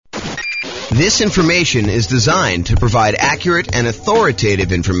This information is designed to provide accurate and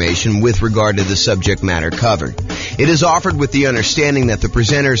authoritative information with regard to the subject matter covered. It is offered with the understanding that the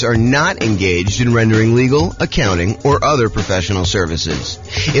presenters are not engaged in rendering legal, accounting, or other professional services.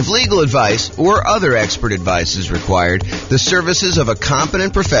 If legal advice or other expert advice is required, the services of a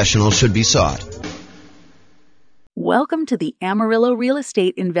competent professional should be sought. Welcome to the Amarillo Real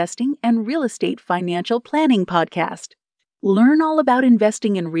Estate Investing and Real Estate Financial Planning Podcast. Learn all about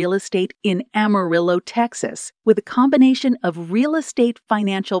investing in real estate in Amarillo, Texas, with a combination of real estate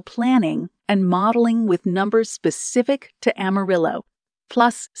financial planning and modeling with numbers specific to Amarillo,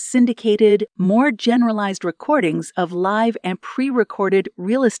 plus syndicated, more generalized recordings of live and pre-recorded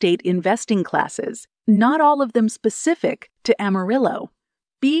real estate investing classes, not all of them specific to Amarillo.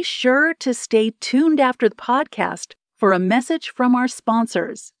 Be sure to stay tuned after the podcast for a message from our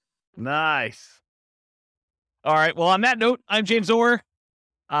sponsors. Nice. All right. Well, on that note, I'm James Orr.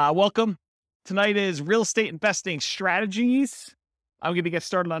 Welcome. Tonight is Real Estate Investing Strategies. I'm going to get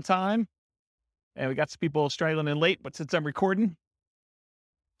started on time. And we got some people straggling in late, but since I'm recording.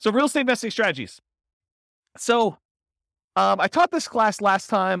 So Real Estate Investing Strategies. So I taught this class last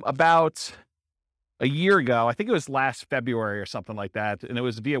time about a year ago. I think it was last February or something like that. And it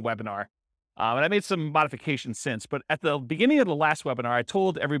was via webinar. And I made some modifications since. But at the beginning of the last webinar, I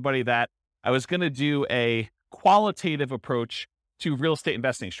told everybody that I was going to do a qualitative approach to real estate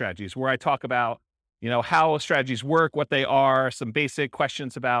investing strategies, where I talk about, how strategies work, what they are, some basic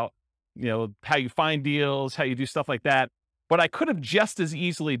questions about, how you find deals, how you do stuff like that. But I could have just as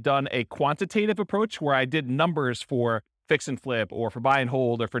easily done a quantitative approach where I did numbers for fix and flip or for buy and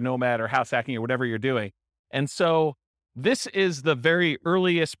hold or for nomad or house hacking or whatever you're doing. And so this is the very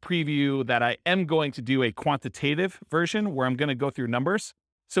earliest preview that I am going to do a quantitative version where I'm going to go through numbers.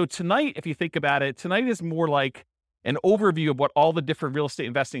 So tonight, if you think about it, tonight is more like an overview of what all the different real estate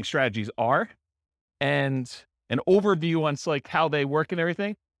investing strategies are and an overview on like how they work and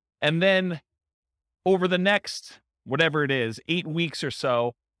everything. And then over the next, whatever it is, 8 weeks or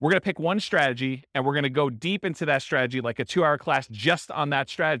so, we're going to pick one strategy and we're going to go deep into that strategy, like a 2-hour class just on that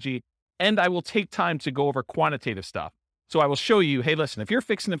strategy. And I will take time to go over quantitative stuff. So I will show you, hey, listen, if you're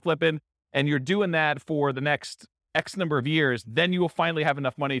fixing and flipping and you're doing that for the next X number of years, then you will finally have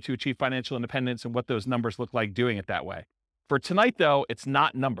enough money to achieve financial independence and what those numbers look like doing it that way. For tonight, though, it's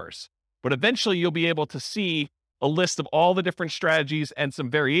not numbers, but eventually you'll be able to see a list of all the different strategies and some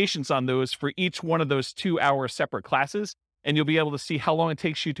variations on those for each one of those 2-hour separate classes. And you'll be able to see how long it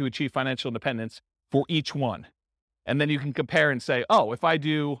takes you to achieve financial independence for each one. And then you can compare and say, oh, if I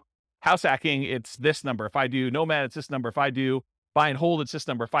do house hacking, it's this number. If I do nomad, it's this number. If I do buy and hold, it's this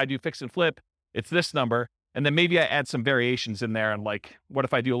number. If I do fix and flip, it's this number. And then maybe I add some variations in there and like, what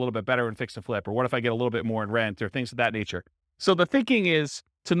if I do a little bit better in fix and flip? Or what if I get a little bit more in rent or things of that nature? So the thinking is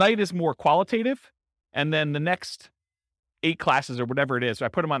tonight is more qualitative. And then the next 8 classes or whatever it is, so I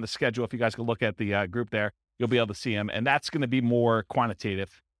put them on the schedule. If you guys can look at the group there, you'll be able to see them. And that's going to be more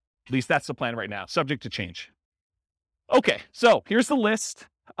quantitative. At least that's the plan right now, subject to change. Okay, so here's the list.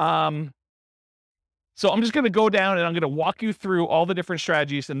 So I'm just going to go down and I'm going to walk you through all the different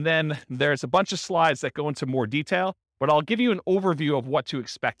strategies. And then there's a bunch of slides that go into more detail, but I'll give you an overview of what to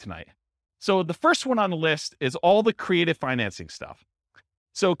expect tonight. So the first one on the list is all the creative financing stuff.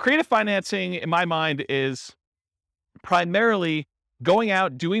 So creative financing, in my mind, is primarily going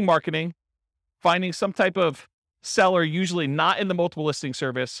out, doing marketing, finding some type of seller, usually not in the multiple listing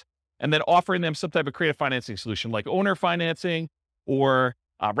service, and then offering them some type of creative financing solution like owner financing or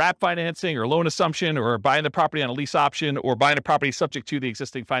wrap financing or loan assumption or buying the property on a lease option or buying a property subject to the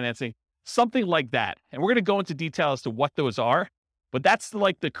existing financing, something like that. And we're going to go into detail as to what those are, but that's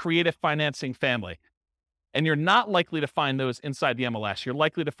like the creative financing family. And you're not likely to find those inside the MLS. You're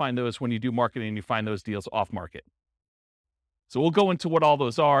likely to find those when you do marketing and you find those deals off market. So we'll go into what all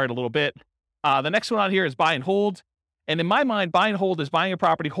those are in a little bit. The next one on here is buy and hold. And in my mind, buy and hold is buying a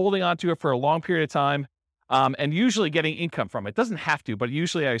property, holding onto it for a long period of time, and usually getting income from it. It doesn't have to, but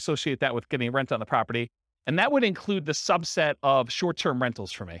usually I associate that with getting rent on the property. And that would include the subset of short-term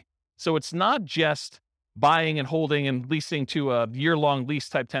rentals for me. So it's not just buying and holding and leasing to a year-long lease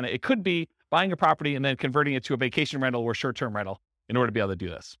type tenant. It could be buying a property and then converting it to a vacation rental or short-term rental in order to be able to do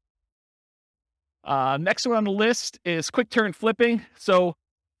this. Next one on the list is quick turn flipping. So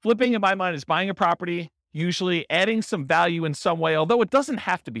flipping in my mind is buying a property, usually adding some value in some way, although it doesn't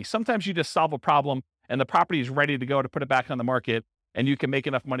have to be. Sometimes you just solve a problem and the property is ready to go to put it back on the market, and you can make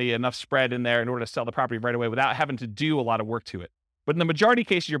enough money, enough spread in there in order to sell the property right away without having to do a lot of work to it. But in the majority of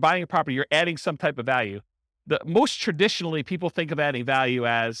cases, you're buying a property, you're adding some type of value. Most traditionally, people think of adding value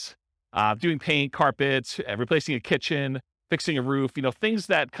as doing paint, carpets, replacing a kitchen, fixing a roof, things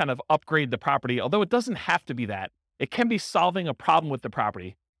that kind of upgrade the property. Although it doesn't have to be that. It can be solving a problem with the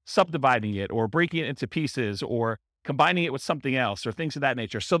property, subdividing it or breaking it into pieces or combining it with something else or things of that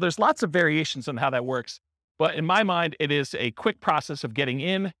nature. So there's lots of variations on how that works. But in my mind, it is a quick process of getting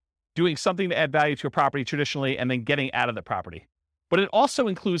in, doing something to add value to a property traditionally, and then getting out of the property. But it also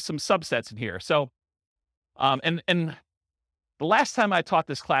includes some subsets in here. So, and the last time I taught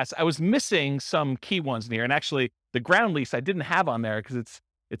this class, I was missing some key ones in here. And actually, the ground lease I didn't have on there because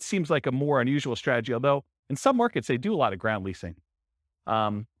it seems like a more unusual strategy, although in some markets, they do a lot of ground leasing.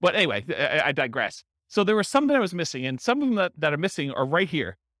 But anyway, I digress. So there were some that I was missing, and some of them that are missing are right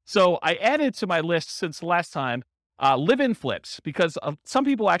here. So I added to my list since the last time live-in flips, because some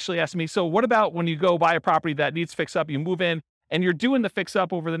people actually ask me, so what about when you go buy a property that needs fix up, you move in, and you're doing the fix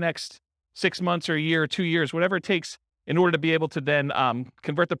up over the next 6 months or a year or 2 years, whatever it takes in order to be able to then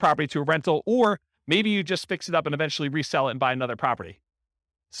convert the property to a rental, or maybe you just fix it up and eventually resell it and buy another property.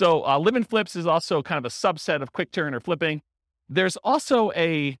 So live-in flips is also kind of a subset of quick turn or flipping. There's also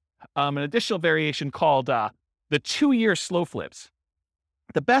an additional variation called the 2-year slow flips.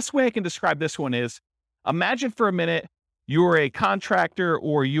 The best way I can describe this one is, imagine for a minute you're a contractor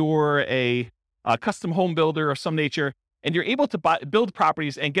or you're a custom home builder of some nature, and you're able to build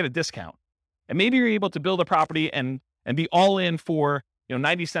properties and get a discount. And maybe you're able to build a property and be all in for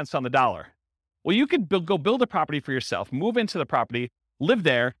 90 cents on the dollar. Well, you could go build a property for yourself, move into the property, live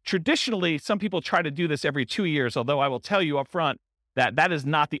there. Traditionally, some people try to do this every 2 years, although I will tell you up front that that is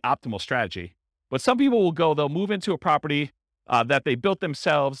not the optimal strategy. But some people they'll move into a property that they built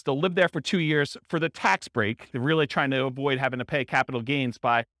themselves. They'll live there for 2 years for the tax break. They're really trying to avoid having to pay capital gains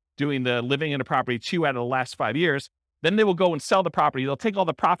by doing the living in a property 2 out of the last 5 years. Then they will go and sell the property. They'll take all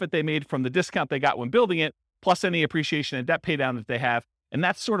the profit they made from the discount they got when building it, plus any appreciation and debt pay down that they have. And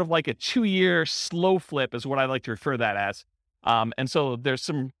that's sort of like a 2-year slow flip is what I like to refer that as. And so there's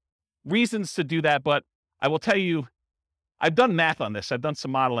some reasons to do that, but I will tell you, I've done math on this. I've done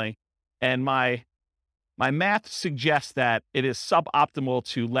some modeling, and my math suggests that it is suboptimal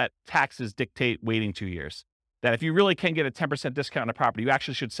to let taxes dictate waiting 2 years. That if you really can get a 10% discount on a property, you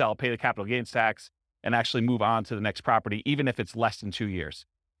actually should sell, pay the capital gains tax, and actually move on to the next property, even if it's less than 2 years.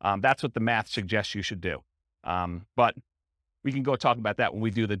 That's what the math suggests you should do. But we can go talk about that when we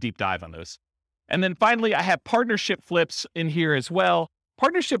do the deep dive on those. And then finally, I have partnership flips in here as well.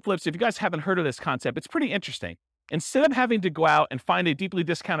 Partnership flips, if you guys haven't heard of this concept, it's pretty interesting. Instead of having to go out and find a deeply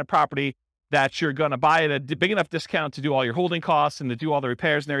discounted property that you're going to buy at a big enough discount to do all your holding costs and to do all the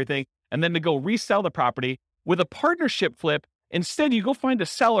repairs and everything, and then to go resell the property, with a partnership flip, instead you go find a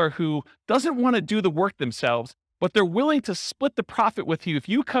seller who doesn't want to do the work themselves, but they're willing to split the profit with you if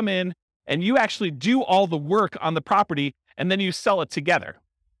you come in and you actually do all the work on the property and then you sell it together.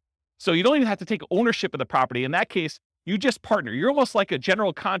 So you don't even have to take ownership of the property. In that case, you just partner. You're almost like a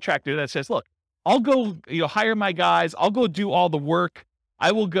general contractor that says, look, I'll go, hire my guys. I'll go do all the work.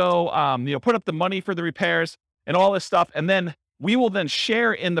 I will go, put up the money for the repairs and all this stuff. And then we will then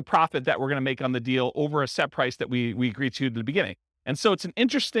share in the profit that we're going to make on the deal over a set price that we agreed to at the beginning. And so it's an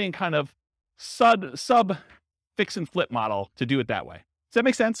interesting kind of sub fix and flip model to do it that way. Does that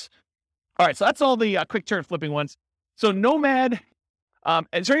make sense? All right. So that's all the quick turn flipping ones. So Nomad,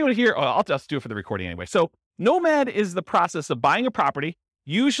 is there anyone here? Oh, I'll just do it for the recording anyway. So Nomad is the process of buying a property,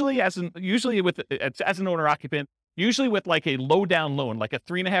 usually as an owner occupant, usually with like a low down loan, like a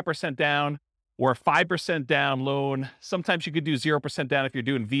 3.5% down or a 5% down loan. Sometimes you could do 0% down if you're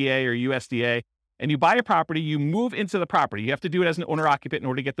doing VA or USDA. And you buy a property, you move into the property. You have to do it as an owner occupant in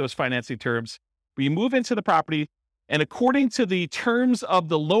order to get those financing terms. But you move into the property, and according to the terms of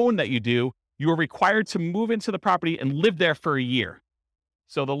the loan that you do, you are required to move into the property and live there for a year.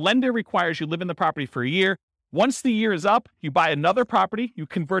 So the lender requires you live in the property for a year. Once the year is up, you buy another property, you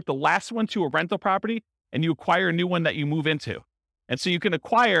convert the last one to a rental property, and you acquire a new one that you move into. And so you can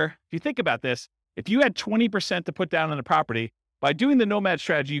acquire, if you think about this, if you had 20% to put down on a property, by doing the Nomad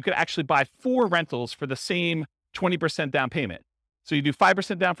strategy, you could actually buy 4 rentals for the same 20% down payment. So you do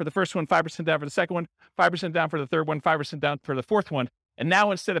 5% down for the first one, 5% down for the second one, 5% down for the third one, 5% down for the fourth one. And now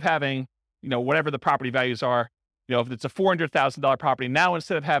instead of having, whatever the property values are, if it's a $400,000 property, now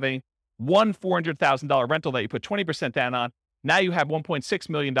instead of having one $400,000 rental that you put 20% down on, now you have $1.6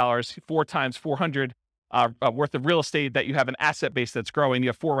 million, 4 times 400 worth of real estate that you have an asset base that's growing. You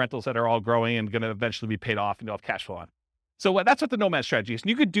have 4 rentals that are all growing and going to eventually be paid off and you'll have cash flow on. So that's what the Nomad strategy is. And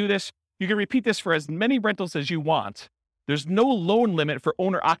you could do this. You can repeat this for as many rentals as you want. There's no loan limit for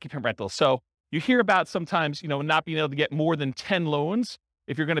owner-occupant rentals. So you hear about sometimes, not being able to get more than 10 loans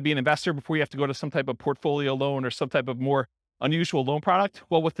if you're going to be an investor before you have to go to some type of portfolio loan or some type of more unusual loan product.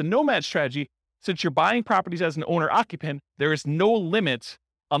 Well, with the Nomad strategy, since you're buying properties as an owner-occupant, there is no limit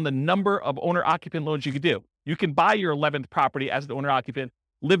on the number of owner-occupant loans you could do. You can buy your 11th property as an owner-occupant,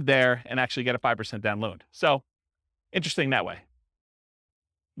 live there, and actually get a 5% down loan. So interesting that way.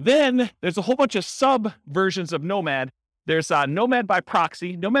 Then there's a whole bunch of sub versions of Nomad. There's Nomad by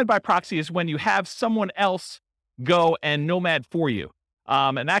proxy. Nomad by proxy is when you have someone else go and Nomad for you.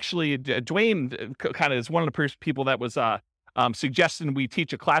 And actually, Dwayne kind of is one of the people that was suggesting we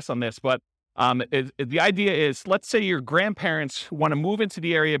teach a class on this. But the idea is, let's say your grandparents want to move into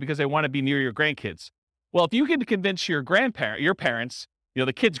the area because they want to be near your grandkids. Well, if you can convince your parents,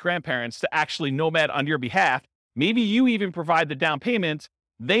 the kids' grandparents, to actually Nomad on your behalf, maybe you even provide the down payment.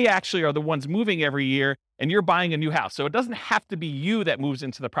 They actually are the ones moving every year, and you're buying a new house. So it doesn't have to be you that moves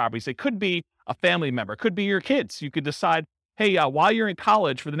into the properties. It could be a family member. It could be your kids. You could decide, hey, while you're in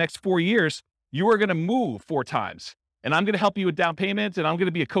college for the next 4 years, you are going to move 4 times. And I'm going to help you with down payment, and I'm going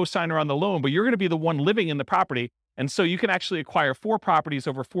to be a co-signer on the loan, but you're going to be the one living in the property. And so you can actually acquire 4 properties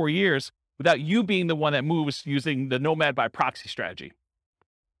over 4 years without you being the one that moves using the Nomad by proxy strategy.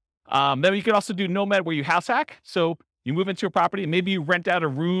 Then you can also do Nomad where you house hack. So you move into a property and maybe you rent out a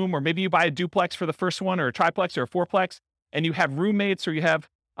room, or maybe you buy a duplex for the first one, or a triplex or a fourplex, and you have roommates, or you have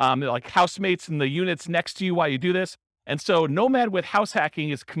like housemates in the units next to you while you do this. And so Nomad with house hacking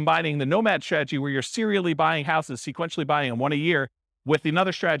is combining the Nomad strategy where you're serially buying houses, sequentially buying them 1 a year, with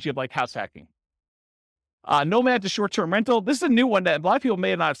another strategy of like house hacking. Nomad to short-term rental. This is a new one that a lot of people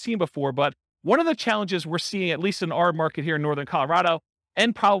may not have seen before, but one of the challenges we're seeing, at least in our market here in Northern Colorado,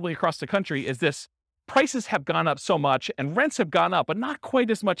 and probably across the country, is this: prices have gone up so much and rents have gone up, but not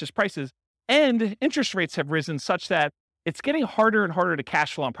quite as much as prices. And interest rates have risen such that it's getting harder and harder to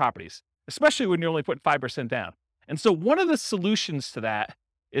cash flow on properties, especially when you're only putting 5% down. And so one of the solutions to that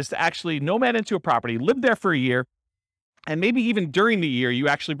is to actually Nomad into a property, live there for a year, and maybe even during the year, you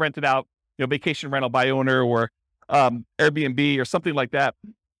actually rent it out, vacation rental by owner, or Airbnb or something like that.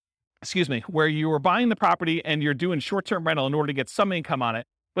 Where you are buying the property and you're doing short-term rental in order to get some income on it.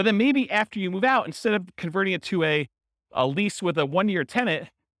 But then maybe after you move out, instead of converting it to a lease with a 1-year tenant,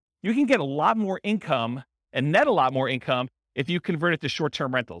 you can get a lot more income and net a lot more income if you convert it to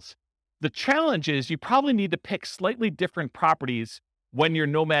short-term rentals. The challenge is you probably need to pick slightly different properties when you're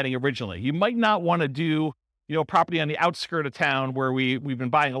nomading originally. You might not want to do, property on the outskirt of town where we've been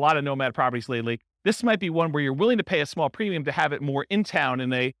buying a lot of nomad properties lately. This might be one where you're willing to pay a small premium to have it more in town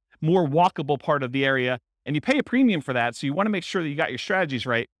in a more walkable part of the area. And you pay a premium for that. So you want to make sure that you got your strategies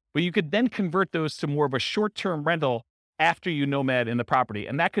right, but you could then convert those to more of a short-term rental after you nomad in the property.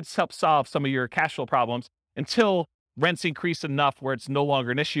 And that could help solve some of your cash flow problems until rents increase enough where it's no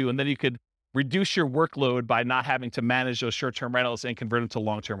longer an issue. And then you could reduce your workload by not having to manage those short-term rentals and convert them to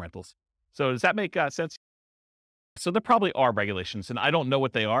long-term rentals. So does that make sense? So there probably are regulations, and I don't know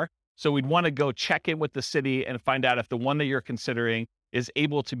what they are. So we'd want to go check in with the city and find out if the one that you're considering is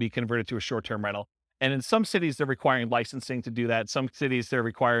able to be converted to a short-term rental. And in some cities, they're requiring licensing to do that. Some cities, they're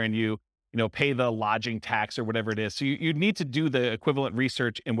requiring you, pay the lodging tax or whatever it is. So you need to do the equivalent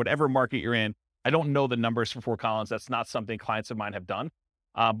research in whatever market you're in. I don't know the numbers for Fort Collins. That's not something clients of mine have done.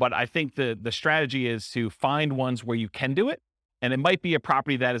 But I think the strategy is to find ones where you can do it. And it might be a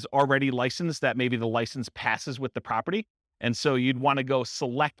property that is already licensed, that maybe the license passes with the property. And so you'd want to go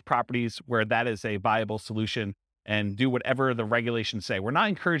select properties where that is a viable solution and do whatever the regulations say. We're not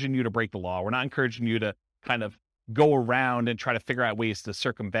encouraging you to break the law. We're not encouraging you to kind of go around and try to figure out ways to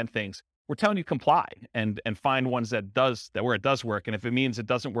circumvent things. We're telling you comply and find ones that where it does work. And if it means it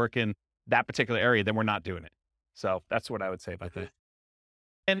doesn't work in that particular area, then we're not doing it. So that's what I would say about that.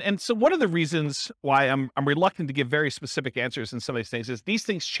 And so one of the reasons why I'm reluctant to give very specific answers in some of these things is these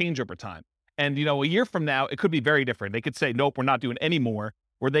things change over time. And, a year from now, it could be very different. They could say, nope, we're not doing any more.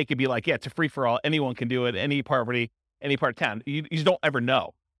 Or they could be like, yeah, it's a free for all. Anyone can do it. Any property, any part of town. You just don't ever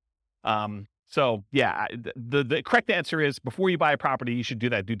know. So yeah, the correct answer is before you buy a property, you should do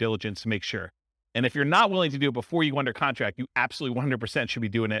that due diligence to make sure. And if you're not willing to do it before you go under contract, you absolutely 100% should be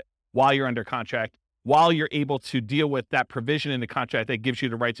doing it while you're under contract, while you're able to deal with that provision in the contract that gives you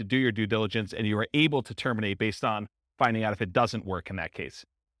the right to do your due diligence, and you are able to terminate based on finding out if it doesn't work in that case.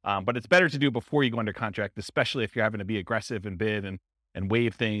 But it's better to do before you go under contract, especially if you're having to be aggressive and bid and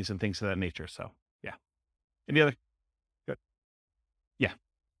waive things and things of that nature. So yeah. Any other? Good. Yeah.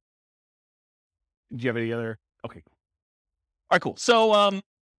 Do you have any other? Okay. All right, cool. So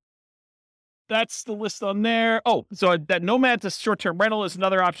that's the list on there. Oh, so that Nomad to short-term rental is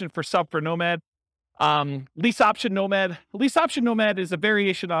another option for Nomad. Lease option Nomad. Lease option Nomad is a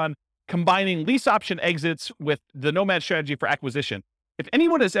variation on combining lease option exits with the Nomad strategy for acquisition. If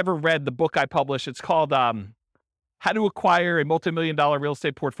anyone has ever read the book I published, it's called how to acquire a multi-million-dollar real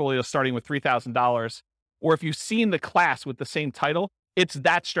estate portfolio starting with $3,000, or if you've seen the class with the same title, it's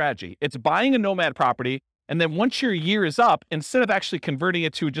that strategy. It's buying a nomad property, and then once your year is up, instead of actually converting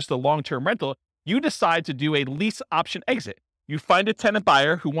it to just a long-term rental, you decide to do a lease option exit. You find a tenant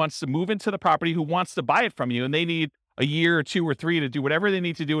buyer who wants to move into the property, who wants to buy it from you, and they need a year or 2 or 3 to do whatever they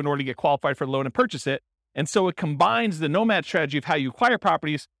need to do in order to get qualified for the loan and purchase it. And so it combines the nomad strategy of how you acquire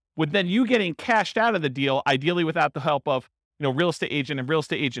properties with then you getting cashed out of the deal, ideally without the help of, real estate agent and real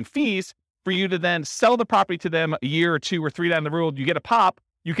estate agent fees, for you to then sell the property to them a year or 2 or 3 down the road. You get a pop.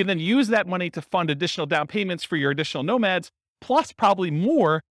 You can then use that money to fund additional down payments for your additional nomads, plus probably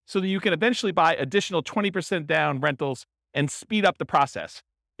more, so that you can eventually buy additional 20% down rentals and speed up the process.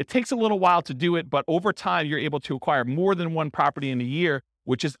 It takes a little while to do it, but over time, you're able to acquire more than one property in a year,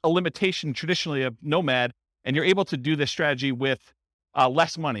 which is a limitation traditionally of nomad. And you're able to do this strategy with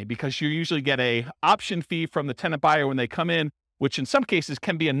less money, because you usually get a option fee from the tenant buyer when they come in, which in some cases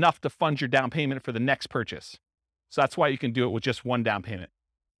can be enough to fund your down payment for the next purchase. So that's why you can do it with just one down payment.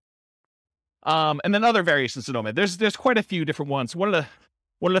 And then other variations of nomad. There's quite a few different ones. One of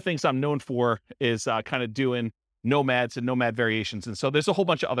the things I'm known for is kind of doing nomads and nomad variations. And so there's a whole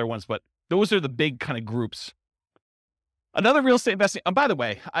bunch of other ones, but those are the big kind of groups. Another real estate investing. By the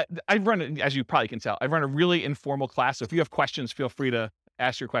way, I run, as you probably can tell, I run a really informal class. So if you have questions, feel free to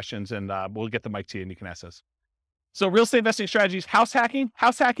ask your questions, and we'll get the mic to you and you can ask us. So real estate investing strategies, house hacking.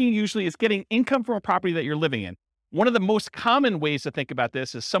 House hacking usually is getting income from a property that you're living in. One of the most common ways to think about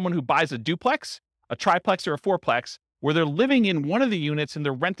this is someone who buys a duplex, a triplex, or a fourplex, where they're living in one of the units and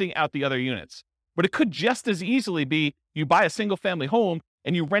they're renting out the other units. But it could just as easily be you buy a single family home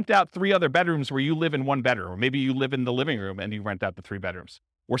and you rent out 3 other bedrooms where you live in one bedroom, or maybe you live in the living room and you rent out the 3 bedrooms,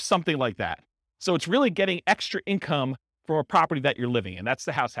 or something like that. So it's really getting extra income from a property that you're living in. That's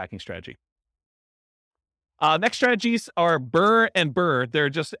the house hacking strategy. Next strategies are BRRRR and BRRRR. They're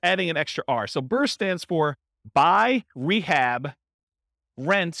just adding an extra R. So BRRRR stands for buy, rehab,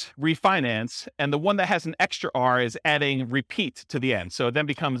 rent, refinance. And the one that has an extra R is adding repeat to the end. So it then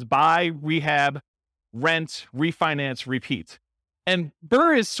becomes buy, rehab, rent, refinance, repeat. And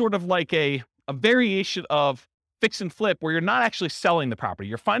BRRRR is sort of like a variation of fix and flip, where you're not actually selling the property.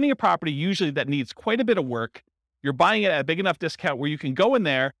 You're finding a property usually that needs quite a bit of work. You're buying it at a big enough discount where you can go in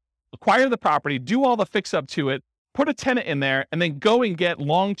there, acquire the property, do all the fix up to it, put a tenant in there, and then go and get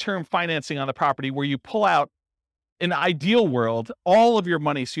long-term financing on the property, where you pull out, in an ideal world, all of your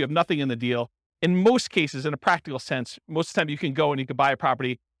money so you have nothing in the deal. In most cases, in a practical sense, most of the time you can go and you can buy a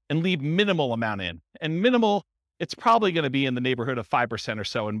property and leave minimal amount in. And minimal, it's probably going to be in the neighborhood of 5% or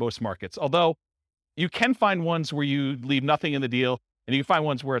so in most markets. Although you can find ones where you leave nothing in the deal, and you can find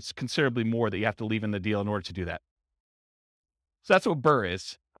ones where it's considerably more that you have to leave in the deal in order to do that. So that's what BRRRR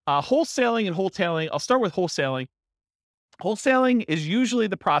is. Wholesaling and wholetailing. I'll start with wholesaling. Wholesaling is usually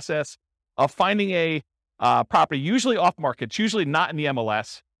the process of finding a property, usually off market. It's usually not in the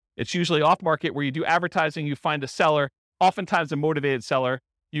MLS. It's usually off market, where you do advertising, you find a seller, oftentimes a motivated seller.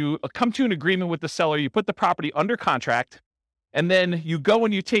 You come to an agreement with the seller, you put the property under contract, and then you go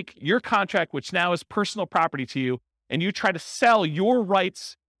and you take your contract, which now is personal property to you, and you try to sell your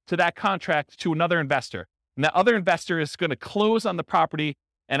rights to that contract to another investor. And that other investor is going to close on the property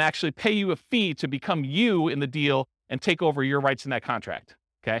and actually pay you a fee to become you in the deal and take over your rights in that contract.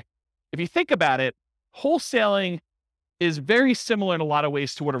 Okay. If you think about it, wholesaling is very similar in a lot of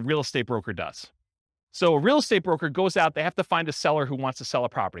ways to what a real estate broker does. So a real estate broker goes out, they have to find a seller who wants to sell a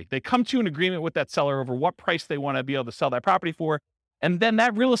property. They come to an agreement with that seller over what price they want to be able to sell that property for. And then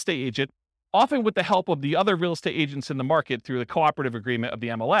that real estate agent, often with the help of the other real estate agents in the market through the cooperative agreement of the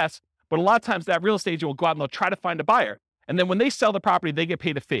MLS, but a lot of times that real estate agent will go out and they'll try to find a buyer. And then when they sell the property, they get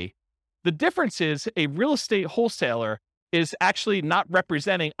paid a fee. The difference is a real estate wholesaler is actually not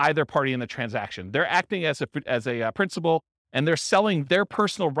representing either party in the transaction. They're acting as a principal, and they're selling their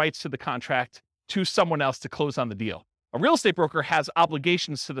personal rights to the contract to someone else to close on the deal. A real estate broker has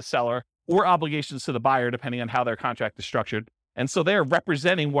obligations to the seller or obligations to the buyer, depending on how their contract is structured. And so they're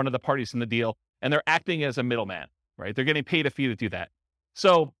representing one of the parties in the deal, and they're acting as a middleman, right? They're getting paid a fee to do that.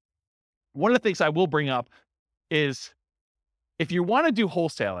 So one of the things I will bring up is, if you want to do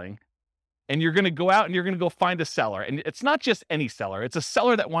wholesaling and you're going to go out and you're going to go find a seller, and it's not just any seller, it's a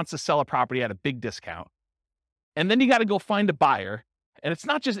seller that wants to sell a property at a big discount. And then you got to go find a buyer. And it's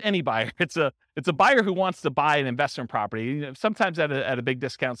not just any buyer. It's a buyer who wants to buy an investment property, sometimes at a big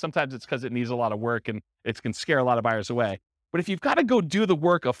discount. Sometimes it's because it needs a lot of work and it can scare a lot of buyers away. But if you've got to go do the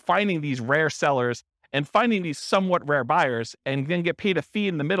work of finding these rare sellers and finding these somewhat rare buyers and then get paid a fee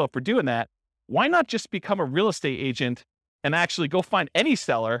in the middle for doing that, why not just become a real estate agent and actually go find any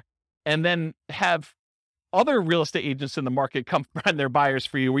seller and then have other real estate agents in the market come find their buyers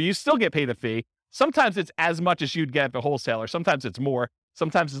for you, where you still get paid a fee. Sometimes it's as much as you'd get at a wholesaler. Sometimes it's more.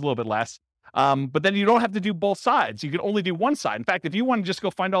 Sometimes it's a little bit less. But then you don't have to do both sides. You can only do one side. In fact, if you want to just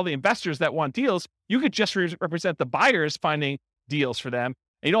go find all the investors that want deals, you could just represent the buyers finding deals for them.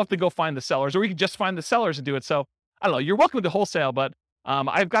 And you don't have to go find the sellers, or you can just find the sellers and do it. So I don't know. You're welcome to wholesale, but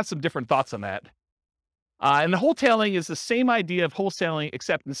I've got some different thoughts on that. And the wholetailing is the same idea of wholesaling,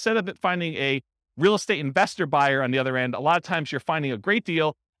 except instead of it finding a real estate investor buyer on the other end, a lot of times you're finding a great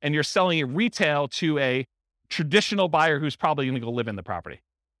deal and you're selling it retail to a traditional buyer who's probably going to go live in the property.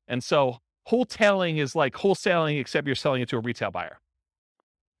 And so wholetailing is like wholesaling, except you're selling it to a retail buyer.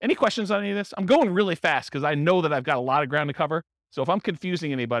 Any questions on any of this? I'm going really fast because I know that I've got a lot of ground to cover. So if I'm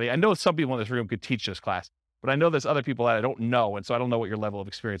confusing anybody, I know some people in this room could teach this class, but I know there's other people that I don't know. And so I don't know what your level of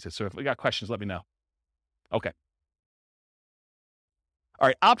experience is. So if we got questions, let me know. Okay. All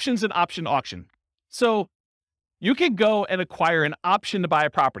right. Options and option auction. So you can go and acquire an option to buy a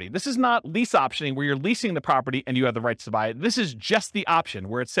property. This is not lease optioning where you're leasing the property and you have the rights to buy it. This is just the option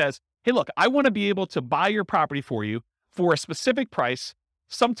where it says, hey, look, I want to be able to buy your property for you for a specific price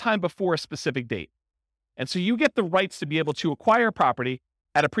sometime before a specific date. And so you get the rights to be able to acquire a property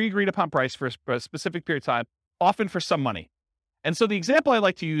at a pre-agreed upon price for a specific period of time, often for some money. And so the example I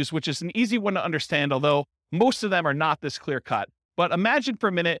like to use, which is an easy one to understand, although most of them are not this clear cut, but imagine for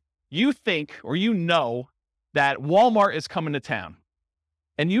a minute, you think, or you know that Walmart is coming to town,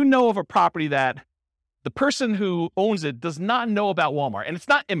 and you know of a property that the person who owns it does not know about Walmart, and it's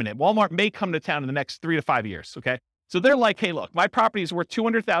not imminent. Walmart may come to town in the next 3 to 5 years, okay? So they're like, hey, look, my property is worth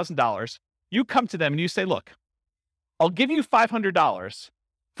 $200,000. You come to them and you say, look, I'll give you $500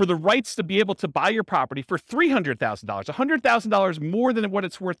 for the rights to be able to buy your property for $300,000, $100,000 more than what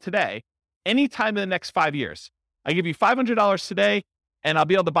it's worth today, anytime in the next 5 years. I give you $500 today, and I'll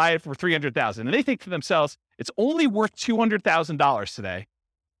be able to buy it for $300,000. And they think to themselves, it's only worth $200,000 today.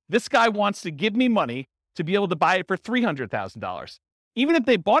 This guy wants to give me money to be able to buy it for $300,000. Even if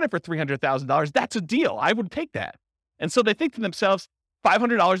they bought it for $300,000, that's a deal. I would take that. And so they think to themselves,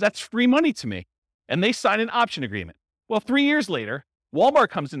 $500, that's free money to me. And they sign an option agreement. Well, 3 years later, Walmart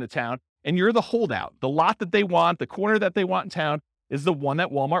comes into town and you're the holdout. The lot that they want, the corner that they want in town is the one that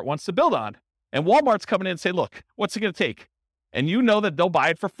Walmart wants to build on. And Walmart's coming in and say, look, what's it going to take? And you know that they'll buy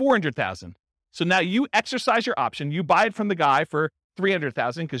it for $400,000. So now you exercise your option. You buy it from the guy for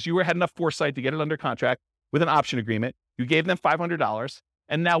 $300,000 because you had enough foresight to get it under contract with an option agreement. You gave them $500.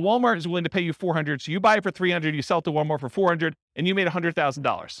 And now Walmart is willing to pay you $400. So you buy it for $300, you sell it to Walmart for $400, and you made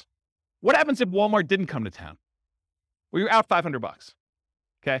 $100,000. What happens if Walmart didn't come to town? Well, you're out $500.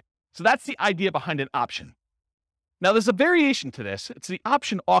 Okay. So that's the idea behind an option. Now there's a variation to this. It's the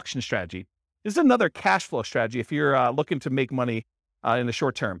option auction strategy. This is another cash flow strategy if you're looking to make money in the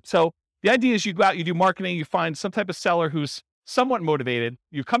short term. So the idea is you go out, you do marketing, you find some type of seller who's somewhat motivated.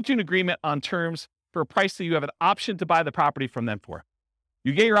 You come to an agreement on terms for a price that you have an option to buy the property from them for.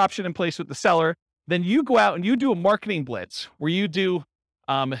 You get your option in place with the seller. Then you go out and you do a marketing blitz where you do,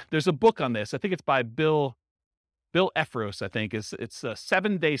 there's a book on this. I think it's by Bill Efros, I think. It's a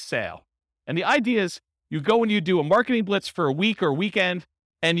 7-day sale. And the idea is you go and you do a marketing blitz for a week or a weekend,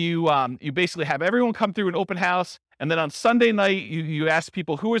 and you basically have everyone come through an open house. And then on Sunday night, you ask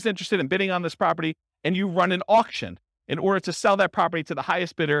people who is interested in bidding on this property, and you run an auction in order to sell that property to the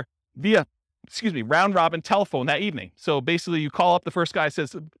highest bidder via, round robin telephone that evening. So basically you call up the first guy,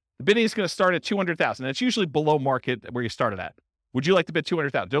 says the bidding is going to start at $200,000. And it's usually below market where you started at. Would you like to bid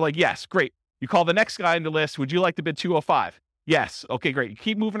 $200,000? They're like, yes, great. You call the next guy in the list. Would you like to bid $205,000? Yes. Okay, great. You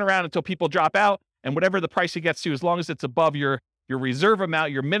keep moving around until people drop out, and whatever the price it gets to, as long as it's above your reserve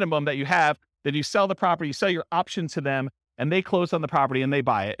amount, your minimum that you have, then you sell the property, you sell your option to them, and they close on the property and they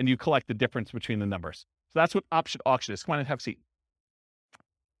buy it, and you collect the difference between the numbers. So that's what option auction is. Come on and have a seat.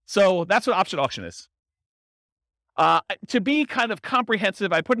 So that's what option auction is. To be kind of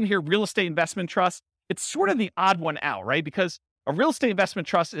comprehensive, I put in here real estate investment trust. It's sort of the odd one out, right? Because a real estate investment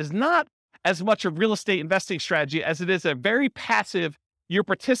trust is not as much a real estate investing strategy as it is a very passive, you're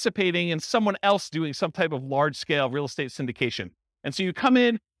participating in someone else doing some type of large scale real estate syndication. And so you come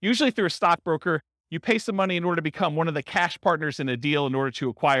in, usually through a stockbroker, you pay some money in order to become one of the cash partners in a deal in order to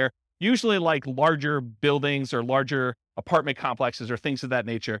acquire, usually like larger buildings or larger apartment complexes or things of that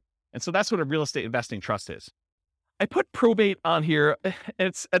nature. And so that's what a real estate investing trust is. I put probate on here.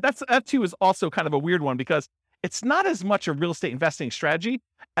 That too is also kind of a weird one because it's not as much a real estate investing strategy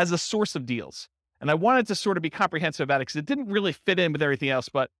as a source of deals. And I wanted to sort of be comprehensive about it because it didn't really fit in with everything else.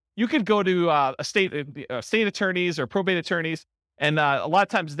 But you could go to state attorneys or probate attorneys, and a lot of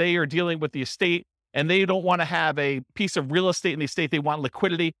times they are dealing with the estate and they don't want to have a piece of real estate in the estate. They want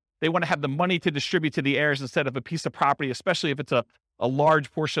liquidity. they want to have the money to distribute to the heirs instead of a piece of property, especially if it's a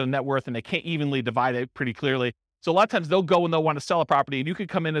large portion of net worth and they can't evenly divide it pretty clearly. So a lot of times they'll go and they'll want to sell a property, and you could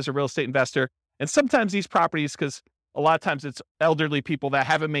come in as a real estate investor. And sometimes these properties, because a lot of times it's elderly people that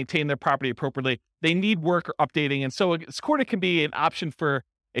haven't maintained their property appropriately, they need work or updating. And so it sort of can be an option for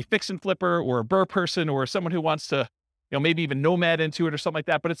a fix and flipper or a burr person or someone who wants to, maybe even nomad into it or something like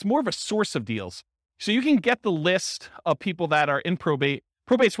that. But it's more of a source of deals. So you can get the list of people that are in probate.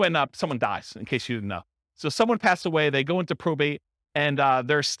 Probate's when someone dies, in case you didn't know. So someone passed away, they go into probate, and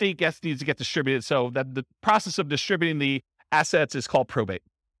their estate needs to get distributed. So that the process of distributing the assets is called probate.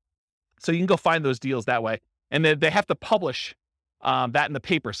 So you can go find those deals that way. And then they have to publish that in the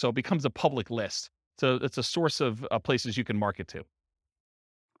paper. So it becomes a public list. So it's a source of places you can market to.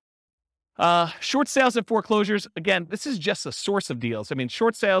 Short sales and foreclosures. Again, this is just a source of deals. I mean,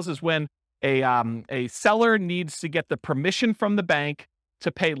 short sales is when a seller needs to get the permission from the bank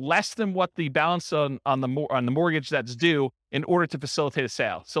to pay less than what the balance on the mortgage that's due in order to facilitate a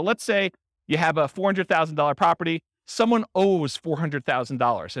sale. So let's say you have a $400,000 property. Someone owes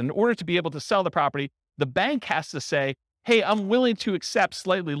 $400,000. In order to be able to sell the property, the bank has to say, hey, I'm willing to accept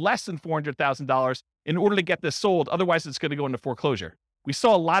slightly less than $400,000 in order to get this sold. Otherwise, it's going to go into foreclosure. We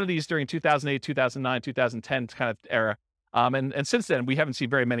saw a lot of these during 2008, 2009, 2010 kind of era. And since then, we haven't seen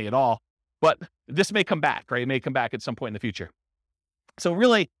very many at all. But this may come back, right? It may come back at some point in the future. So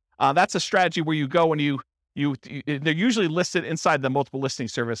really, that's a strategy where you go and they're usually listed inside the multiple listing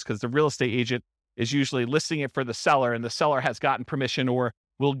service because the real estate agent is usually listing it for the seller, and the seller has gotten permission or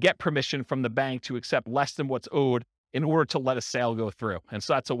will get permission from the bank to accept less than what's owed in order to let a sale go through. And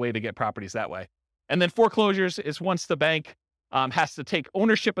so that's a way to get properties that way. And then foreclosures is once the bank has to take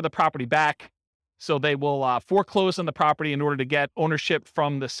ownership of the property back. So they will foreclose on the property in order to get ownership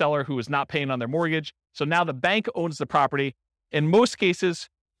from the seller who is not paying on their mortgage. So now the bank owns the property. In most cases,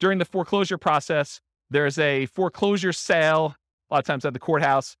 during the foreclosure process, there's a foreclosure sale, a lot of times at the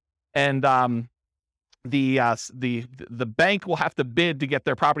courthouse, and the bank will have to bid to get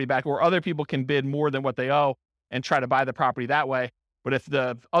their property back, or other people can bid more than what they owe and try to buy the property that way. But if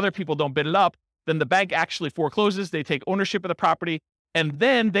the other people don't bid it up, then the bank actually forecloses. They take ownership of the property, and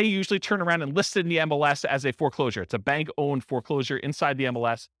then they usually turn around and list it in the MLS as a foreclosure. It's a bank-owned foreclosure inside the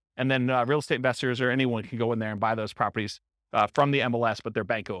MLS, and then real estate investors or anyone can go in there and buy those properties from the MLS, but they're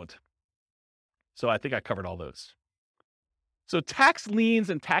bank-owned. So I think I covered all those. So tax liens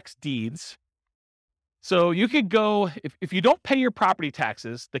and tax deeds. So you could go, if you don't pay your property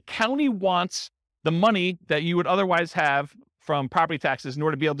taxes, the county wants the money that you would otherwise have from property taxes in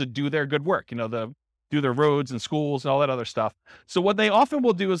order to be able to do their good work, do their roads and schools and all that other stuff. So what they often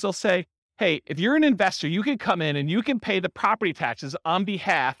will do is they'll say, hey, if you're an investor, you can come in and you can pay the property taxes on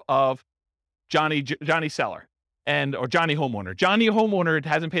behalf of Johnny Seller or Johnny Homeowner. Johnny Homeowner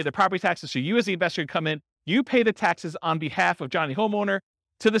hasn't paid the property taxes, so you as the investor come in, you pay the taxes on behalf of Johnny Homeowner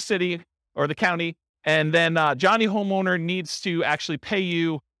to the city or the county, and then Johnny Homeowner needs to actually pay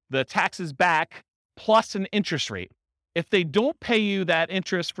you the taxes back plus an interest rate. If they don't pay you that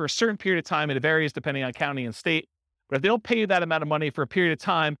interest for a certain period of time, and it varies depending on county and state, but if they don't pay you that amount of money for a period of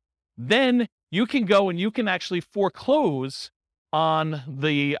time, then you can go and you can actually foreclose on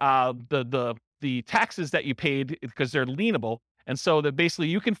the taxes that you paid because they're lienable. And so that basically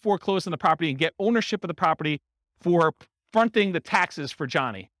you can foreclose on the property and get ownership of the property for fronting the taxes for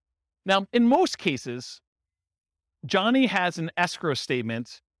Johnny. Now, in most cases, Johnny has an escrow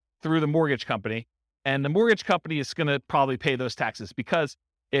statement through the mortgage company, and the mortgage company is going to probably pay those taxes because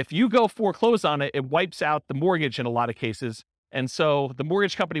if you go foreclose on it, it wipes out the mortgage in a lot of cases. And so the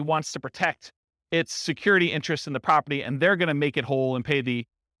mortgage company wants to protect its security interest in the property, and they're going to make it whole and pay the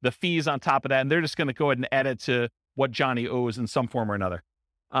fees on top of that. And they're just going to go ahead and add it to what Johnny owes in some form or another.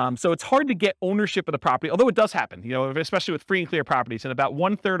 So it's hard to get ownership of the property, although it does happen, especially with free and clear properties. And about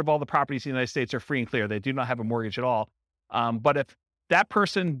 1/3 of all the properties in the United States are free and clear. They do not have a mortgage at all. But if that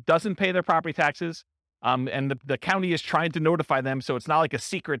person doesn't pay their property taxes, and the county is trying to notify them, so it's not like a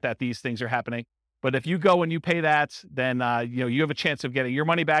secret that these things are happening. But if you go and you pay that, then you have a chance of getting your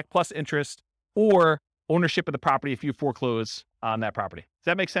money back plus interest or ownership of the property if you foreclose on that property. Does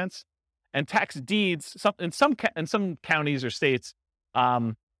that make sense? And tax deeds, in some counties or states,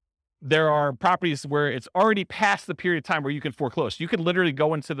 there are properties where it's already past the period of time where you can foreclose. You can literally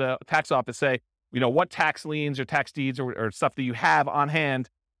go into the tax office, say, what tax liens or tax deeds or stuff that you have on hand,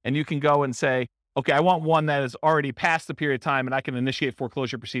 and you can go and say, okay, I want one that is already past the period of time, and I can initiate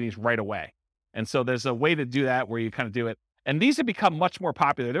foreclosure proceedings right away. And so there's a way to do that where you kind of do it. And these have become much more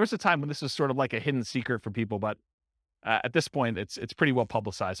popular. There was a time when this was sort of like a hidden secret for people, but at this point, it's pretty well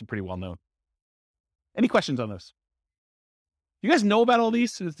publicized and pretty well known. Any questions on this? You guys know about all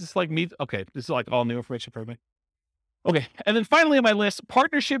these? Is this like me? Okay, this is like all new information for everybody. Okay, and then finally on my list,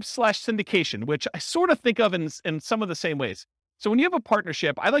 partnership/syndication, which I sort of think of in some of the same ways. So when you have a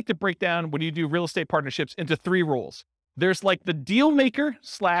partnership, I like to break down when you do real estate partnerships into 3 roles. There's like the deal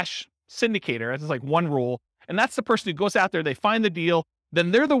maker/syndicator. That's like one role. And that's the person who goes out there, they find the deal,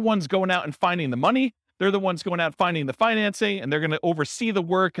 then they're the ones going out and finding the money. They're the ones going out finding the financing, and they're going to oversee the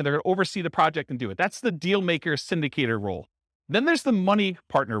work, and they're going to oversee the project and do it. That's the deal maker syndicator role. Then there's the money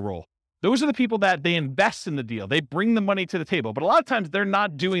partner role. Those are the people that they invest in the deal. They bring the money to the table, but a lot of times they're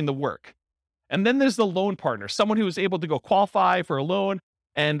not doing the work. And then there's the loan partner, someone who is able to go qualify for a loan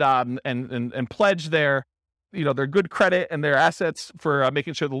and pledge their good credit and their assets for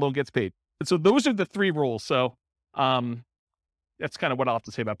making sure the loan gets paid. And so those are the 3 roles. So that's kind of what I'll have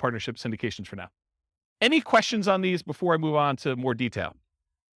to say about partnership syndications for now. Any questions on these before I move on to more detail?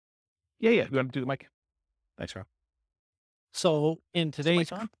 Yeah. You want to do the mic? Thanks, Rob. So in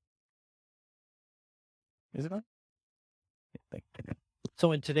today's Is it on? Yeah,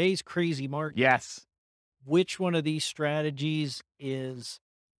 So in today's crazy market, yes. which one of these strategies is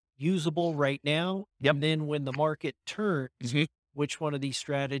usable right now? Yep. And then when the market turns, which one of these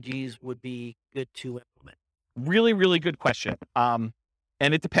strategies would be good to implement? Really, really good question.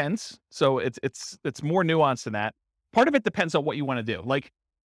 And it depends. So it's more nuanced than that. Part of it depends on what you want to do. Like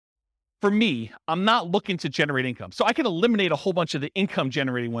for me, I'm not looking to generate income. So I can eliminate a whole bunch of the income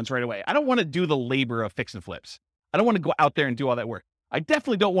generating ones right away. I don't want to do the labor of fix and flips. I don't want to go out there and do all that work. I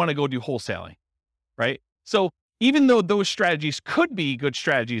definitely don't want to go do wholesaling, right? So even though those strategies could be good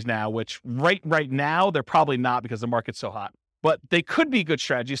strategies now, which right now, they're probably not because the market's so hot, but they could be good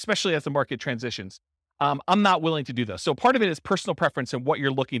strategies, especially as the market transitions. I'm not willing to do those. So part of it is personal preference and what you're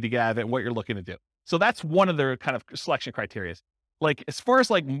looking to get out of it and what you're looking to do. So that's one of the kind of selection criteria. Like as far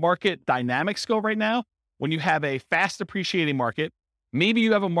as like market dynamics go right now, when you have a fast appreciating market, maybe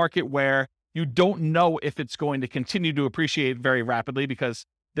you have a market where you don't know if it's going to continue to appreciate very rapidly because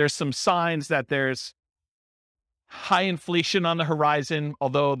there's some signs that there's high inflation on the horizon,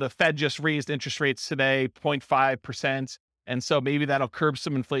 although the Fed just raised interest rates today, 0.5%. And so maybe that'll curb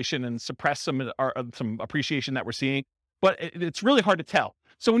some inflation and suppress some appreciation that we're seeing. But it's really hard to tell.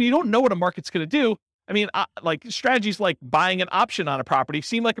 So when you don't know what a market's going to do, I mean, like strategies like buying an option on a property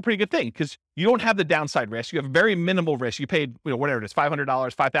seem like a pretty good thing because you don't have the downside risk. You have very minimal risk. You paid, whatever it is, $500,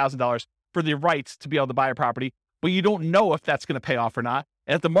 $5,000 for the rights to be able to buy a property, but you don't know if that's going to pay off or not.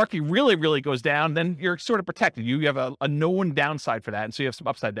 And if the market really, really goes down, then you're sort of protected. You have a known downside for that. And so you have some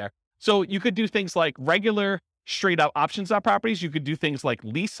upside there. So you could do things like regular straight up options on properties. You could do things like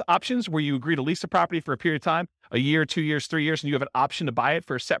lease options where you agree to lease a property for a period of time, a year, 2 years, 3 years, and you have an option to buy it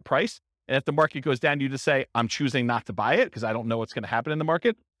for a set price. And if the market goes down, you just say, I'm choosing not to buy it because I don't know what's going to happen in the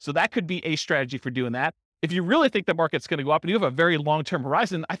market. So that could be a strategy for doing that. If you really think the market's going to go up and you have a very long-term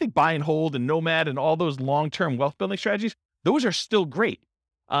horizon, I think buy and hold and nomad and all those long-term wealth building strategies, those are still great.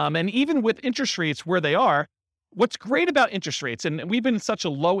 And even with interest rates where they are, what's great about interest rates, and we've been in such a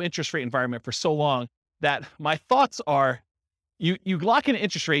low interest rate environment for so long that my thoughts are you lock in an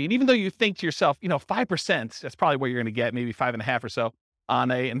interest rate. And even though you think to yourself, 5%, that's probably what you're going to get, maybe 5.5 or so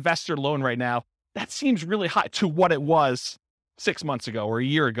on a investor loan right now, that seems really high to what it was 6 months ago or a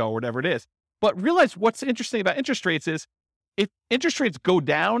year ago or whatever it is. But realize what's interesting about interest rates is if interest rates go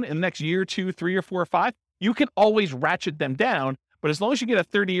down in the next year, 2, 3, or 4, or 5, you can always ratchet them down. But as long as you get a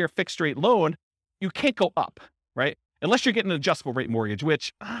 30-year fixed rate loan, you can't go up, right? Unless you're getting an adjustable rate mortgage,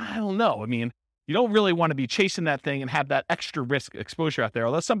 which I don't know. I mean, you don't really want to be chasing that thing and have that extra risk exposure out there.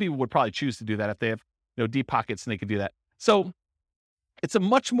 Although some people would probably choose to do that if they have deep pockets and they could do that. So it's a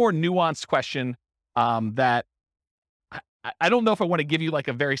much more nuanced question that I don't know if I want to give you like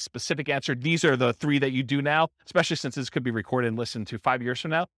a very specific answer. These are the 3 that you do now, especially since this could be recorded and listened to 5 years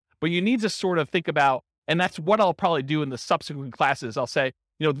from now. But you need to sort of think about, and that's what I'll probably do in the subsequent classes. I'll say,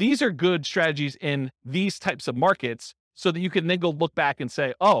 these are good strategies in these types of markets so that you can then go look back and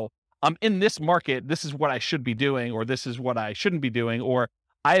say, oh, I'm in this market. This is what I should be doing, or this is what I shouldn't be doing, or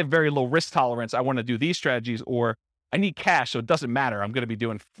I have very low risk tolerance. I want to do these strategies, or I need cash, so it doesn't matter. I'm going to be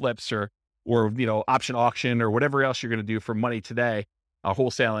doing flips or option auction or whatever else you're going to do for money today,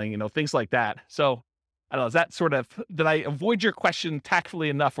 wholesaling, things like that. So I don't know, is that sort of, did I avoid your question tactfully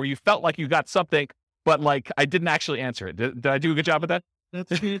enough where you felt like you got something, but like I didn't actually answer it? Did I do a good job at that?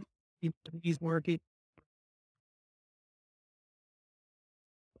 That's good. He's working.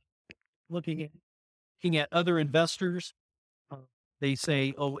 Looking at other investors, they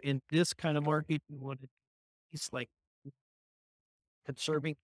say, oh, in this kind of market, you want to, it's like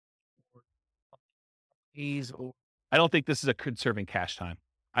conserving. I don't think this is a conserving cash time.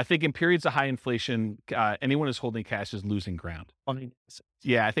 I think in periods of high inflation, anyone who's holding cash is losing ground.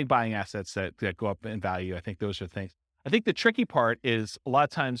 Yeah, I think buying assets that go up in value, I think those are things. I think the tricky part is a lot of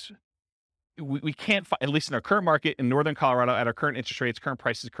times we can't, at least in our current market in Northern Colorado, at our current interest rates, current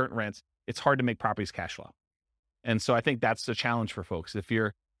prices, current rents, it's hard to make properties cash flow. And so I think that's the challenge for folks. If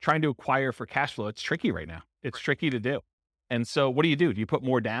you're trying to acquire for cash flow, it's tricky right now. It's tricky to do. And so what do? Do you put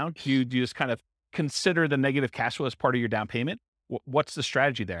more down? Do you just kind of consider the negative cash flow as part of your down payment? What's the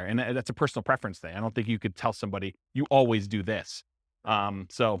strategy there? And that's a personal preference thing. I don't think you could tell somebody you always do this.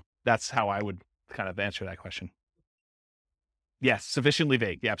 So that's how I would kind of answer that question. Yes, sufficiently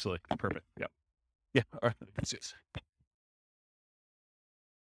vague. Yeah, absolutely. Perfect. Yep. Yeah. All right. That's it.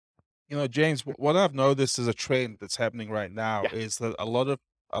 James, what I've noticed is a trend that's happening right now Yeah. is that a lot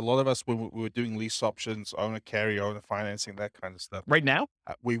of us, when we were doing lease options, owner carry, owner financing, that kind of stuff, Right now?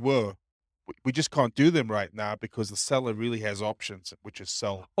 we just can't do them right now because the seller really has options, which is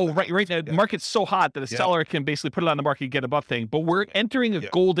sell. Oh, right now, the market's so hot that a seller can basically put it on the market and get above thing. But we're entering a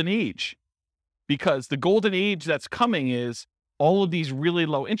golden age, because the golden age that's coming is all of these really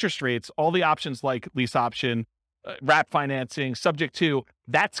low interest rates, all the options like lease option, wrap financing, subject to,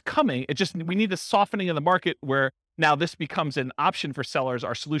 that's coming. We need a softening of the market where now this becomes an option for sellers.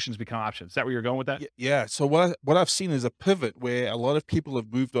 Our solutions become options. Is that where you're going with that? Yeah. So what I've seen is a pivot where a lot of people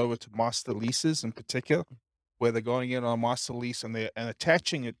have moved over to master leases in particular, where they're going in on a master lease and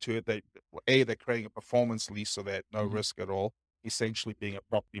attaching it to it. They're creating a performance lease so that no risk at all, essentially being a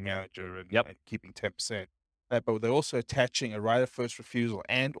property manager and keeping 10%. But they're also attaching a right of first refusal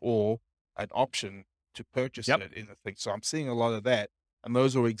and or an option to purchase it in the thing. So I'm seeing a lot of that. And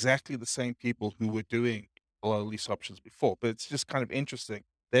those are exactly the same people who were doing a lot of lease options before. But it's just kind of interesting.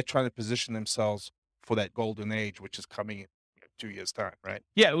 They're trying to position themselves for that golden age, which is coming in 2 years' time, right?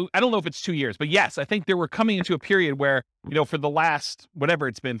 Yeah, I don't know if it's 2 years, but yes, I think we're coming into a period where, for the last, whatever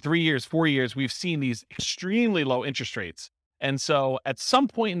it's been, 3 years, 4 years, we've seen these extremely low interest rates. And so at some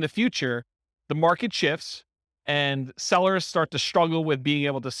point in the future, the market shifts and sellers start to struggle with being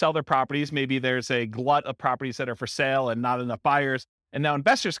able to sell their properties. Maybe there's a glut of properties that are for sale and not enough buyers. And now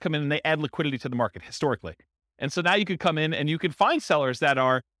investors come in and they add liquidity to the market historically. And so now you could come in and you could find sellers that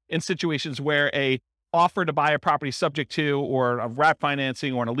are in situations where a offer to buy a property subject to, or a wrap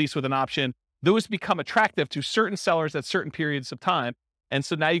financing, or a lease with an option, those become attractive to certain sellers at certain periods of time. And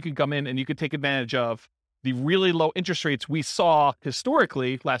so now you can come in and you could take advantage of the really low interest rates we saw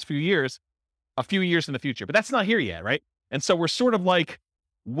historically last few years, a few years in the future. But that's not here yet, right? And so we're sort of like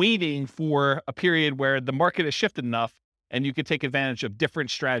waiting for a period where the market has shifted enough and you could take advantage of different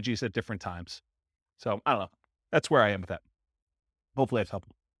strategies at different times. So I don't know. That's where I am with that. Hopefully that's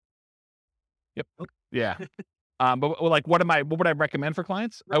helpful. Yep. Yeah. But like, what would I recommend for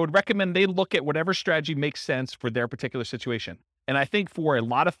clients? I would recommend they look at whatever strategy makes sense for their particular situation. And I think for a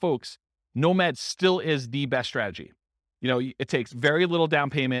lot of folks, Nomad still is the best strategy. It takes very little down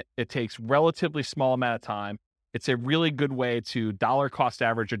payment. It takes relatively small amount of time. It's a really good way to dollar cost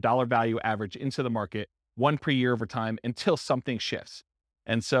average or dollar value average into the market one per year over time until something shifts.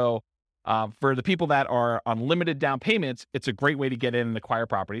 And so for the people that are on limited down payments, it's a great way to get in and acquire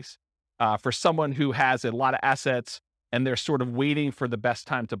properties. For someone who has a lot of assets and they're sort of waiting for the best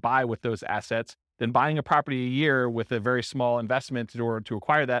time to buy with those assets, then buying a property a year with a very small investment in order to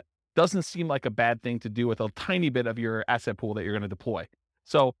acquire that doesn't seem like a bad thing to do with a tiny bit of your asset pool that you're going to deploy.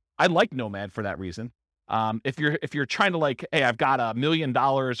 So I like Nomad for that reason. If you're trying to like, hey, I've got $1 million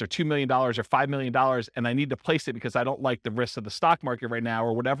or $2 million or $5 million and I need to place it because I don't like the risks of the stock market right now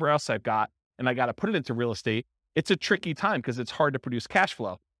or whatever else I've got, and I got to put it into real estate, it's a tricky time because it's hard to produce cash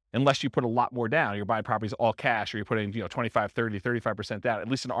flow unless you put a lot more down. You're buying properties all cash, or you're putting 25, 30, 35% down, at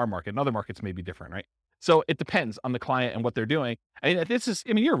least in our market. In other markets may be different, right? So it depends on the client and what they're doing. You're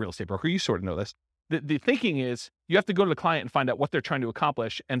a real estate broker. You sort of know this. The thinking is you have to go to the client and find out what they're trying to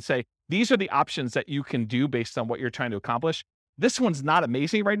accomplish and say, these are the options that you can do based on what you're trying to accomplish. This one's not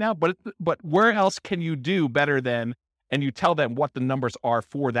amazing right now, but where else can you do better than, and you tell them what the numbers are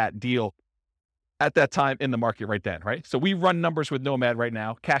for that deal at that time in the market right then, right? So we run numbers with Nomad right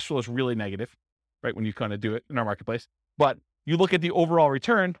now. Cash flow is really negative, right, when you kind of do it in our marketplace. But you look at the overall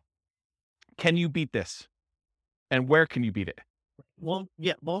return, can you beat this? And where can you beat it? Long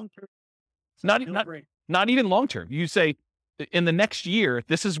term. Not even long term. You say in the next year,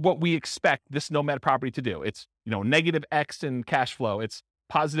 this is what we expect this Nomad property to do. It's, negative X in cash flow. It's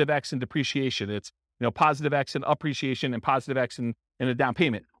positive X in depreciation. It's, positive X in appreciation and positive X in a down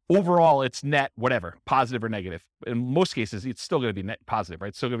payment. Overall, it's net, whatever, positive or negative. In most cases, it's still going to be net positive, right?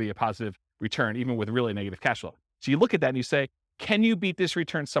 It's still going to be a positive return, even with really negative cash flow. So you look at that and you say, can you beat this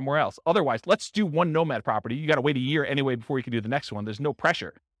return somewhere else? Otherwise, let's do one Nomad property. You got to wait a year anyway before you can do the next one. There's no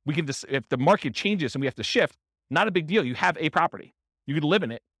pressure. We can just, if the market changes and we have to shift, not a big deal. You have a property. You could live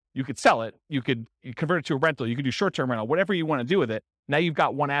in it. You could sell it. You convert it to a rental. You could do short-term rental, whatever you want to do with it. Now you've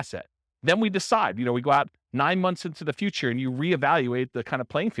got one asset. Then we decide, we go out 9 months into the future and you reevaluate the kind of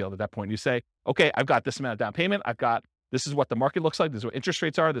playing field at that point. You say, okay, I've got this amount of down payment. This is what the market looks like. This is what interest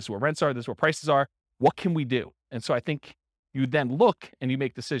rates are. This is what rents are. This is what prices are. What can we do? And so I think you then look and you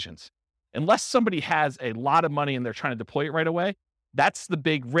make decisions. Unless somebody has a lot of money and they're trying to deploy it right away, that's the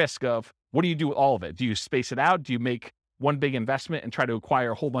big risk of what do you do with all of it? Do you space it out? Do you make one big investment and try to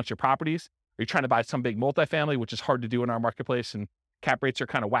acquire a whole bunch of properties? Are you trying to buy some big multifamily, which is hard to do in our marketplace and cap rates are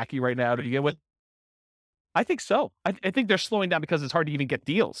kind of wacky right now to begin with? I think so. I think they're slowing down because it's hard to even get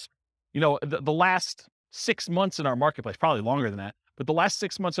deals. The last 6 months in our marketplace, probably longer than that, but the last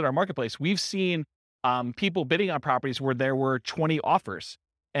 6 months in our marketplace, we've seen people bidding on properties where there were 20 offers.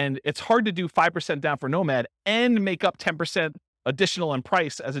 And it's hard to do 5% down for Nomad and make up 10% additional in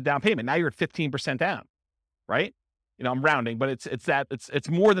price as a down payment. Now you're at 15% down, right? I'm rounding, but it's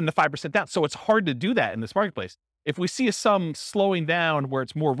more than the 5% down. So it's hard to do that in this marketplace. If we see some slowing down where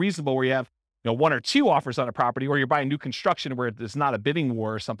it's more reasonable, where you have 1 or 2 offers on a property, or you're buying new construction where there's not a bidding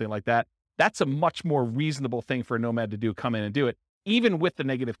war or something like that, that's a much more reasonable thing for a Nomad to do, come in and do it, even with the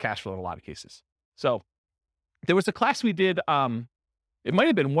negative cash flow in a lot of cases. So there was a class we did, it might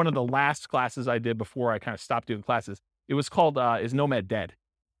have been one of the last classes I did before I kind of stopped doing classes. It was called, Is Nomad Dead?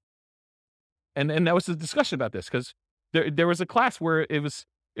 And that was a discussion about this, because there was a class where it was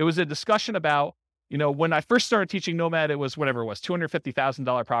a discussion about, when I first started teaching Nomad, it was whatever it was,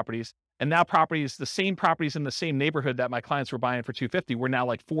 $250,000 properties. And now properties, the same properties in the same neighborhood that my clients were buying for $250 were now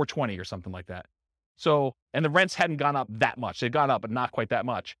like $420 or something like that. So, and the rents hadn't gone up that much. They'd gone up, but not quite that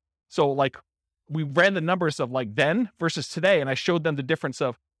much. So like we ran the numbers of like then versus today. And I showed them the difference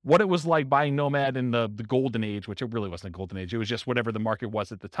of what it was like buying Nomad in the golden age, which it really wasn't a golden age. It was just whatever the market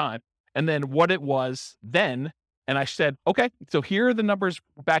was at the time. And then what it was then. And I said, okay, so here are the numbers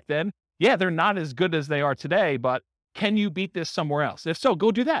back then. Yeah, they're not as good as they are today, but can you beat this somewhere else? If so, go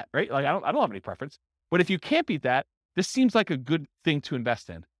do that, right? Like I don't have any preference. But if you can't beat that, this seems like a good thing to invest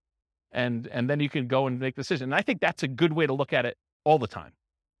in. And then you can go and make the decision. And I think that's a good way to look at it all the time.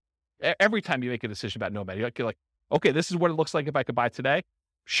 Every time you make a decision about Nomad, you're like, okay, this is what it looks like if I could buy today.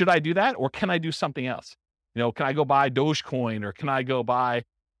 Should I do that? Or can I do something else? Can I go buy Dogecoin, or can I go buy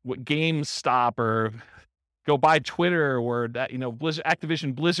GameStop, or go buy Twitter, or that,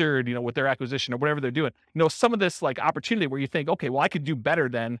 Activision Blizzard, with their acquisition or whatever they're doing. Some of this like opportunity where you think, okay, well, I could do better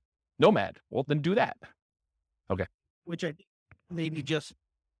than Nomad. Well, then do that. Okay. Which I maybe just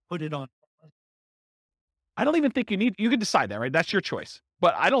put it on. I don't even think you can decide that, right? That's your choice.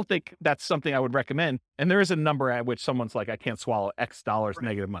 But I don't think that's something I would recommend. And there is a number at which someone's like, I can't swallow X dollars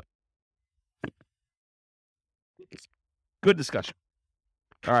negative money. Good discussion.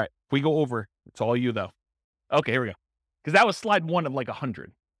 All right. If we go over, it's all you though. Okay, here we go. Because that was slide 1 of like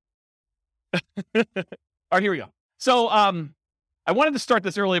 100. All right, here we go. So I wanted to start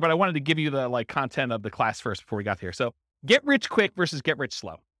this earlier, but I wanted to give you the like content of the class first before we got here. So get rich quick versus get rich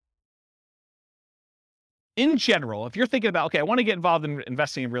slow. In general, if you're thinking about, okay, I want to get involved in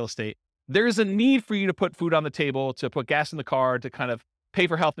investing in real estate, there's a need for you to put food on the table, to put gas in the car, to kind of pay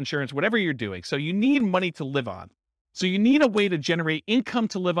for health insurance, whatever you're doing. So you need money to live on. So you need a way to generate income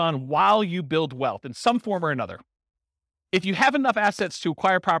to live on while you build wealth in some form or another. If you have enough assets to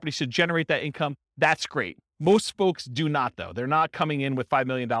acquire properties to generate that income, that's great. Most folks do not, though. They're not coming in with $5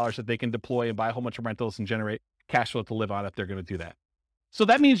 million that they can deploy and buy a whole bunch of rentals and generate cash flow to live on if they're going to do that. So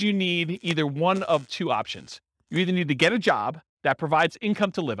that means you need either one of 2 options. You either need to get a job that provides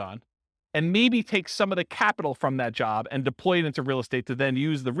income to live on, and maybe take some of the capital from that job and deploy it into real estate to then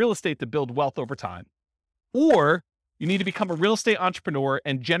use the real estate to build wealth over time. Or you need to become a real estate entrepreneur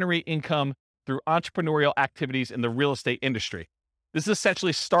and generate income through entrepreneurial activities in the real estate industry. This is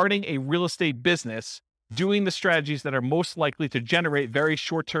essentially starting a real estate business, doing the strategies that are most likely to generate very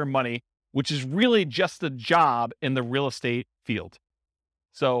short-term money, which is really just a job in the real estate field.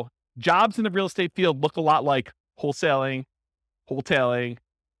 So jobs in the real estate field look a lot like wholesaling, wholetailing,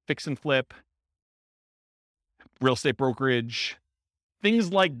 fix and flip, real estate brokerage,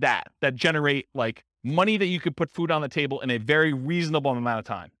 things like that generate like money that you could put food on the table in a very reasonable amount of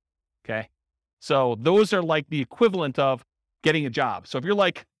time. Okay. So those are like the equivalent of getting a job. So if you're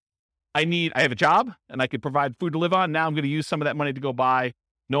like, I have a job and I could provide food to live on. Now I'm going to use some of that money to go buy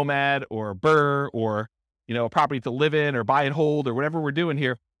Nomad or Burr or, a property to live in or buy and hold or whatever we're doing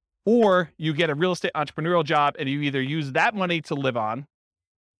here. Or you get a real estate entrepreneurial job and you either use that money to live on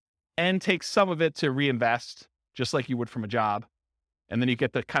and take some of it to reinvest, just like you would from a job. And then you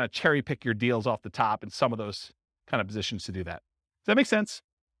get to kind of cherry pick your deals off the top in some of those kind of positions to do that. Does that make sense?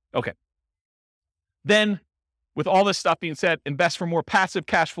 Okay. Then, with all this stuff being said, invest for more passive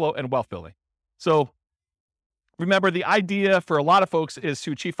cash flow and wealth building. So remember, the idea for a lot of folks is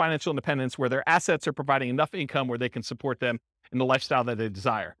to achieve financial independence where their assets are providing enough income where they can support them in the lifestyle that they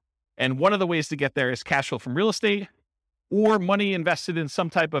desire. And one of the ways to get there is cash flow from real estate or money invested in some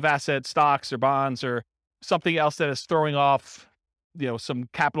type of asset, stocks or bonds or something else that is throwing off, some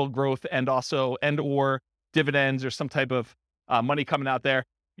capital growth and or dividends or some type of money coming out there.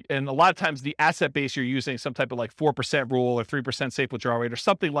 And a lot of times the asset base, you're using some type of like 4% rule or 3% safe withdrawal rate or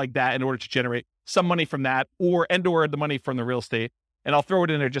something like that in order to generate some money from that or the money from the real estate. And I'll throw it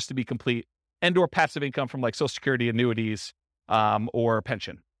in there just to be complete, or passive income from like Social Security, annuities, or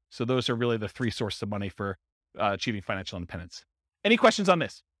pension. So those are really the three sources of money for achieving financial independence. Any questions on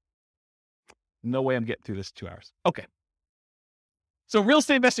this? No way I'm getting through this 2 hours. Okay. So real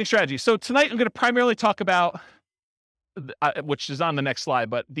estate investing strategy. So tonight I'm going to primarily talk about, which is on the next slide,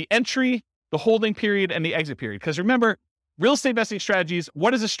 but the entry, the holding period, and the exit period. Because remember, real estate investing strategies,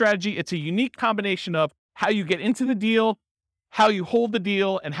 what is a strategy? It's a unique combination of how you get into the deal, how you hold the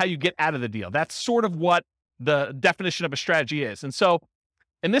deal, and how you get out of the deal. That's sort of what the definition of a strategy is. And so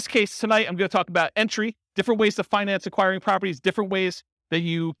in this case, tonight, I'm going to talk about entry, different ways to finance acquiring properties, different ways that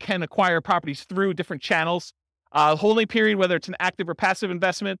you can acquire properties through different channels. Holding period, whether it's an active or passive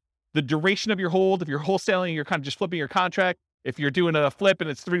investment, the duration of your hold, if you're wholesaling, you're kind of just flipping your contract. If you're doing a flip and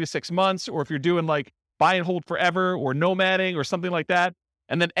it's 3 to 6 months, or if you're doing like buy and hold forever or nomading or something like that.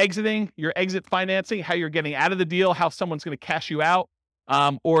 And then exiting, your exit financing, how you're getting out of the deal, how someone's going to cash you out,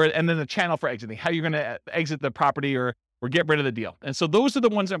 and then the channel for exiting, how you're going to exit the property or get rid of the deal. And so those are the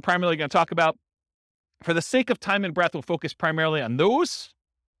ones I'm primarily going to talk about. For the sake of time and breath, we'll focus primarily on those.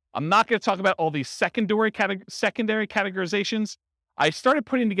 I'm not going to talk about all these secondary categorizations. I started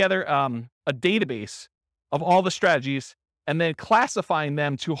putting together a database of all the strategies and then classifying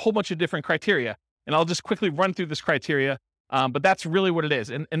them to a whole bunch of different criteria. And I'll just quickly run through this criteria, but that's really what it is.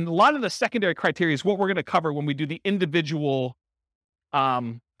 And a lot of the secondary criteria is what we're going to cover when we do the individual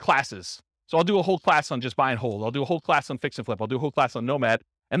classes. So I'll do a whole class on just buy and hold. I'll do a whole class on fix and flip. I'll do a whole class on nomad.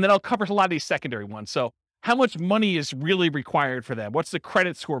 And then I'll cover a lot of these secondary ones. So how much money is really required for them? What's the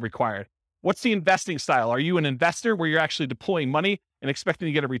credit score required? What's the investing style? Are you an investor where you're actually deploying money and expecting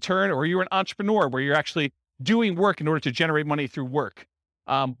to get a return? Or are you an entrepreneur where you're actually doing work in order to generate money through work?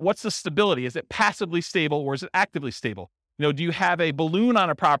 What's the stability? Is it passively stable or is it actively stable? Do you have a balloon on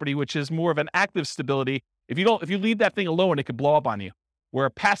a property, which is more of an active stability? If you leave that thing alone, it could blow up on you. Where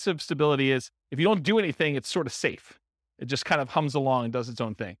a passive stability is, if you don't do anything, it's sort of safe. It just kind of hums along and does its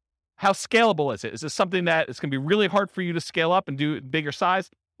own thing. How scalable is it? Is this something that is going to be really hard for you to scale up and do bigger size?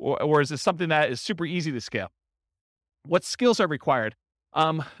 Or is this something that is super easy to scale? What skills are required?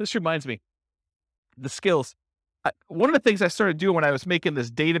 This reminds me, the skills. One of the things I started doing when I was making this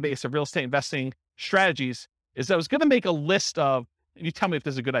database of real estate investing strategies is I was going to make a list of, and you tell me if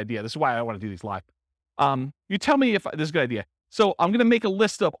this is a good idea. This is why I want to do these live. You tell me if this is a good idea. So I'm going to make a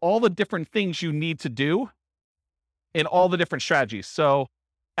list of all the different things you need to do in all the different strategies. So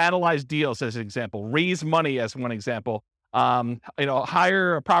analyze deals as an example, raise money as one example,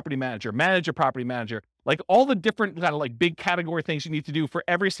 hire a property manager, manage a property manager, like all the different kind of like big category things you need to do for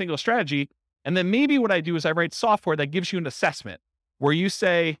every single strategy. And then maybe what I do is I write software that gives you an assessment where you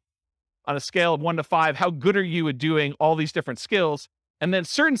say on a scale of 1 to 5, how good are you at doing all these different skills? And then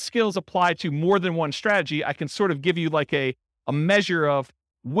certain skills apply to more than one strategy. I can sort of give you like a measure of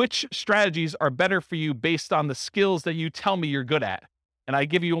which strategies are better for you based on the skills that you tell me you're good at. And I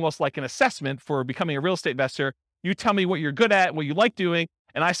give you almost like an assessment for becoming a real estate investor. You tell me what you're good at, what you like doing,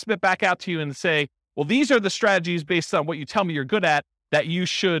 and I spit back out to you and say, well, these are the strategies based on what you tell me you're good at that you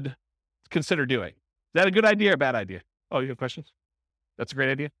should consider doing. Is that a good idea or a bad idea? Oh, you have questions? That's a great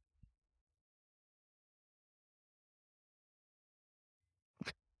idea.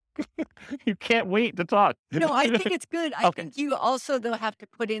 You can't wait to talk. No, I think it's good. I Okay. think you also, though, have to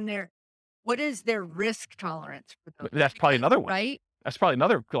put in there, what is their risk tolerance for those? That's probably another one. Right? That's probably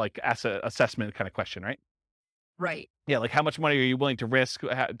another like asset assessment kind of question, right? Right. Yeah, like how much money are you willing to risk?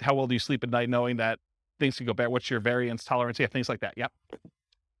 How well do you sleep at night knowing that things can go bad? What's your variance tolerance? Yeah, things like that. Yep.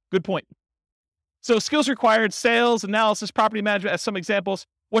 Good point. So skills required, sales, analysis, property management as some examples.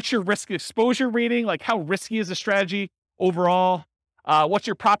 What's your risk exposure rating? Like how risky is the strategy overall? What's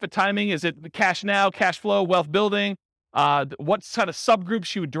your profit timing? Is it cash now, cash flow, wealth building? What kind of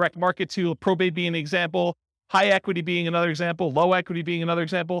subgroups you would direct market to? Probate being an example, high equity being another example, low equity being another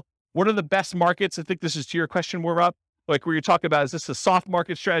example. What are the best markets? I think this is to your question more up, like where you're talking about, is this a soft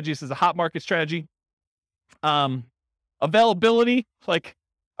market strategy? Is this a hot market strategy? Availability, like,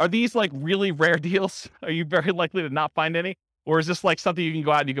 are these like really rare deals? Are you very likely to not find any? Or is this like something you can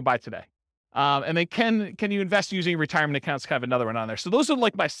go out and you can buy today? And then can you invest using retirement accounts? Kind of another one on there. So those are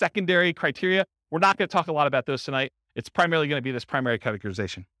like my secondary criteria. We're not going to talk a lot about those tonight. It's primarily going to be this primary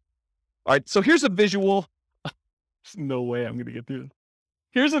categorization. All right, so here's a visual. There's no way I'm going to get through this.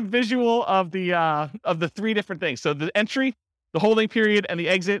 Here's a visual of the three different things. So the entry, the holding period, and the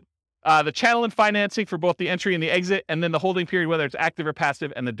exit. The channel and financing for both the entry and the exit, and then the holding period, whether it's active or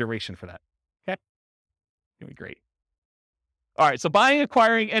passive, and the duration for that. Okay, gonna be great. All right, so buying,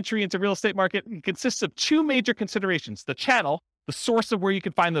 acquiring, entry into real estate market consists of two major considerations: the channel, the source of where you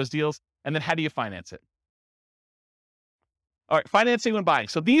can find those deals, and then how do you finance it? All right, financing when buying.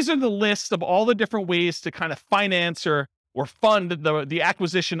 So these are the lists of all the different ways to kind of finance or fund the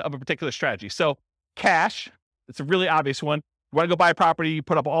acquisition of a particular strategy. So cash, it's a really obvious one. You want to go buy a property, you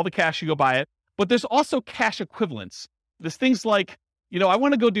put up all the cash, you go buy it. But there's also cash equivalents. There's things like, I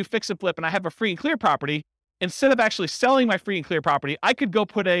want to go do fix and flip and I have a free and clear property. Instead of actually selling my free and clear property, I could go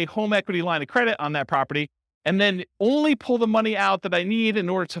put a home equity line of credit on that property and then only pull the money out that I need in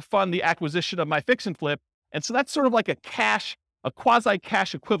order to fund the acquisition of my fix and flip. And so that's sort of like a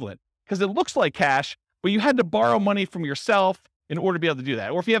quasi-cash equivalent, because it looks like cash, but you had to borrow money from yourself in order to be able to do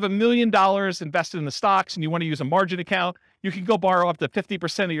that. Or if you have $1 million invested in the stocks and you want to use a margin account, you can go borrow up to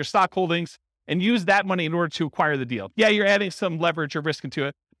 50% of your stock holdings and use that money in order to acquire the deal. Yeah, you're adding some leverage or risk into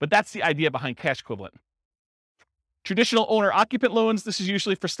it, but that's the idea behind cash equivalent. Traditional owner-occupant loans, this is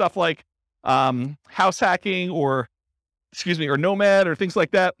usually for stuff like house hacking or Nomad or things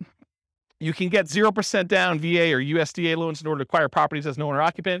like that. You can get 0% down VA or USDA loans in order to acquire properties as an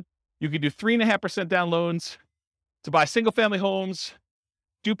owner-occupant. You can do 3.5% down loans to buy single-family homes,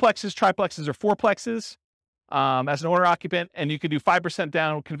 duplexes, triplexes, or fourplexes as an owner-occupant. And you can do 5%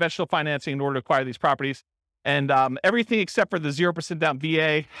 down conventional financing in order to acquire these properties. And everything except for the 0% down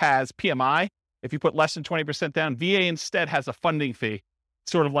VA has PMI. If you put less than 20% down, VA instead has a funding fee,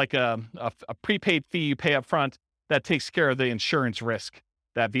 sort of like a prepaid fee you pay up front that takes care of the insurance risk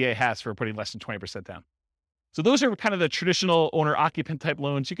that VA has for putting less than 20% down. So those are kind of the traditional owner-occupant type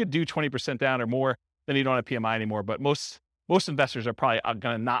loans. You could do 20% down or more, then you don't have PMI anymore, but most investors are probably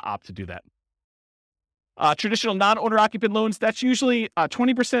going to not opt to do that. Traditional non-owner-occupant loans, that's usually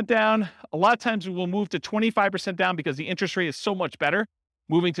 20% down. A lot of times we will move to 25% down because the interest rate is so much better,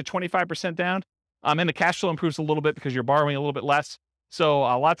 moving to 25% down. And the cash flow improves a little bit because you're borrowing a little bit less. So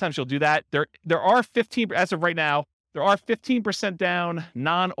a lot of times you'll do that. There are 15, as of right now, there are 15% down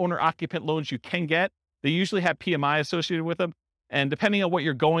non-owner-occupant loans you can get. They usually have PMI associated with them. And depending on what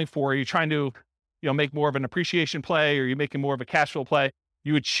you're going for, are you trying to make more of an appreciation play, or are you making more of a cash flow play?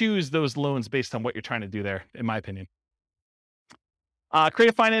 You would choose those loans based on what you're trying to do there, in my opinion.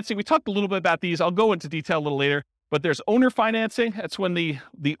 Creative financing, we talked a little bit about these. I'll go into detail a little later, but there's owner financing. That's when the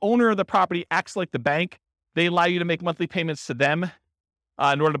owner of the property acts like the bank. They allow you to make monthly payments to them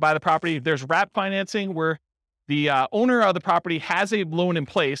in order to buy the property. There's wrap financing, where the owner of the property has a loan in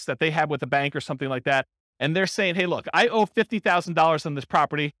place that they have with a bank or something like that. And they're saying, hey, look, I owe $50,000 on this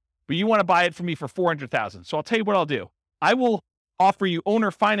property, but you want to buy it from me for $400,000. So I'll tell you what I'll do. I will offer you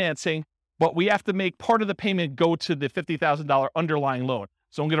owner financing, but we have to make part of the payment go to the $50,000 underlying loan.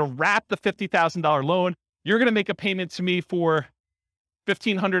 So I'm going to wrap the $50,000 loan. You're going to make a payment to me for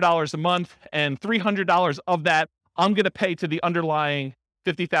 $1,500 a month, and $300 of that I'm going to pay to the underlying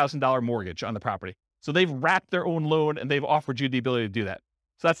 $50,000 mortgage on the property. So they've wrapped their own loan and they've offered you the ability to do that.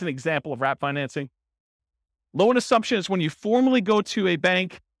 So that's an example of wrap financing. Loan assumption is when you formally go to a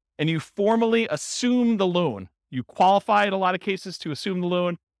bank and you formally assume the loan. You qualify in a lot of cases to assume the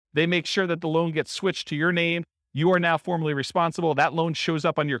loan. They make sure that the loan gets switched to your name. You are now formally responsible. That loan shows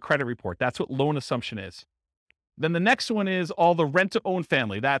up on your credit report. That's what loan assumption is. Then the next one is all the rent-to-own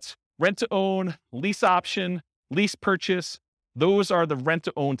family. That's rent-to-own, lease option, lease purchase. Those are the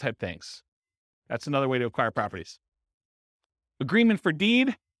rent-to-own type things. That's another way to acquire properties. Agreement for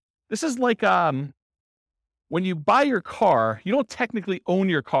deed. This is like when you buy your car, you don't technically own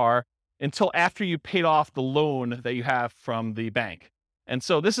your car until after you paid off the loan that you have from the bank. And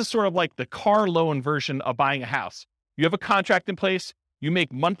so this is sort of like the car loan version of buying a house. You have a contract in place, you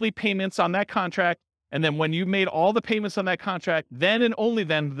make monthly payments on that contract, and then when you made all the payments on that contract, then and only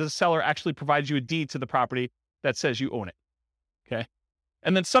then the seller actually provides you a deed to the property that says you own it. Okay.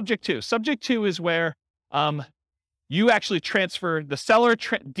 And then subject to. Subject to is where you actually transfer, the seller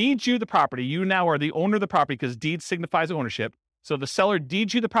deeds you the property. You now are the owner of the property because deed signifies ownership. So the seller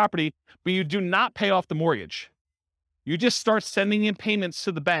deeds you the property, but you do not pay off the mortgage. You just start sending in payments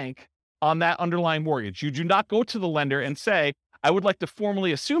to the bank on that underlying mortgage. You do not go to the lender and say, I would like to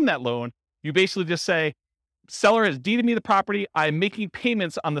formally assume that loan. You basically just say, seller has deeded me the property. I'm making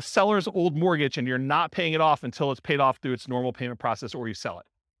payments on the seller's old mortgage, and you're not paying it off until it's paid off through its normal payment process or you sell it.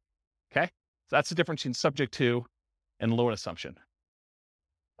 Okay? So that's the difference between subject to and loan assumption.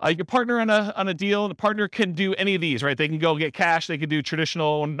 You can partner on a deal, and the partner can do any of these, right? They can go get cash. They can do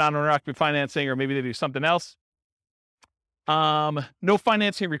traditional non-owner-occupied financing, or maybe they do something else. No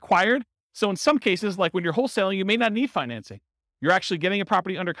financing required. So in some cases, like when you're wholesaling, you may not need financing. You're actually getting a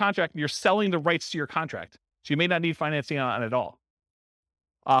property under contract and you're selling the rights to your contract. So you may not need financing on it at all.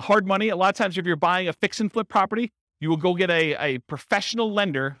 Hard money. A lot of times if you're buying a fix and flip property, you will go get a professional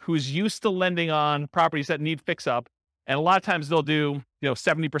lender who's used to lending on properties that need fix up. And a lot of times they'll do,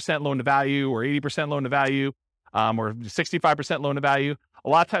 70% loan to value or 80% loan to value, or 65% loan to value. A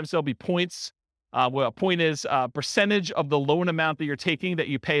lot of times there'll be points. Well, a point is a percentage of the loan amount that you're taking that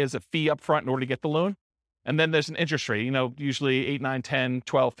you pay as a fee up front in order to get the loan. And then there's an interest rate, usually 8, 9, 10,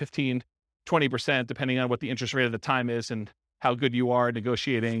 12, 15, 20%, depending on what the interest rate at the time is and how good you are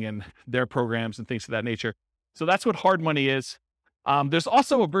negotiating and their programs and things of that nature. So that's what hard money is. There's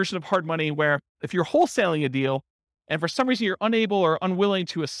also a version of hard money where if you're wholesaling a deal and for some reason you're unable or unwilling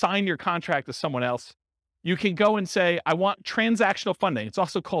to assign your contract to someone else, you can go and say, I want transactional funding. It's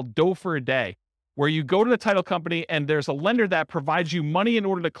also called dough for a day, where you go to the title company and there's a lender that provides you money in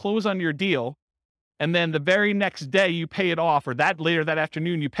order to close on your deal. And then the very next day you pay it off, or later that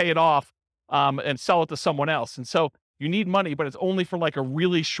afternoon, you pay it off and sell it to someone else. And so you need money, but it's only for like a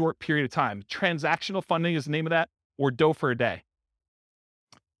really short period of time. Transactional funding is the name of that, or dough for a day.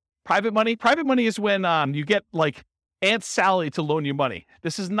 Private money. Private money is when you get like Aunt Sally to loan you money.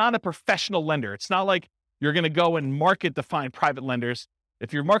 This is not a professional lender. It's not like you're going to go and market to find private lenders.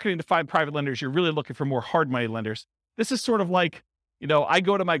 If you're marketing to find private lenders, you're really looking for more hard money lenders. This is sort of like, I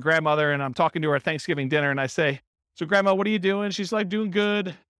go to my grandmother and I'm talking to her at Thanksgiving dinner and I say, so Grandma, what are you doing? She's like, doing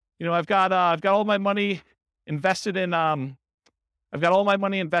good. I've got all my money invested in, CDs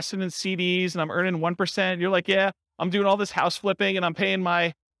and I'm earning 1%. You're like, yeah, I'm doing all this house flipping and I'm paying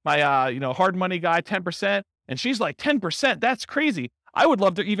my hard money guy 10%. And she's like, 10%? That's crazy. I would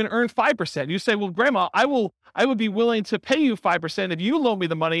love to even earn 5%. You say, well, Grandma, I would be willing to pay you 5% if you loan me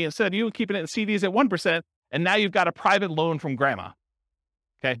the money instead of you keeping it in CDs at 1%. And now you've got a private loan from Grandma.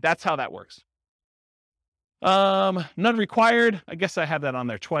 Okay, that's how that works. None required. I guess I have that on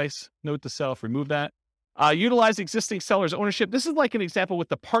there twice. Note to self, remove that. Utilize existing seller's ownership. This is like an example with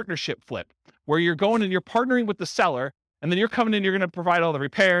the partnership flip, where you're going and you're partnering with the seller, and then you're coming in, you're going to provide all the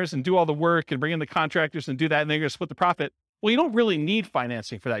repairs and do all the work and bring in the contractors and do that, and then you're going to split the profit. Well, you don't really need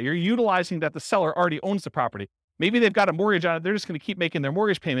financing for that. You're utilizing that the seller already owns the property. Maybe they've got a mortgage on it. They're just going to keep making their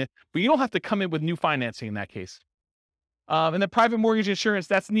mortgage payment, but you don't have to come in with new financing in that case. And then private mortgage insurance,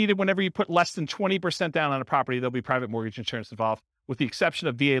 that's needed whenever you put less than 20% down on a property. There'll be private mortgage insurance involved, with the exception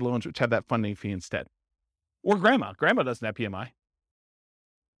of VA loans, which have that funding fee instead. Or Grandma. Grandma doesn't have PMI.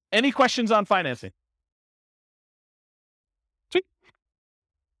 Any questions on financing? Sweet.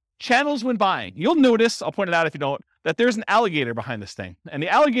 Channels when buying. You'll notice, I'll point it out if you don't, that there's an alligator behind this thing. And the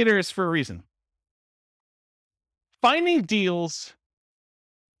alligator is for a reason. Finding deals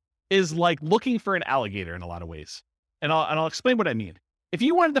is like looking for an alligator in a lot of ways. And I'll explain what I mean. If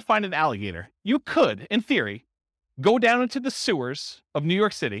you wanted to find an alligator, you could, in theory, go down into the sewers of New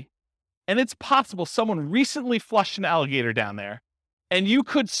York City, and it's possible someone recently flushed an alligator down there, and you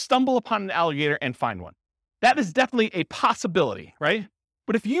could stumble upon an alligator and find one. That is definitely a possibility, right?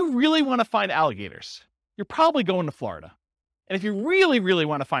 But if you really want to find alligators, you're probably going to Florida. And if you really, really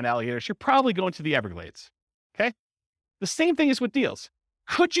want to find alligators, you're probably going to the Everglades, okay? The same thing is with deals.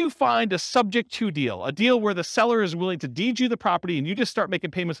 Could you find a subject to deal, a deal where the seller is willing to deed you the property and you just start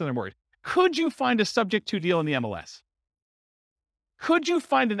making payments on their mortgage? Could you find a subject to deal in the MLS? Could you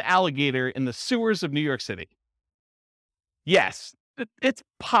find an alligator in the sewers of New York City? Yes, it's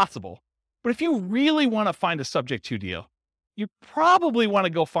possible. But if you really want to find a subject to deal, you probably want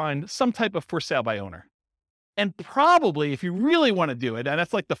to go find some type of for sale by owner. And probably, if you really want to do it, and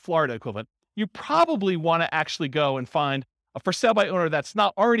that's like the Florida equivalent, you probably want to actually go and find a for sale by owner that's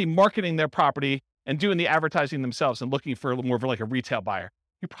not already marketing their property and doing the advertising themselves and looking for a little more of like a retail buyer.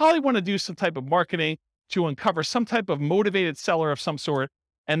 You probably want to do some type of marketing to uncover some type of motivated seller of some sort,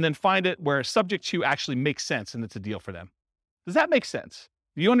 and then find it where subject to actually makes sense and it's a deal for them. Does that make sense?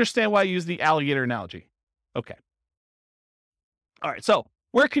 Do you understand why I use the alligator analogy? Okay. All right, so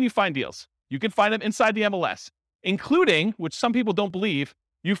where can you find deals? You can find them inside the MLS, including, which some people don't believe,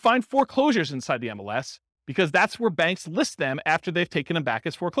 you find foreclosures inside the MLS, because that's where banks list them after they've taken them back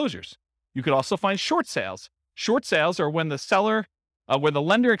as foreclosures. You could also find short sales. Short sales are when the seller, where the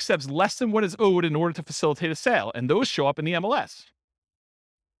lender accepts less than what is owed in order to facilitate a sale, and those show up in the MLS.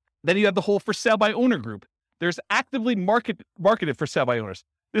 Then you have the whole for sale by owner group. there's actively marketed for sale by owners.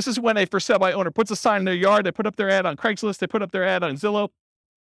 This is when a for sale by owner puts a sign in their yard, they put up their ad on Craigslist, they put up their ad on Zillow,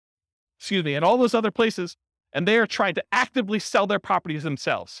 and all those other places, and they are trying to actively sell their properties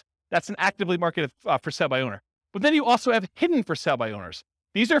themselves. That's an actively marketed for sale by owner. But then you also have hidden for sale by owners.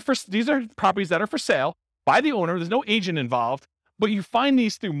 These are properties that are for sale by the owner. There's no agent involved, but you find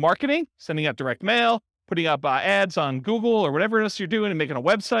these through marketing, sending out direct mail, putting up ads on Google or whatever else you're doing, and making a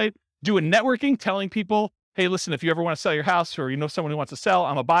website, doing networking, telling people, hey, listen, if you ever want to sell your house or you know someone who wants to sell,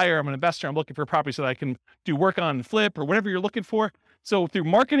 I'm a buyer, I'm an investor, I'm looking for properties that I can do work on and flip or whatever you're looking for. So through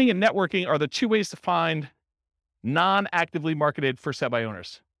marketing and networking are the two ways to find non-actively marketed for sale by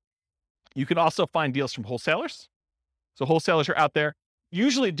owners. You can also find deals from wholesalers. So wholesalers are out there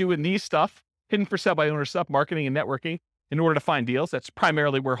usually doing these stuff, hidden for sale by owner stuff, marketing and networking in order to find deals. That's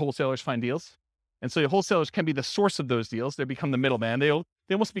primarily where wholesalers find deals. And so the wholesalers can be the source of those deals. They become the middleman. They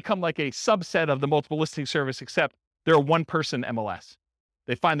almost become like a subset of the multiple listing service, except they're a one-person MLS.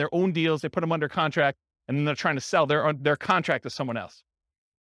 They find their own deals, they put them under contract, and then they're trying to sell their contract to someone else.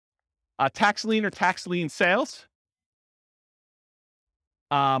 Tax lien or tax lien sales.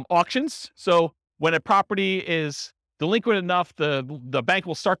 Auctions. So when a property is delinquent enough, the bank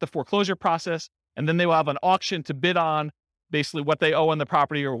will start the foreclosure process, and then they will have an auction to bid on basically what they owe on the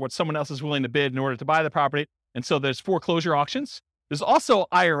property or what someone else is willing to bid in order to buy the property. And so there's foreclosure auctions. There's also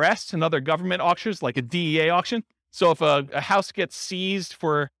IRS and other government auctions, like a DEA auction. So if a house gets seized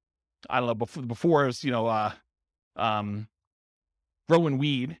for, I don't know, before it was, growing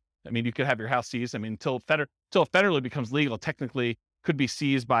weed, I mean, you could have your house seized. I mean, until it federally becomes legal, technically could be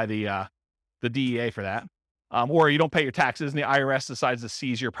seized by the DEA for that. Or you don't pay your taxes and the IRS decides to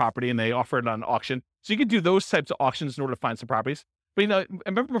seize your property and they offer it on auction. So you can do those types of auctions in order to find some properties. But, I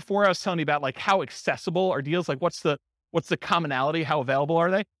remember before I was telling you about like how accessible are deals? Like what's the commonality? How available are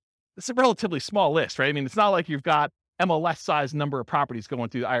they? It's a relatively small list, right? I mean, it's not like you've got MLS size number of properties going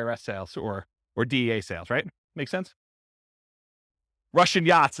through the IRS sales or DEA sales, right? Makes sense? Russian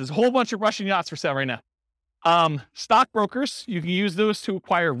yachts. There's a whole bunch of Russian yachts for sale right now. Stockbrokers, you can use those to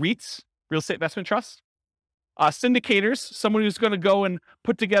acquire REITs, real estate investment trusts. Syndicators, someone who's going to go and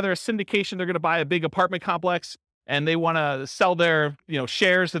put together a syndication. They're going to buy a big apartment complex and they want to sell their,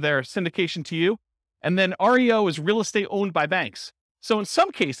 shares of their syndication to you. And then REO is real estate owned by banks. So in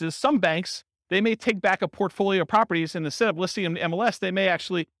some cases, some banks, they may take back a portfolio of properties and instead of listing them in MLS, they may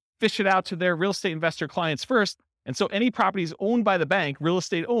actually fish it out to their real estate investor clients first. And so any properties owned by the bank, real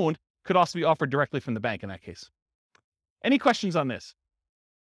estate owned, could also be offered directly from the bank in that case. Any questions on this?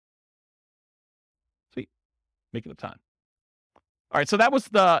 Sweet. Making up time. All right, so that was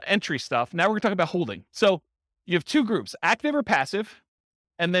the entry stuff. Now we're going to talk about holding. So you have two groups, active or passive,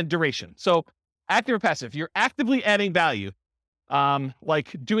 and then duration. So active or passive, you're actively adding value,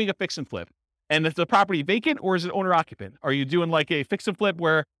 like doing a fix and flip. And is the property vacant or is it owner occupant? Are you doing like a fix and flip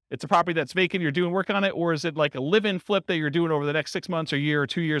where it's a property that's vacant, you're doing work on it, or is it like a live-in flip that you're doing over the next 6 months or year or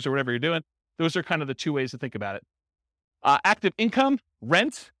 2 years or whatever you're doing? Those are kind of the two ways to think about it. Active income,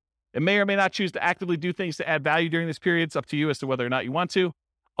 rent. It may or may not choose to actively do things to add value during this period. It's up to you as to whether or not you want to.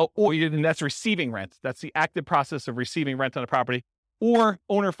 And that's receiving rent. That's the active process of receiving rent on a property. Or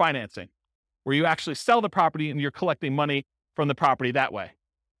owner financing, where you actually sell the property and you're collecting money from the property that way.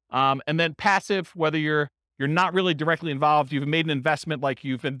 And then passive, whether you're not really directly involved, you've made an investment, like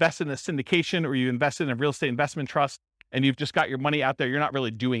you've invested in a syndication or you invested in a real estate investment trust, and you've just got your money out there. You're not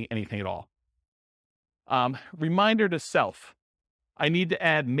really doing anything at all. Reminder to self, I need to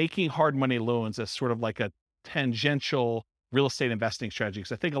add making hard money loans as sort of like a tangential real estate investing strategy,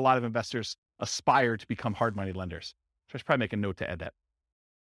 because I think a lot of investors aspire to become hard money lenders. So I should probably make a note to add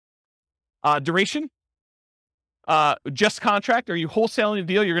that. Duration. Just contract. Are you wholesaling a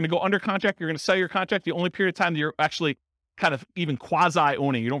deal? You're going to go under contract. You're going to sell your contract. The only period of time that you're actually kind of even quasi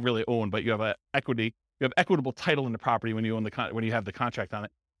owning, you don't really own, but you have equitable title in the property when you own when you have the contract on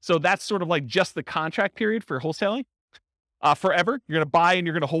it. So that's sort of like just the contract period for wholesaling. Forever. You're going to buy and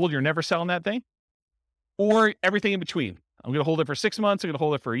you're going to hold. You're never selling that thing. Or everything in between. I'm going to hold it for 6 months. I'm going to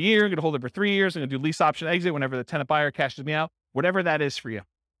hold it for a year. I'm going to hold it for 3 years. I'm going to do lease option exit whenever the tenant buyer cashes me out. Whatever that is for you.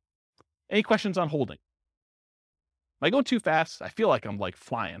 Any questions on holding? Am I going too fast? I feel like I'm like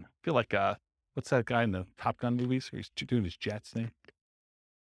flying. I feel like, what's that guy in the Top Gun movies where he's doing his jets thing?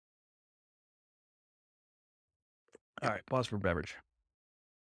 All right, pause for beverage.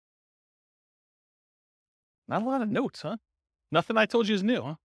 Not a lot of notes, huh? Nothing I told you is new,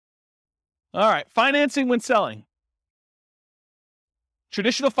 huh? All right, financing when selling.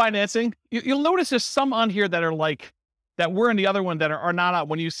 Traditional financing, you'll notice there's some on here that are like, that were in the other one that are not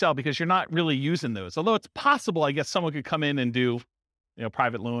when you sell because you're not really using those. Although it's possible, I guess someone could come in and do,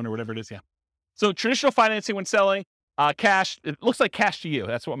 private loan or whatever it is. Yeah. So traditional financing when selling, cash, it looks like cash to you.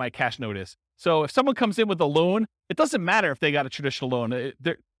 That's what my cash note is. So if someone comes in with a loan, it doesn't matter if they got a traditional loan.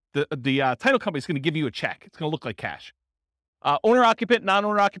 The title company is going to give you a check. It's going to look like cash. Owner-occupant,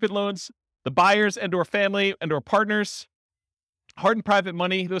 non-owner-occupant loans, the buyers and or family and or partners, hard and private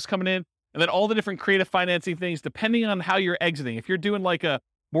money, those coming in, and then all the different creative financing things, depending on how you're exiting. If you're doing like a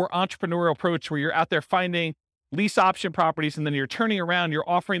more entrepreneurial approach where you're out there finding lease option properties and then you're turning around, you're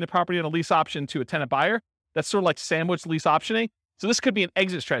offering the property on a lease option to a tenant buyer, that's sort of like sandwich lease optioning. So this could be an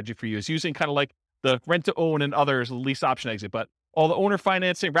exit strategy for you, is using kind of like the rent to own and others, lease option exit. But all the owner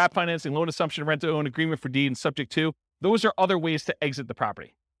financing, wrap financing, loan assumption, rent to own, agreement for deed, and subject to, those are other ways to exit the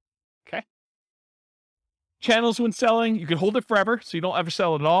property. Okay. Channels when selling, you can hold it forever, so you don't ever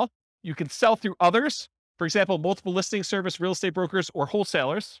sell it at all. You can sell through others. For example, multiple listing service, real estate brokers, or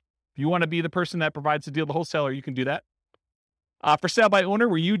wholesalers. If you want to be the person that provides the deal, the wholesaler, you can do that. For sale by owner,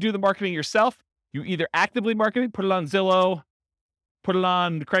 where you do the marketing yourself, you either actively market it, put it on Zillow, put it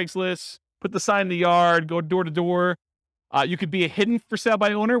on Craigslist, put the sign in the yard, go door to door. You could be a hidden for sale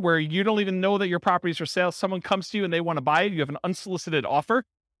by owner where you don't even know that your property is for sale. Someone comes to you and they want to buy it. You have an unsolicited offer.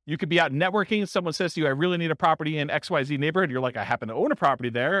 You could be out networking. Someone says to you, I really need a property in XYZ neighborhood. You're like, I happen to own a property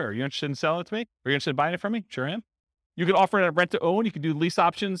there. Are you interested in selling it to me? Are you interested in buying it from me? Sure am. You could offer it at rent to own. You could do lease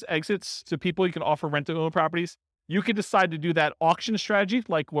options, exits to people. You can offer rent to own properties. You could decide to do that auction strategy,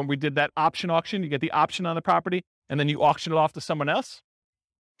 like when we did that option auction. You get the option on the property and then you auction it off to someone else.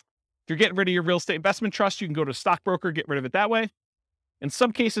 If you're getting rid of your real estate investment trust, you can go to a stockbroker, get rid of it that way. In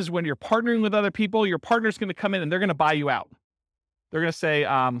some cases, when you're partnering with other people, your partner's going to come in and they're going to buy you out. They're going to say,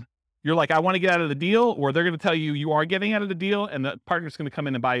 you're like, I want to get out of the deal, or they're going to tell you you are getting out of the deal, and the partner's going to come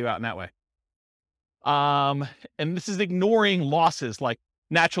in and buy you out in that way. And this is ignoring losses like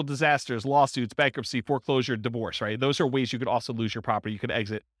natural disasters, lawsuits, bankruptcy, foreclosure, divorce, right? Those are ways you could also lose your property. You could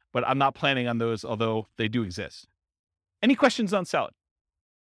exit, but I'm not planning on those, although they do exist. Any questions on selling?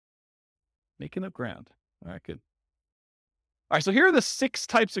 Making up ground. All right, good. All right, so here are the 6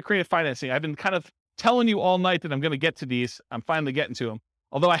 types of creative financing. I've been kind of telling you all night that I'm going to get to these. I'm finally getting to them,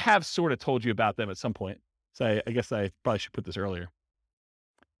 although I have sort of told you about them at some point. So I guess I probably should put this earlier.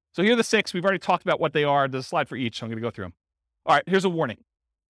 So here are the 6. We've already talked about what they are. There's a slide for each, so I'm going to go through them. All right, here's a warning.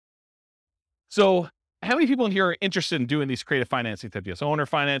 So how many people in here are interested in doing these creative financing type deals? Owner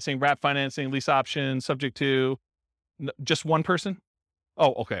financing, wrap financing, lease option, subject to, just one person?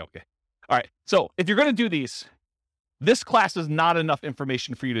 Oh, okay. All right, so if you're going to do these, this class is not enough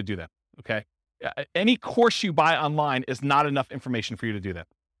information for you to do them, okay? Any course you buy online is not enough information for you to do that.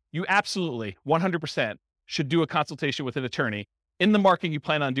 You absolutely, 100%, should do a consultation with an attorney in the market you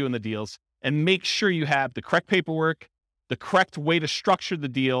plan on doing the deals and make sure you have the correct paperwork, the correct way to structure the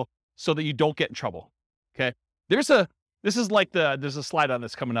deal so that you don't get in trouble, okay? There's a slide on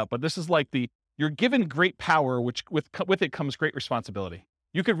this coming up, but this is like you're given great power, which with it comes great responsibility.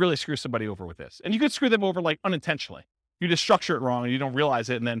 You could really screw somebody over with this. And you could screw them over like unintentionally. You just structure it wrong and you don't realize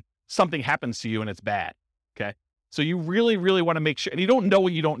it, and then something happens to you and it's bad, okay? So you really, really want to make sure, and you don't know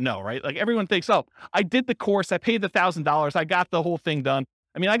what you don't know, right? Like everyone thinks, oh, I did the course, I paid the $1,000, I got the whole thing done.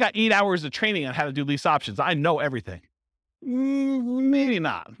 I mean, I got 8 hours of training on how to do lease options. I know everything. Maybe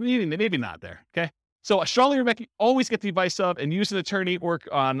not there, okay? So I strongly recommend always get the advice of and use an attorney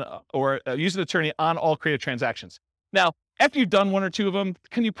use an attorney on all creative transactions. Now, after you've done 1 or 2 of them,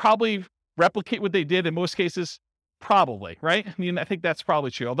 can you probably replicate what they did in most cases? Probably, right? I mean, I think that's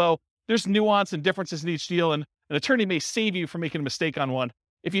probably true. Although there's nuance and differences in each deal, and an attorney may save you from making a mistake on one.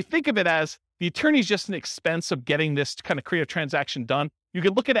 If you think of it as the attorney is just an expense of getting this kind of creative transaction done, you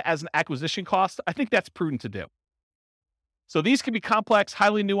could look at it as an acquisition cost. I think that's prudent to do. So these can be complex,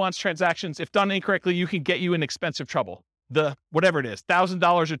 highly nuanced transactions. If done incorrectly, you can get you in expensive trouble. Whatever it is,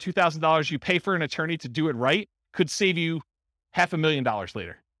 $1,000 or $2,000 you pay for an attorney to do it right could save you $500,000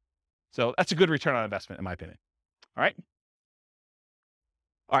 later. So that's a good return on investment, in my opinion. All right.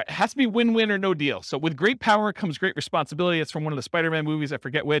 It has to be win-win or no deal. So with great power comes great responsibility. It's from one of the Spider-Man movies. I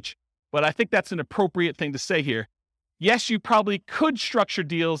forget which, but I think that's an appropriate thing to say here. Yes, you probably could structure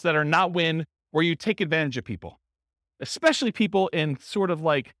deals that are not win, where you take advantage of people, especially people in sort of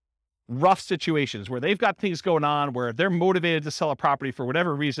like rough situations where they've got things going on, where they're motivated to sell a property for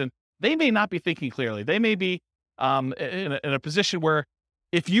whatever reason. They may not be thinking clearly. They may be in a position where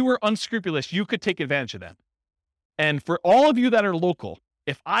if you were unscrupulous, you could take advantage of them. And for all of you that are local,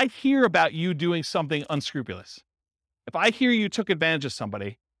 if I hear about you doing something unscrupulous, if I hear you took advantage of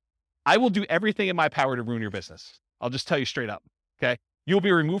somebody, I will do everything in my power to ruin your business. I'll just tell you straight up, okay? You'll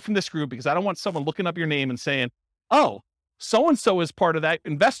be removed from this group because I don't want someone looking up your name and saying, oh, so-and-so is part of that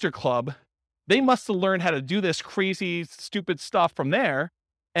investor club. They must have learned how to do this crazy, stupid stuff from there.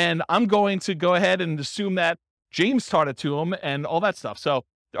 And I'm going to go ahead and assume that James taught it to him and all that stuff. So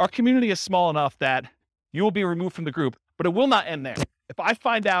our community is small enough that you will be removed from the group, but it will not end there. If I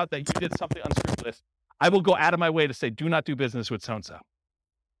find out that you did something unscrupulous, I will go out of my way to say, do not do business with so-and-so.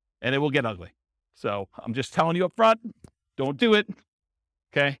 And it will get ugly. So I'm just telling you up front, don't do it.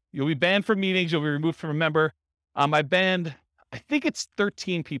 Okay. You'll be banned from meetings. You'll be removed from a member. I banned, I think it's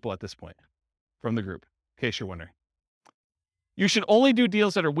 13 people at this point from the group, in case you're wondering. You should only do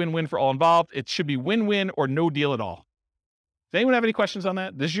deals that are win-win for all involved. It should be win-win or no deal at all. Does anyone have any questions on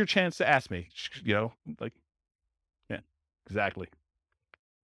that? This is your chance to ask me. Yeah, exactly.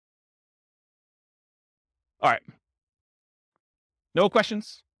 All right. No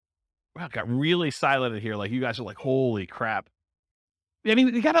questions? Wow, it got really silent in here. Like, you guys are like, holy crap. I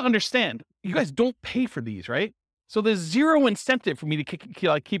mean, you got to understand, you guys don't pay for these, right? So there's zero incentive for me to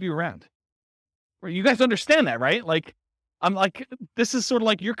keep you around. You guys understand that, right? Like, I'm like, this is sort of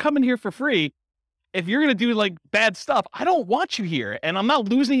like, you're coming here for free. If you're going to do like bad stuff, I don't want you here. And I'm not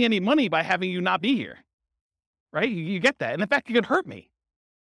losing any money by having you not be here. Right? You get that. And in fact, you could hurt me.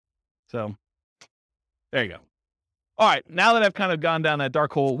 So there you go. All right. Now that I've kind of gone down that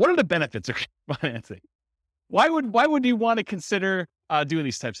dark hole, what are the benefits of financing? Why would you want to consider doing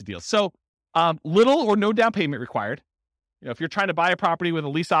these types of deals? So little or no down payment required. If you're trying to buy a property with a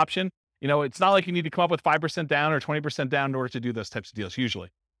lease option, it's not like you need to come up with 5% down or 20% down in order to do those types of deals usually.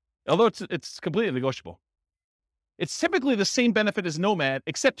 Although it's completely negotiable. It's typically the same benefit as Nomad,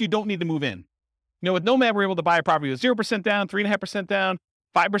 except you don't need to move in. With Nomad, we're able to buy a property with 0% down, 3.5% down,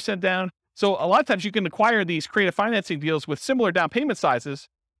 5% down. So a lot of times you can acquire these creative financing deals with similar down payment sizes,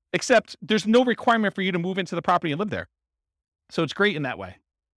 except there's no requirement for you to move into the property and live there. So it's great in that way.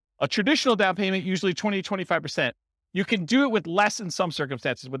 A traditional down payment, usually 20 to 25%. You can do it with less in some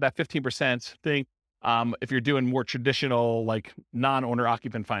circumstances with that 15% thing. If you're doing more traditional, like non-owner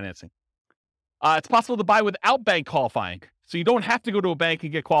occupant financing. It's possible to buy without bank qualifying. So you don't have to go to a bank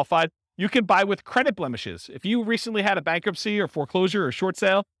and get qualified. You can buy with credit blemishes. If you recently had a bankruptcy or foreclosure or short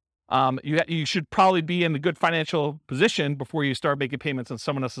sale, you should probably be in a good financial position before you start making payments on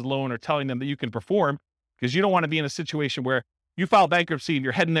someone else's loan or telling them that you can perform, because you don't want to be in a situation where you file bankruptcy and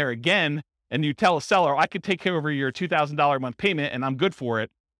you're heading there again and you tell a seller, I could take care of your $2,000 a month payment and I'm good for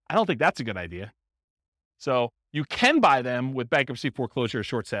it. I don't think that's a good idea. So you can buy them with bankruptcy, foreclosure, or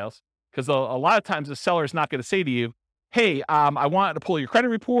short sales, because a lot of times the seller is not going to say to you, hey, I want to pull your credit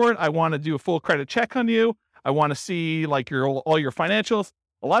report. I want to do a full credit check on you. I want to see like all your financials.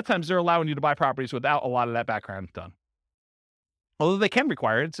 A lot of times they're allowing you to buy properties without a lot of that background done. Although they can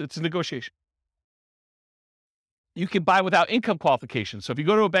require it, it's a negotiation. You can buy without income qualification. So if you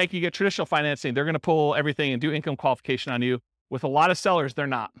go to a bank, you get traditional financing, they're going to pull everything and do income qualification on you. With a lot of sellers, they're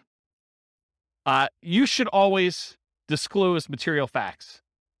not. You should always disclose material facts.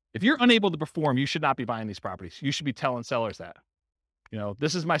 If you're unable to perform, you should not be buying these properties. You should be telling sellers that,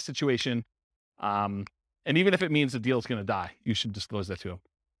 this is my situation. And even if it means the deal is going to die, you should disclose that to them.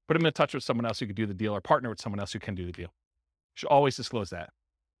 Put them in touch with someone else who could do the deal or partner with someone else who can do the deal. You should always disclose that.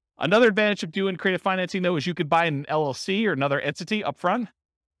 Another advantage of doing creative financing, though, is you could buy an LLC or another entity up front.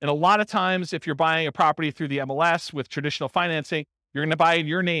 And a lot of times, if you're buying a property through the MLS with traditional financing, you're going to buy in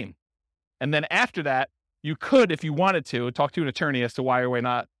your name. And then after that, you could, if you wanted to, talk to an attorney as to why or why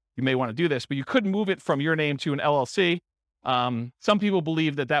not you may want to do this, but you could move it from your name to an LLC. Some people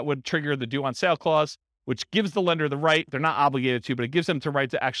believe that would trigger the due on sale clause, which gives the lender the right, they're not obligated to, but it gives them the right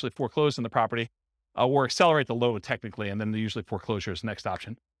to actually foreclose on the property or accelerate the loan technically, and then usually foreclosure is the next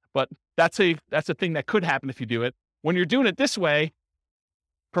option. But that's a thing that could happen if you do it. When you're doing it this way,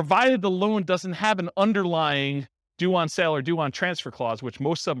 provided the loan doesn't have an underlying due on sale or due on transfer clause, which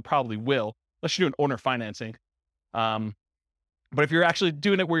most of them probably will, unless you're doing owner financing. But if you're actually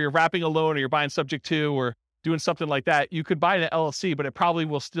doing it where you're wrapping a loan or you're buying subject to or doing something like that, you could buy an LLC, but it probably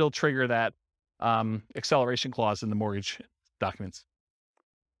will still trigger that acceleration clause in the mortgage documents.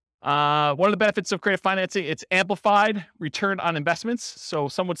 One of the benefits of creative financing, it's amplified return on investments. So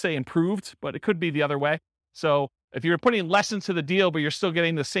some would say improved, but it could be the other way. So if you're putting less into the deal, but you're still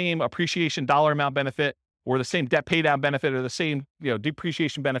getting the same appreciation dollar amount benefit or the same debt pay down benefit or the same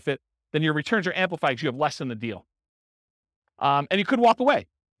depreciation benefit, then your returns are amplified because you have less in the deal. And you could walk away.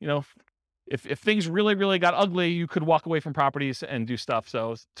 If things really, really got ugly, you could walk away from properties and do stuff.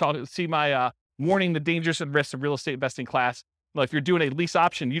 So see my warning the dangers and risks of real estate investing class. Well, if you're doing a lease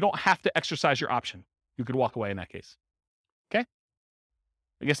option, you don't have to exercise your option. You could walk away in that case. Okay.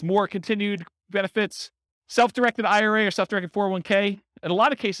 I guess more continued benefits, self-directed IRA or self-directed 401k. In a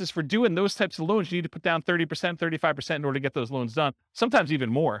lot of cases for doing those types of loans, you need to put down 30%, 35% in order to get those loans done. Sometimes even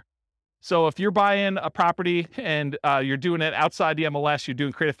more. So if you're buying a property and you're doing it outside the MLS, you're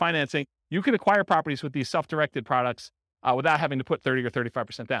doing creative financing, you can acquire properties with these self-directed products without having to put 30 or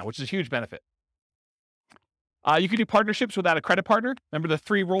 35% down, which is a huge benefit. You can do partnerships without a credit partner. Remember the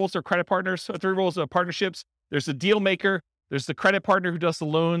 3 roles of credit partners, 3 roles of partnerships. There's the deal maker, there's the credit partner who does the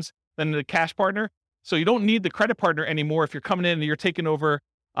loans, then the cash partner. So you don't need the credit partner anymore if you're coming in and you're taking over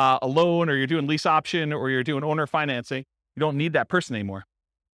a loan, or you're doing lease option, or you're doing owner financing. You don't need that person anymore.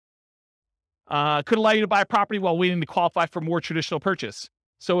 Could allow you to buy a property while waiting to qualify for more traditional purchase.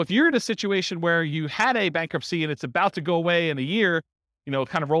 So if you're in a situation where you had a bankruptcy and it's about to go away in a year,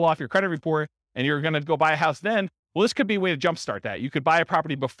 kind of roll off your credit report, and you're going to go buy a house then, well, this could be a way to jumpstart that. You could buy a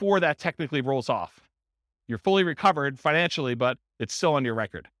property before that technically rolls off. You're fully recovered financially, but it's still on your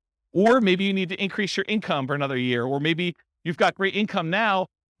record. Or maybe you need to increase your income for another year, or maybe you've got great income now,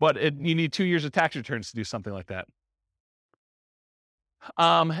 but you need 2 years of tax returns to do something like that.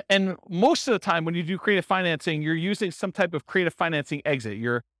 And most of the time when you do creative financing, you're using some type of creative financing exit.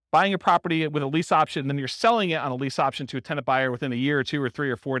 You're buying a property with a lease option, then you're selling it on a lease option to a tenant buyer within a year or 2 or 3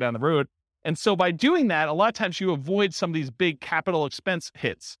 or 4 down the road. And so by doing that, a lot of times you avoid some of these big capital expense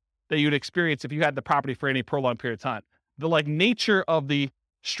hits that you'd experience if you had the property for any prolonged period of time. The nature of the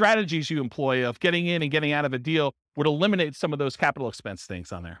strategies you employ of getting in and getting out of a deal would eliminate some of those capital expense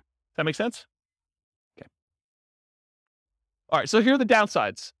things on there. Does that make sense? Okay. All right, so here are the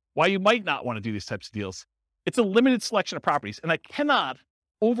downsides, why you might not want to do these types of deals. It's a limited selection of properties, and I cannot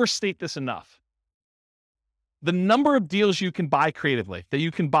overstate this enough. The number of deals you can buy creatively, that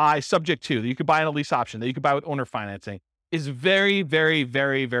you can buy subject to, that you can buy on a lease option, that you can buy with owner financing, is very, very,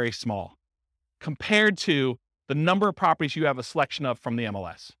 very, very small compared to the number of properties you have a selection of from the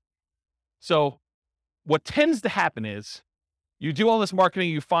MLS. So what tends to happen is you do all this marketing,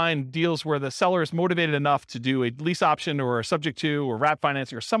 you find deals where the seller is motivated enough to do a lease option or a subject to or wrap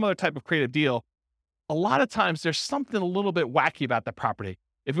financing or some other type of creative deal. A lot of times there's something a little bit wacky about that property.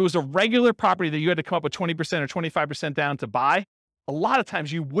 If it was a regular property that you had to come up with 20% or 25% down to buy, a lot of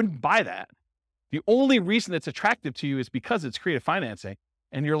times you wouldn't buy that. The only reason it's attractive to you is because it's creative financing.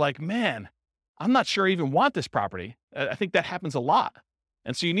 And you're like, man, I'm not sure I even want this property. I think that happens a lot.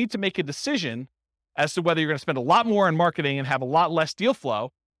 And so you need to make a decision as to whether you're going to spend a lot more on marketing and have a lot less deal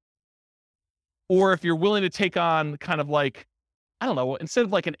flow, or if you're willing to take on kind of like, I don't know, instead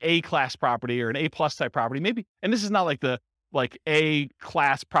of like an A-class property or an A-plus type property, maybe, and this is not like the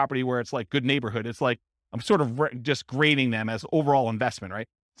A-class property where it's like good neighborhood. It's like, I'm sort of just grading them as overall investment, right?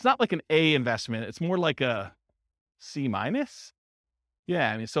 It's not like an A investment. It's more like a C minus.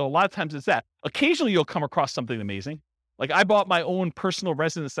 Yeah, I mean, so a lot of times it's that. Occasionally you'll come across something amazing. Like I bought my own personal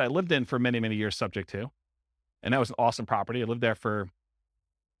residence that I lived in for many, many years subject to. And that was an awesome property. I lived there for,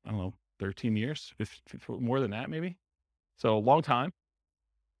 I don't know, 13 years, more than that maybe. So a long time,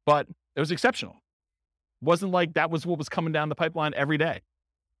 but it was exceptional. Wasn't like that was what was coming down the pipeline every day.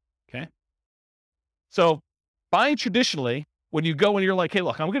 Okay. So buying traditionally, when you go and you're like, hey,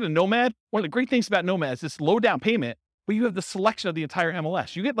 look, I'm going to Nomad. One of the great things about Nomad is this low down payment, but you have the selection of the entire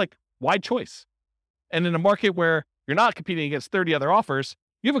MLS. You get like wide choice. And in a market where you're not competing against 30 other offers,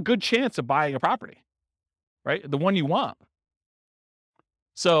 you have a good chance of buying a property, right? The one you want.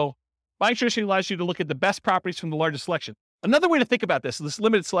 So buying traditionally allows you to look at the best properties from the largest selection. Another way to think about this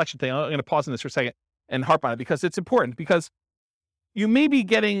limited selection thing, I'm going to pause on this for a second and harp on it because it's important, because you may be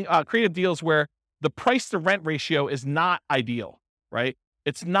getting creative deals where the price to rent ratio is not ideal, right?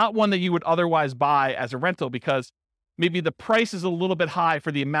 It's not one that you would otherwise buy as a rental because maybe the price is a little bit high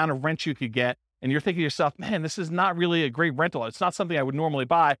for the amount of rent you could get. And you're thinking to yourself, man, this is not really a great rental. It's not something I would normally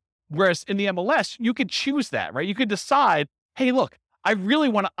buy. Whereas in the MLS, you could choose that, right? You could decide, hey, look, I really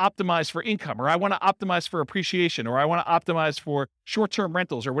want to optimize for income, or I want to optimize for appreciation, or I want to optimize for short-term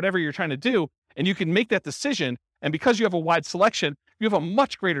rentals, or whatever you're trying to do. And you can make that decision. And because you have a wide selection, you have a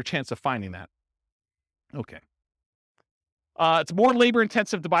much greater chance of finding that. Okay. It's more labor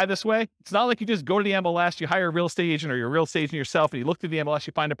intensive to buy this way. It's not like you just go to the MLS, you hire a real estate agent or you're a real estate agent yourself, and you look through the MLS,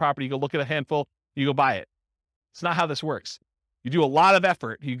 you find a property, you go look at a handful, you go buy it. It's not how this works. You do a lot of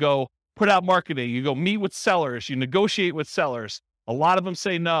effort. You go put out marketing, you go meet with sellers, you negotiate with sellers. A lot of them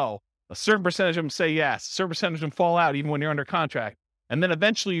say no. A certain percentage of them say yes. A certain percentage of them fall out even when you're under contract. And then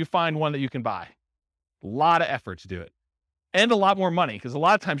eventually you find one that you can buy. A lot of effort to do it. And a lot more money, because a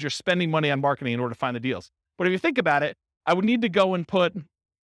lot of times you're spending money on marketing in order to find the deals. But if you think about it, I would need to go and put,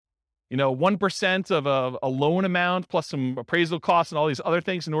 1% of a loan amount plus some appraisal costs and all these other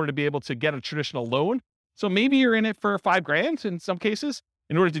things in order to be able to get a traditional loan. So maybe you're in it for $5,000 in some cases.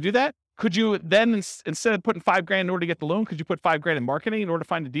 In order to do that, could you then, instead of putting $5,000 in order to get the loan, could you put $5,000 in marketing in order to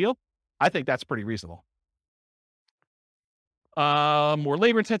find a deal? I think that's pretty reasonable. More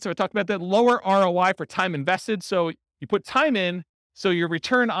labor intensive. I talked about that. Lower ROI for time invested. So you put time in, so your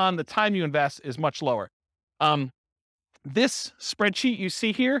return on the time you invest is much lower. This spreadsheet you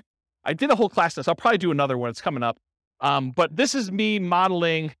see here, I did a whole class on this. I'll probably do another one. It's coming up. But this is me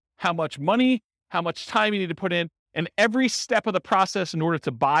modeling how much money, how much time you need to put in, and every step of the process in order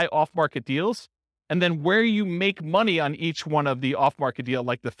to buy off-market deals, and then where you make money on each one of the off-market deal,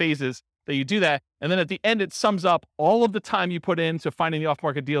 like the phases that you do that. And then at the end, it sums up all of the time you put into finding the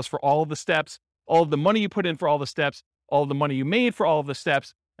off-market deals for all of the steps, all of the money you put in for all the steps, all of the money you made for all of the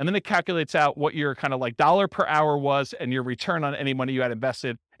steps. And then it calculates out what your kind of like dollar per hour was and your return on any money you had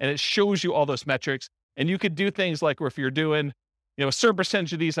invested. And it shows you all those metrics. And you could do things like, if you're doing, a certain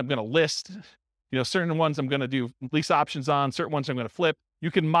percentage of these I'm going to list, certain ones I'm going to do lease options on, certain ones I'm going to flip. You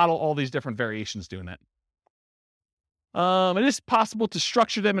can model all these different variations doing that. It is possible to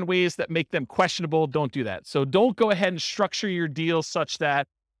structure them in ways that make them questionable. Don't do that. So don't go ahead and structure your deals such that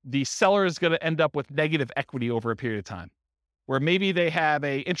the seller is going to end up with negative equity over a period of time, where maybe they have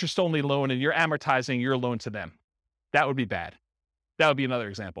a interest-only loan and you're amortizing your loan to them. That would be bad. That would be another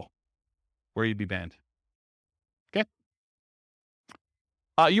example where you'd be banned. Okay.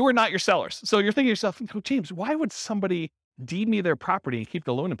 You are not your sellers. So you're thinking to yourself, James, why would somebody deed me their property and keep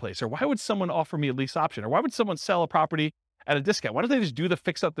the loan in place? Or why would someone offer me a lease option? Or why would someone sell a property at a discount? Why don't they just do the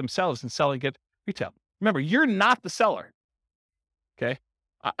fix up themselves and sell and get retail? Remember, you're not the seller. Okay.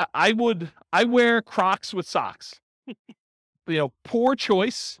 I wear Crocs with socks. Poor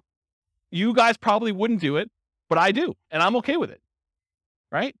choice. You guys probably wouldn't do it, but I do, and I'm okay with it.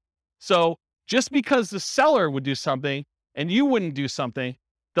 Right? So just because the seller would do something and you wouldn't do something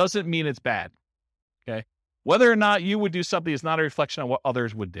doesn't mean it's bad. Okay? Whether or not you would do something is not a reflection on what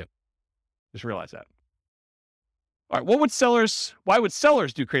others would do. Just realize that. All right, why would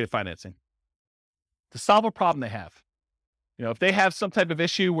sellers do creative financing? To solve a problem they have. If they have some type of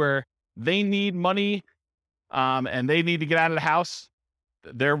issue where they need money and they need to get out of the house,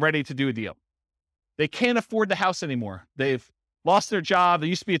 they're ready to do a deal. They can't afford the house anymore. They've lost their job. They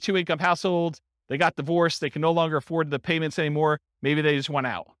used to be a 2-income household. They got divorced. They can no longer afford the payments anymore. Maybe they just went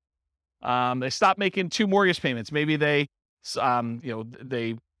out. They stopped making 2 mortgage payments. Maybe they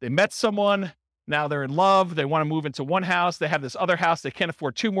met someone. Now they're in love. They want to move into one house. They have this other house. They can't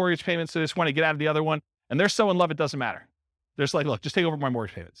afford 2 mortgage payments. So they just want to get out of the other one. And they're so in love, it doesn't matter. They're just like, look, just take over my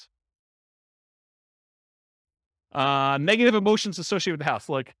mortgage payments. Negative emotions associated with the house.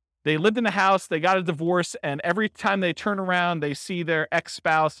 Like, they lived in the house, they got a divorce, and every time they turn around, they see their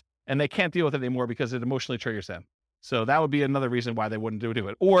ex-spouse, and they can't deal with it anymore because it emotionally triggers them. So that would be another reason why they wouldn't do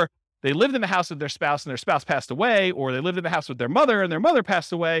it. Or they lived in the house with their spouse, and their spouse passed away, or they lived in the house with their mother, and their mother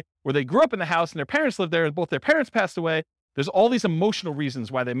passed away, or they grew up in the house, and their parents lived there, and both their parents passed away. There's all these emotional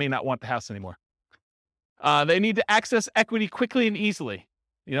reasons why they may not want the house anymore. They need to access equity quickly and easily.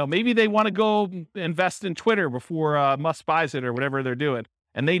 Maybe they want to go invest in Twitter before Musk buys it or whatever they're doing.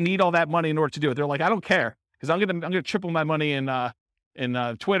 And they need all that money in order to do it. They're like, I don't care, because I'm gonna triple my money in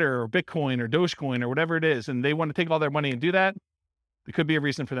Twitter or Bitcoin or Dogecoin or whatever it is, and they want to take all their money and do that. It could be a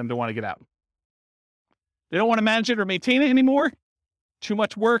reason for them to want to get out. They don't want to manage it or maintain it anymore. Too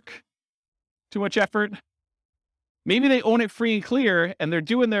much work, too much effort. Maybe they own it free and clear, and they're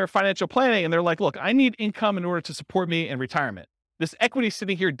doing their financial planning, and they're like, look, I need income in order to support me in retirement. This equity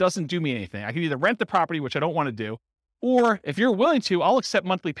sitting here doesn't do me anything. I can either rent the property, which I don't want to do, or if you're willing to, I'll accept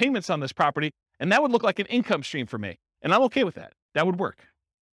monthly payments on this property, and that would look like an income stream for me. And I'm okay with that. That would work.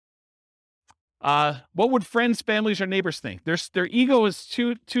 What would friends, families, or neighbors think? Their ego is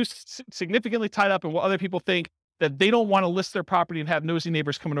too significantly tied up in what other people think, that they don't want to list their property and have nosy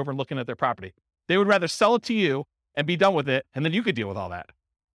neighbors coming over and looking at their property. They would rather sell it to you and be done with it, and then you could deal with all that.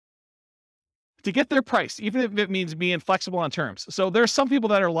 To get their price, even if it means being flexible on terms. So there are some people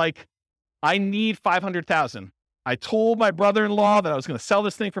that are like, I need $500,000. I told my brother-in-law that I was going to sell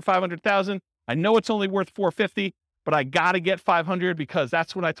this thing for $500,000. I know it's only worth $450,000, but I got to get $500,000 because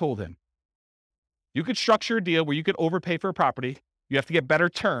that's what I told him. You could structure a deal where you could overpay for a property. You have to get better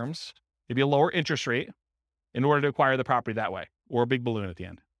terms, maybe a lower interest rate, in order to acquire the property that way, or a big balloon at the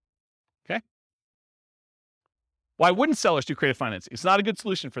end. Okay? Why wouldn't sellers do creative financing? It's not a good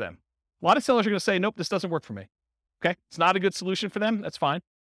solution for them. A lot of sellers are going to say, nope, this doesn't work for me. Okay? It's not a good solution for them. That's fine.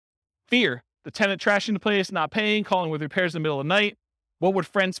 Fear. The tenant trashing the place, not paying, calling with repairs in the middle of the night. What would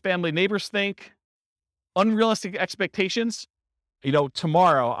friends, family, neighbors think? Unrealistic expectations.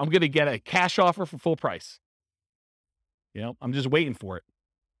 Tomorrow I'm going to get a cash offer for full price. I'm just waiting for it.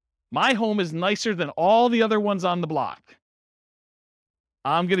 My home is nicer than all the other ones on the block.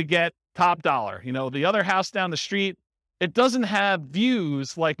 I'm going to get top dollar. The other house down the street, it doesn't have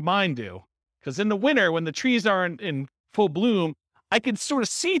views like mine do. Because in the winter, when the trees aren't in full bloom, I can sort of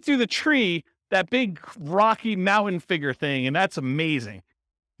see through the tree that big rocky mountain figure thing, and that's amazing.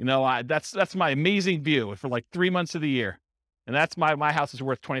 That's my amazing view for like 3 months of the year, and that's my house is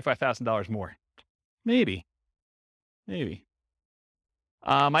worth $25,000 more. Maybe.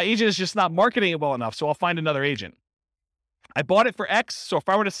 My agent is just not marketing it well enough, so I'll find another agent. I bought it for X, so if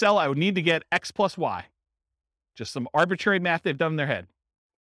I were to sell, I would need to get X plus Y. Just some arbitrary math they've done in their head.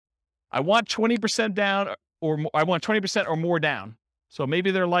 I want 20% down, or I want 20% or more down. So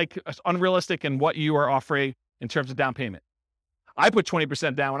maybe they're like unrealistic in what you are offering in terms of down payment. I put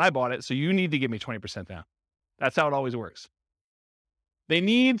 20% down when I bought it, so you need to give me 20% down. That's how it always works. They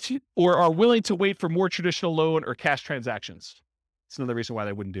need to, or are willing to wait for more traditional loan or cash transactions. It's another reason why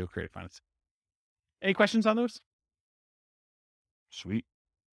they wouldn't do creative finance. Any questions on those? Sweet.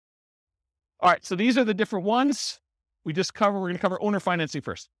 All right, so these are the different ones we're going to cover owner financing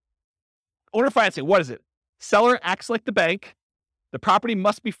first. Owner financing, what is it? Seller acts like the bank. The property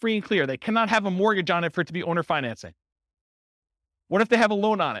must be free and clear. They cannot have a mortgage on it for it to be owner financing. What if they have a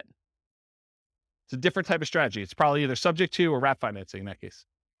loan on it? It's a different type of strategy. It's probably either subject to or wrap financing in that case.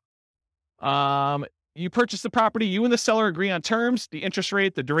 You purchase the property. You and the seller agree on terms, the interest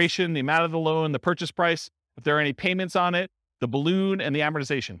rate, the duration, the amount of the loan, the purchase price, if there are any payments on it, the balloon, and the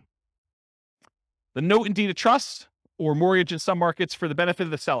amortization. The note and deed of trust or mortgage in some markets for the benefit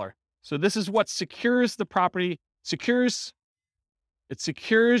of the seller. So this is what secures the property, secures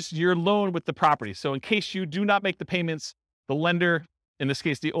your loan with the property. So in case you do not make the payments, the lender, in this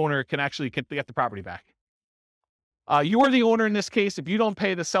case, the owner, can actually get the property back. You are the owner in this case. If you don't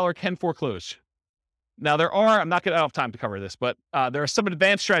pay, the seller can foreclose. Now I don't have time to cover this, but there are some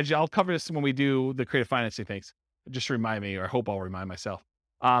advanced strategies. I'll cover this when we do the creative financing things. Just remind me, or I hope I'll remind myself.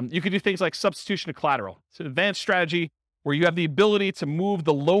 You could do things like substitution of collateral. It's an advanced strategy where you have the ability to move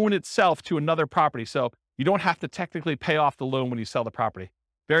the loan itself to another property. So you don't have to technically pay off the loan when you sell the property.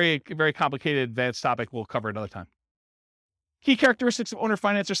 Very, very complicated, advanced topic we'll cover another time. Key characteristics of owner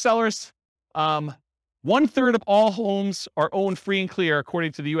finance or sellers. 1/3 of all homes are owned free and clear,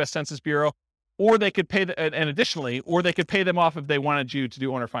 according to the U.S. Census Bureau, or they could pay, or they could pay them off if they wanted you to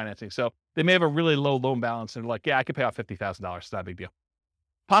do owner financing. So they may have a really low loan balance and like, yeah, I could pay off $50,000. It's not a big deal.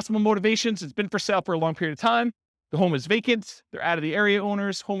 Possible motivations. It's been for sale for a long period of time. The home is vacant. They're out of the area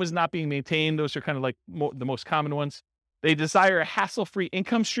owners. Home is not being maintained. Those are kind of like the most common ones. They desire a hassle-free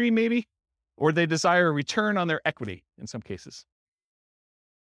income stream, maybe, or they desire a return on their equity in some cases.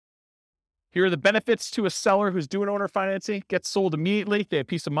 Here are the benefits to a seller who's doing owner financing. Gets sold immediately. They have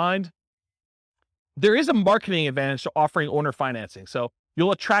peace of mind. There is a marketing advantage to offering owner financing. So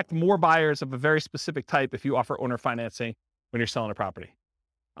you'll attract more buyers of a very specific type if you offer owner financing when you're selling a property.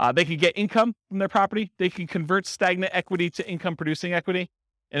 They can get income from their property. They can convert stagnant equity to income producing equity.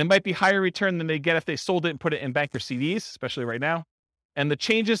 And it might be higher return than they get if they sold it and put it in bank or CDs, especially right now. And it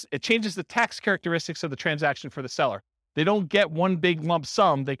changes the tax characteristics of the transaction for the seller. They don't get one big lump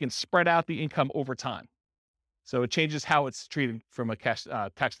sum. They can spread out the income over time. So it changes how it's treated from a cash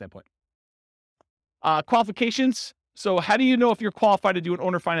tax standpoint. Qualifications. So how do you know if you're qualified to do an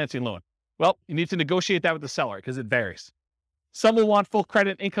owner financing loan? Well, you need to negotiate that with the seller because it varies. Some will want full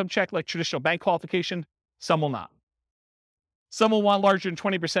credit income check like traditional bank qualification. Some will not. Some will want larger than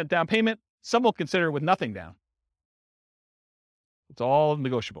 20% down payment. Some will consider with nothing down. It's all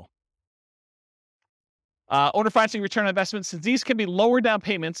negotiable. Owner financing return on investment. Since these can be lower down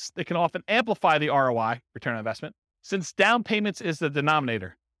payments, they can often amplify the ROI, return on investment, since down payments is the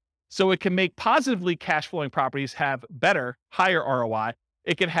denominator. So it can make positively cash flowing properties have better, higher ROI.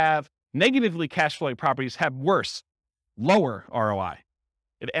 It can have negatively cash flowing properties have worse, lower ROI.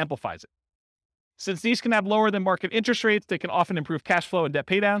 It amplifies it. Since these can have lower than market interest rates, they can often improve cash flow and debt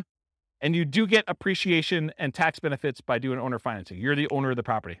paydown. And you do get appreciation and tax benefits by doing owner financing. You're the owner of the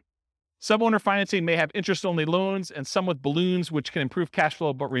property. Some owner financing may have interest-only loans and some with balloons, which can improve cash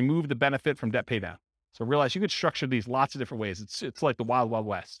flow but remove the benefit from debt paydown. So realize you could structure these lots of different ways. It's like the wild, wild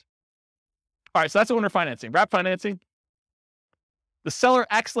west. All right, so that's owner financing. Wrap financing. The seller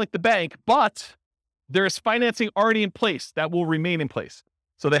acts like the bank, but there is financing already in place that will remain in place.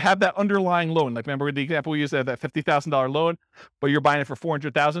 So they have that underlying loan. Like remember the example we used, that $50,000 loan, but you're buying it for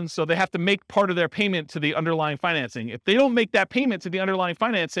 $400,000. So they have to make part of their payment to the underlying financing. If they don't make that payment to the underlying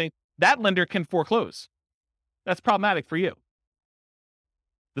financing, that lender can foreclose. That's problematic for you.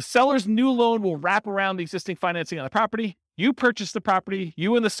 The seller's new loan will wrap around the existing financing on the property. You purchase the property.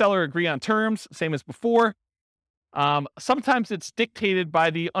 You and the seller agree on terms, same as before. Sometimes it's dictated by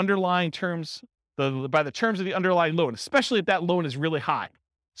the underlying terms, by the terms of the underlying loan, especially if that loan is really high.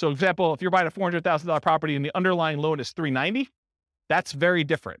 So, for example, if you're buying a $400,000 property and the underlying loan is $390,000, that's very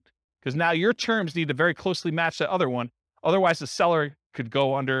different because now your terms need to very closely match that other one. Otherwise, the seller could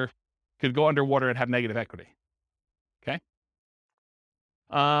go underwater and have negative equity. Okay.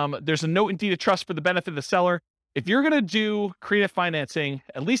 There's a note in deed of trust for the benefit of the seller. If you're going to do creative financing,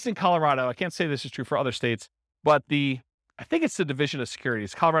 at least in Colorado, I can't say this is true for other states, but I think it's the Division of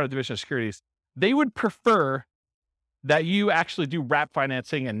Securities, Colorado Division of Securities, they would prefer that you actually do wrap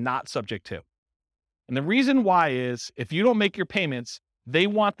financing and not subject to. And the reason why is if you don't make your payments, they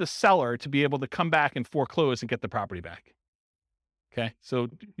want the seller to be able to come back and foreclose and get the property back. Okay. So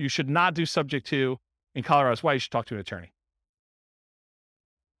you should not do subject to in Colorado. That's why you should talk to an attorney.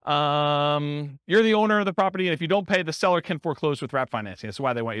 You're the owner of the property, and if you don't pay, the seller can foreclose with wrap financing. That's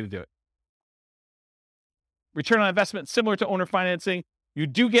why they want you to do it. Return on investment, similar to owner financing. You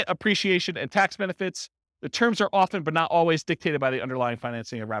do get appreciation and tax benefits. The terms are often, but not always, dictated by the underlying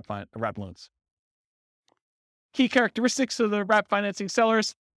financing of wrap loans. Key characteristics of the wrap financing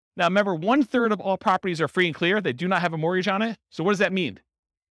sellers. Now, remember, 1/3 of all properties are free and clear. They do not have a mortgage on it. So what does that mean?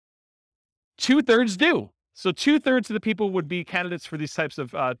 2/3 do. So 2/3 of the people would be candidates for these types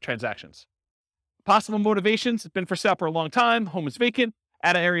of transactions. Possible motivations: it's been for sale for a long time, home is vacant,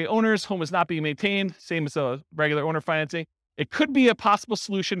 out-of-area owners, home is not being maintained, same as a regular owner financing. It could be a possible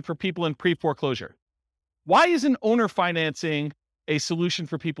solution for people in pre-foreclosure. Why isn't owner financing a solution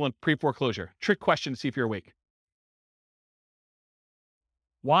for people in pre-foreclosure? Trick question to see if you're awake.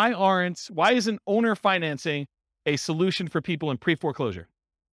 Why isn't owner financing a solution for people in pre-foreclosure?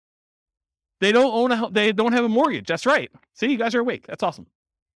 They don't have a mortgage. That's right. See, you guys are awake. That's awesome.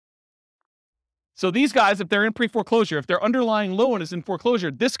 So these guys, if they're in pre-foreclosure, if their underlying loan is in foreclosure,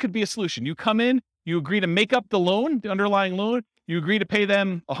 this could be a solution. You come in, you agree to make up the loan, the underlying loan, you agree to pay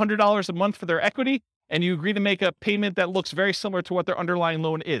them $100 a month for their equity, and you agree to make a payment that looks very similar to what their underlying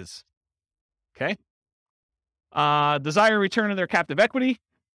loan is. Okay? Desire return of their captive equity.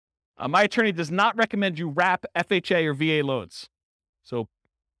 My attorney does not recommend you wrap FHA or VA loans. So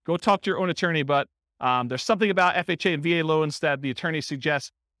go talk to your own attorney, but there's something about FHA and VA loans that the attorney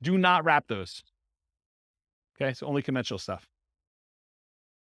suggests do not wrap those. Okay, so only conventional stuff.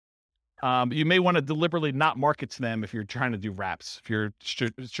 You may want to deliberately not market to them if you're trying to do wraps. If you're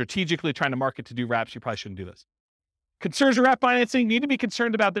strategically trying to market to do wraps, you probably shouldn't do this. Concerns of wrap financing: you need to be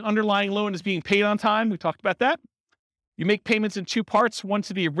concerned about the underlying loan is being paid on time. We talked about that. You make payments in two parts, one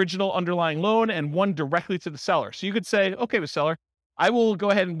to the original underlying loan and one directly to the seller. So you could say, okay, with seller, I will go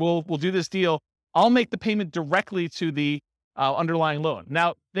ahead and we'll do this deal. I'll make the payment directly to the underlying loan.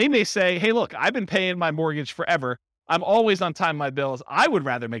 Now, they may say, hey, look, I've been paying my mortgage forever. I'm always on time with my bills. I would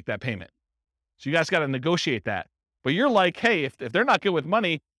rather make that payment. So you guys got to negotiate that. But you're like, hey, if they're not good with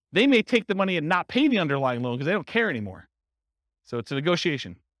money, they may take the money and not pay the underlying loan because they don't care anymore. So it's a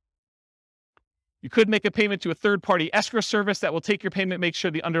negotiation. You could make a payment to a third-party escrow service that will take your payment, make sure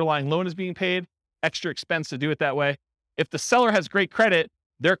the underlying loan is being paid. Extra expense to do it that way. If the seller has great credit,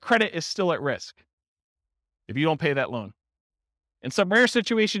 their credit is still at risk if you don't pay that loan. In some rare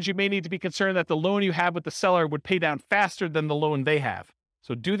situations, you may need to be concerned that the loan you have with the seller would pay down faster than the loan they have.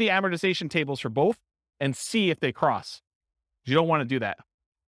 So do the amortization tables for both and see if they cross. You don't want to do that.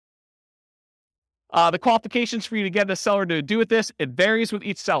 The qualifications for you to get a seller to do with this, it varies with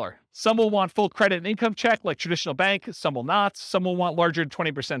each seller. Some will want full credit and income check like traditional bank. Some will not. Some will want larger than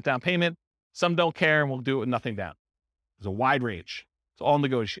 20% down payment. Some don't care and will do it with nothing down. There's a wide range. It's all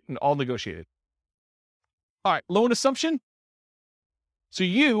negotiated. All right, loan assumption. So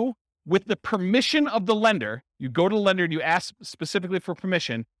you, with the permission of the lender, you go to the lender and you ask specifically for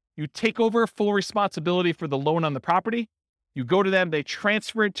permission. You take over full responsibility for the loan on the property. You go to them, they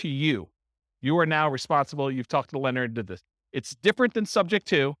transfer it to you. You are now responsible. You've talked to the lender and did this. It's different than subject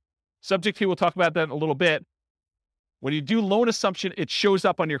to. Subject to, we'll talk about that in a little bit. When you do loan assumption, it shows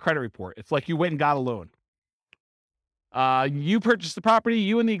up on your credit report. It's like you went and got a loan. You purchased the property.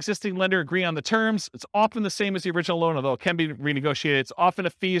 You and the existing lender agree on the terms. It's often the same as the original loan, although it can be renegotiated. It's often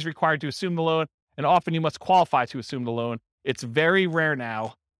a fee is required to assume the loan, and often you must qualify to assume the loan. It's very rare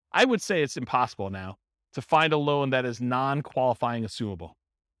now. I would say it's impossible now to find a loan that is non-qualifying assumable.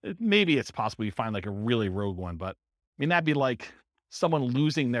 Maybe it's possible you find like a really rogue one, but I mean, that'd be like someone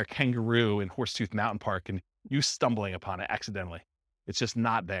losing their kangaroo in Horsetooth Mountain Park and you stumbling upon it accidentally. It's just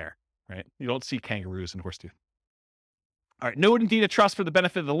not there, right? You don't see kangaroos in Horsetooth. All right, note and deed of trust for the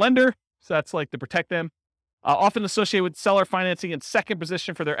benefit of the lender. So that's like to protect them. Often associated with seller financing in second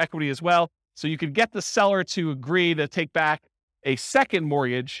position for their equity as well. So you could get the seller to agree to take back a second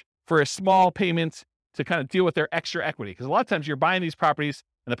mortgage for a small payment to kind of deal with their extra equity. Because a lot of times you're buying these properties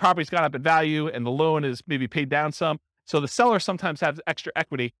and the property's gone up in value and the loan is maybe paid down some. So the seller sometimes has extra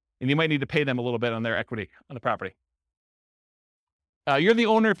equity and you might need to pay them a little bit on their equity on the property. You're the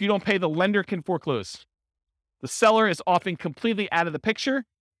owner. If you don't pay, the lender can foreclose. The seller is often completely out of the picture.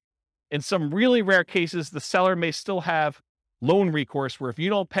 In some really rare cases, the seller may still have loan recourse where if you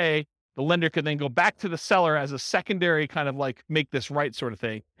don't pay, the lender could then go back to the seller as a secondary kind of like make this right sort of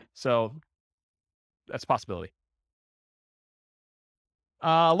thing. So that's a possibility.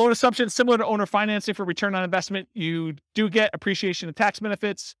 Loan assumption, similar to owner financing for return on investment, you do get appreciation and tax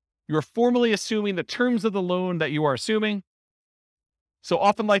benefits. You are formally assuming the terms of the loan that you are assuming. So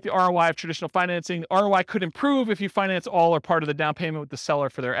often like the ROI of traditional financing, the ROI could improve if you finance all or part of the down payment with the seller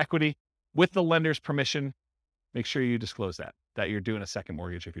for their equity with the lender's permission. Make sure you disclose that you're doing a second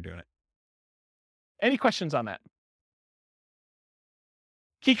mortgage if you're doing it. Any questions on that?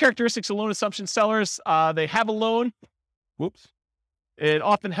 Key characteristics of loan assumption sellers, they have a loan. Whoops. It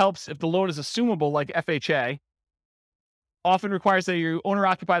often helps if the loan is assumable like FHA. Often requires that you owner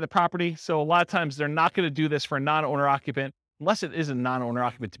occupy the property. So a lot of times they're not going to do this for a non-owner occupant unless it is a non-owner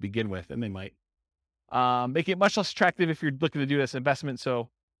occupant to begin with, and they might. Make it much less attractive if you're looking to do this investment. So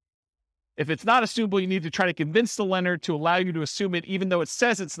if it's not assumable, you need to try to convince the lender to allow you to assume it, even though it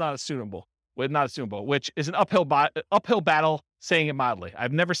says it's not assumable, which is an uphill battle, saying it mildly.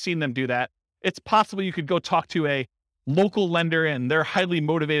 I've never seen them do that. It's possible you could go talk to a local lender and they're highly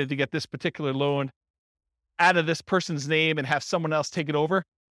motivated to get this particular loan out of this person's name and have someone else take it over.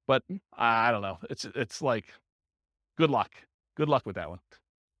 But I don't know. It's like, good luck. Good luck with that one.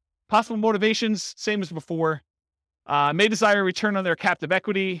 Possible motivations, same as before. May desire a return on their captive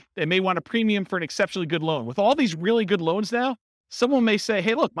equity. They may want a premium for an exceptionally good loan. With all these really good loans now, someone may say,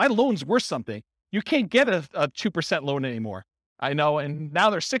 hey, look, my loan's worth something. You can't get a 2% loan anymore. I know, and now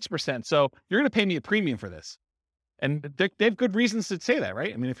they're 6%. So you're going to pay me a premium for this. And they have good reasons to say that,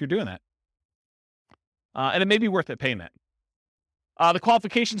 right? I mean, if you're doing that. And it may be worth it paying that. The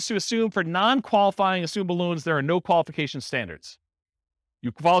qualifications to assume for non-qualifying assumable loans, there are no qualification standards.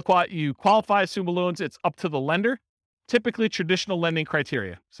 You qualify assumable loans, it's up to the lender, typically traditional lending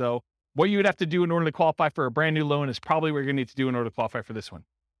criteria. So what you would have to do in order to qualify for a brand new loan is probably what you're going to need to do in order to qualify for this one.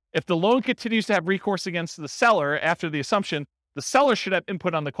 If the loan continues to have recourse against the seller after the assumption, the seller should have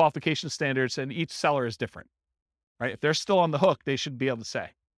input on the qualification standards, and each seller is different, right? If they're still on the hook, they should be able to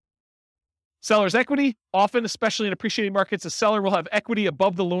say. Seller's equity, often, especially in appreciating markets, a seller will have equity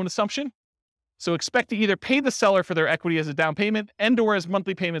above the loan assumption. So expect to either pay the seller for their equity as a down payment and or as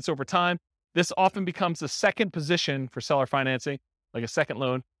monthly payments over time. This often becomes the second position for seller financing, like a second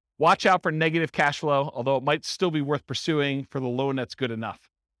loan. Watch out for negative cash flow, although it might still be worth pursuing for the loan that's good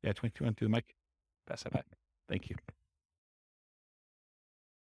enough. Yeah, 22 on to the mic. Pass that back. Thank you.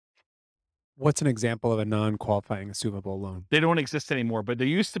 What's an example of a non-qualifying assumable loan? They don't exist anymore, but there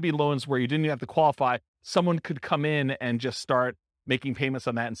used to be loans where you didn't even have to qualify. Someone could come in and just start making payments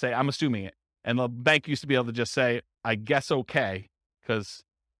on that and say, I'm assuming it. And the bank used to be able to just say, I guess okay, because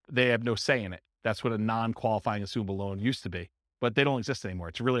they have no say in it. That's what a non-qualifying assumable loan used to be, but they don't exist anymore.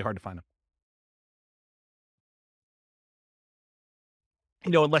 It's really hard to find them.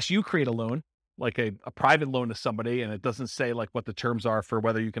 You know, unless you create a loan, like a private loan to somebody, and it doesn't say like what the terms are for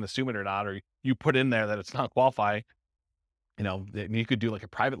whether you can assume it or not, or you put in there that it's not qualifying, you know, you could do like a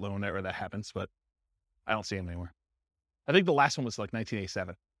private loan where that happens, but I don't see them anymore. I think the last one was like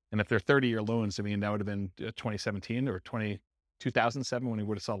 1987. And if they're 30-year loans, I mean, that would have been 2017 or 2007 when we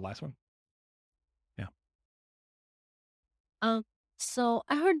would have saw the last one. Yeah. So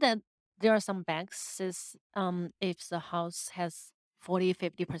I heard that there are some banks if the house has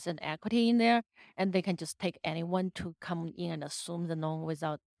 40-50% equity in there, and they can just take anyone to come in and assume the loan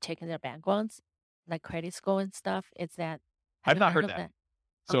without checking their backgrounds, like credit score and stuff. Is that? I've not heard that.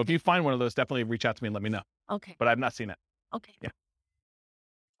 So if Okay. you find one of those, definitely reach out to me and let me know. Okay. But I've not seen it. Okay. Yeah.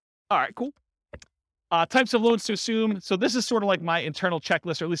 All right, cool. Types of loans to assume. So this is sort of like my internal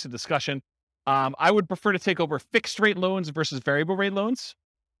checklist, or at least a discussion. I would prefer to take over fixed rate loans versus variable rate loans.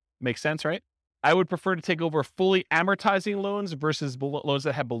 Makes sense, right? I would prefer to take over fully amortizing loans versus loans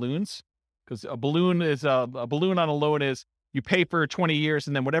that have balloons, because a balloon on a loan is you pay for 20 years,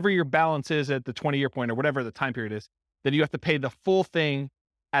 and then whatever your balance is at the 20-year point or whatever the time period is, then you have to pay the full thing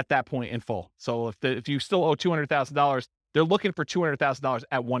at that point in full. So if you still owe $200,000, they're looking for $200,000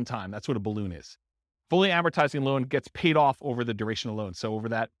 at one time. That's what a balloon is. Fully amortizing loan gets paid off over the duration of the loan. So over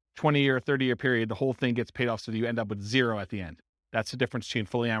that 20-year, 30-year period, the whole thing gets paid off, so that you end up with zero at the end. That's the difference between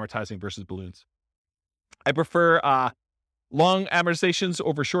fully amortizing versus balloons. I prefer long amortizations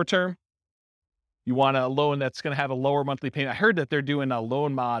over short term. You want a loan that's going to have a lower monthly payment. I heard that they're doing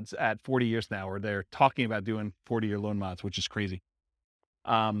loan mods at 40 years now, or they're talking about doing 40-year loan mods, which is crazy.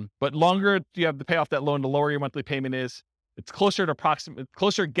 But longer you have to pay off that loan, the lower your monthly payment is. It's closer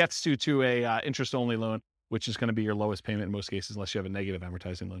it gets to a interest-only loan, which is going to be your lowest payment in most cases, unless you have a negative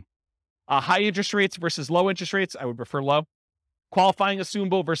amortizing loan. High interest rates versus low interest rates, I would prefer low. Qualifying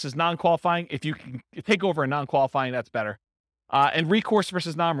assumable versus non-qualifying. If you can take over a non-qualifying, that's better. And recourse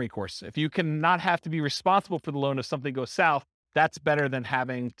versus non-recourse. If you cannot have to be responsible for the loan if something goes south, that's better than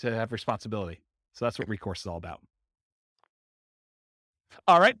having to have responsibility. So that's what recourse is all about.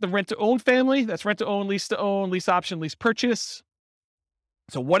 All right, the rent-to-own family. That's rent-to-own, lease-to-own, lease option, lease purchase.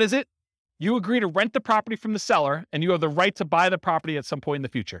 So what is it? You agree to rent the property from the seller, and you have the right to buy the property at some point in the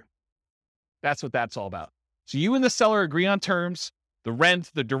future. That's what that's all about. So you and the seller agree on terms, the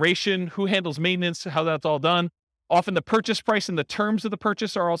rent, the duration, who handles maintenance, how that's all done. Often the purchase price and the terms of the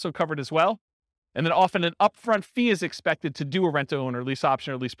purchase are also covered as well. And then often an upfront fee is expected to do a rent-to-own or lease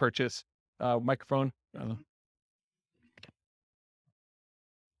option or lease purchase. Microphone. I'm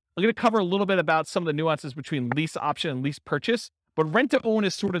going to cover a little bit about some of the nuances between lease option and lease purchase. But rent-to-own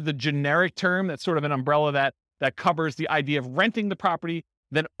is sort of the generic term. That's sort of an umbrella that covers the idea of renting the property,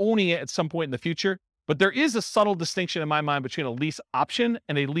 then owning it at some point in the future. But there is a subtle distinction in my mind between a lease option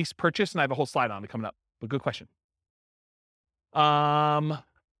and a lease purchase, and I have a whole slide on it coming up. But good question. Often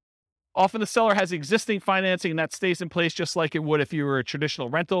the seller has existing financing, and that stays in place just like it would if you were a traditional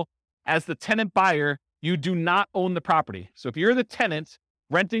rental. As the tenant buyer, you do not own the property. So if you're the tenant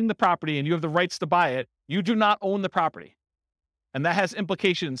renting the property and you have the rights to buy it, you do not own the property. And that has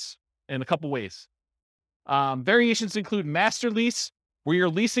implications in a couple ways. Variations include master lease, where you're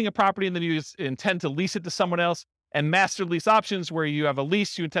leasing a property and then you intend to lease it to someone else, and master lease options, where you have a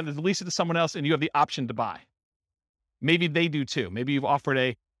lease, you intend to lease it to someone else, and you have the option to buy. Maybe they do too. Maybe you've offered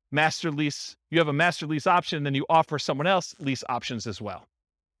a master lease, you have a master lease option, then you offer someone else lease options as well.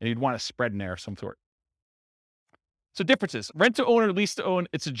 And you'd want a spread in there of some sort. So differences. Rent to own or lease to own,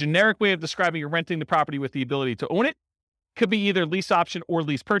 it's a generic way of describing you're renting the property with the ability to own it. Could be either lease option or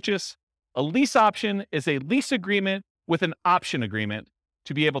lease purchase. A lease option is a lease agreement with an option agreement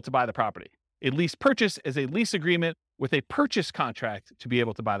to be able to buy the property. A lease purchase is a lease agreement with a purchase contract to be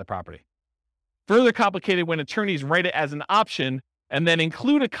able to buy the property. Further complicated when attorneys write it as an option and then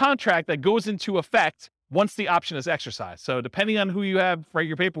include a contract that goes into effect once the option is exercised. So depending on who you have write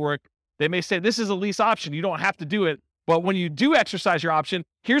your paperwork, they may say, this is a lease option. You don't have to do it. But when you do exercise your option,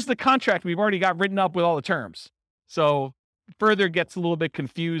 here's the contract we've already got written up with all the terms. So further gets a little bit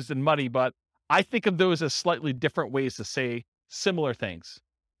confused and muddy, but I think of those as slightly different ways to say similar things.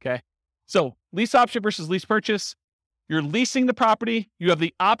 Okay. So lease option versus lease purchase. You're leasing the property. You have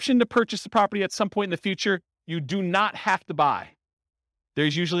the option to purchase the property at some point in the future. You do not have to buy.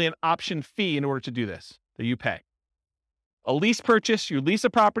 There's usually an option fee in order to do this that you pay. A lease purchase, you lease a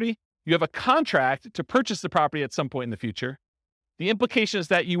property. You have a contract to purchase the property at some point in the future. The implication is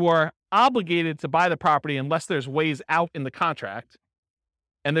that you are obligated to buy the property unless there's ways out in the contract,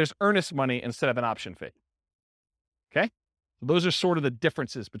 and there's earnest money instead of an option fee. Okay? So those are sort of the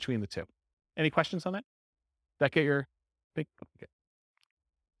differences between the two. Any questions on that? That get your big? Okay.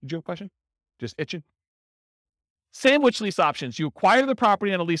 Did you have a question? Just itching? Sandwich lease options. You acquire the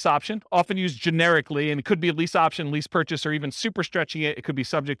property on a lease option, often used generically, and it could be a lease option, lease purchase, or even super stretching it. It could be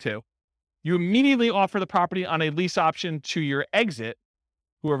subject to. You immediately offer the property on a lease option to your exit,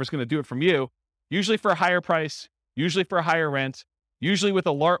 whoever's going to do it from you, usually for a higher price, usually for a higher rent, usually with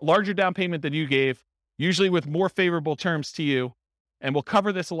a larger down payment than you gave, usually with more favorable terms to you. And we'll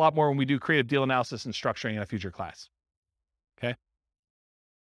cover this a lot more when we do creative deal analysis and structuring in a future class. Okay.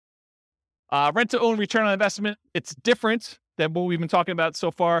 Rent to own return on investment. It's different than what we've been talking about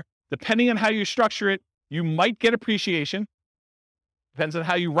so far. Depending on how you structure it, you might get appreciation. Depends on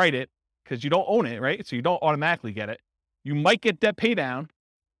how you write it, because you don't own it, right? So you don't automatically get it. You might get debt pay down.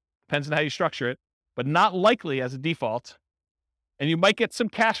 Depends on how you structure it, but not likely as a default. And you might get some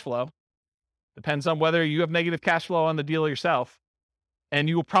cash flow. Depends on whether you have negative cash flow on the deal yourself. And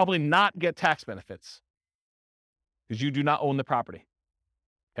you will probably not get tax benefits because you do not own the property.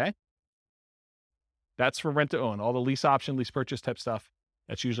 Okay? That's for rent to own. All the lease option, lease purchase type stuff.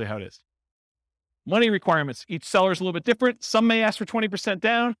 That's usually how it is. Money requirements. Each seller is a little bit different. Some may ask for 20%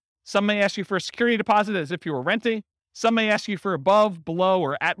 down. Some may ask you for a security deposit as if you were renting. Some may ask you for above, below,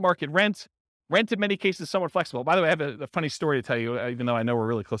 or at market rent. Rent in many cases is somewhat flexible. By the way, I have a funny story to tell you, even though I know we're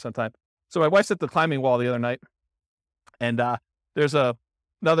really close on time. So my wife's at the climbing wall the other night, and there's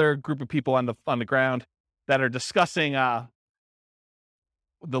another group of people on the ground that are discussing. The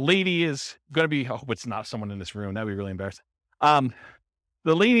lady is going to be. Oh, it's not someone in this room. That'd be really embarrassing.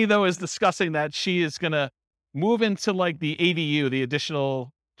 The lady though is discussing that she is going to move into like the ADU, the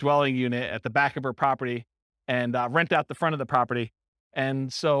additional dwelling unit at the back of her property, and rent out the front of the property.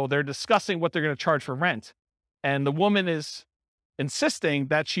 And so they're discussing what they're going to charge for rent. And the woman is insisting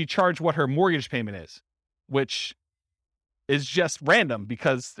that she charge what her mortgage payment is, which is just random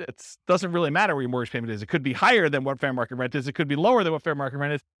because it doesn't really matter where your mortgage payment is. It could be higher than what fair market rent is. It could be lower than what fair market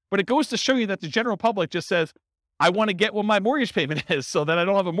rent is. But it goes to show you that the general public just says, I want to get what my mortgage payment is so that I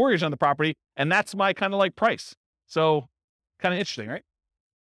don't have a mortgage on the property. And that's my kind of like price. So kind of interesting, right?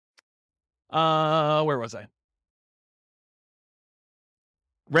 Where was I?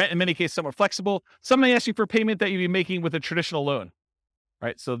 Rent in many cases somewhat flexible. Some may ask you for payment that you'd be making with a traditional loan,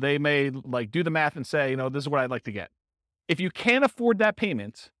 right? So they may like do the math and say, this is what I'd like to get. If you can't afford that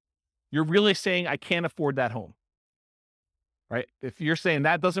payment, you're really saying I can't afford that home, right? If you're saying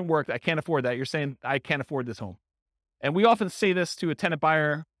that doesn't work, I can't afford that, you're saying I can't afford this home. And we often say this to a tenant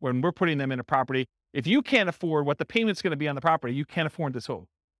buyer when we're putting them in a property. If you can't afford what the payment's going to be on the property, you can't afford this home.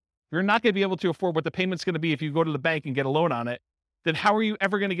 You're not going to be able to afford what the payment's going to be if you go to the bank and get a loan on it. Then how are you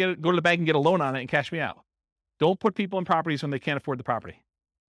ever going to go to the bank and get a loan on it and cash me out? Don't put people in properties when they can't afford the property.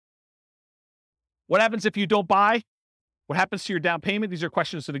 What happens if you don't buy? What happens to your down payment? These are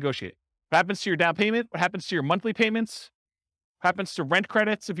questions to negotiate. What happens to your down payment? What happens to your monthly payments? What happens to rent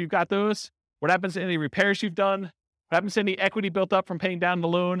credits if you've got those? What happens to any repairs you've done? What happens to any equity built up from paying down the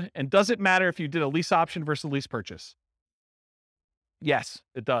loan? And does it matter if you did a lease option versus a lease purchase? Yes,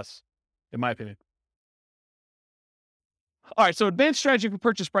 it does, in my opinion. All right, so advanced strategy for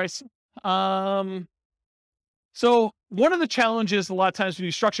purchase price. So one of the challenges a lot of times when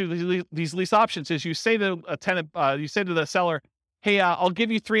you structure these lease options is you say to a tenant, you say to the seller, hey, I'll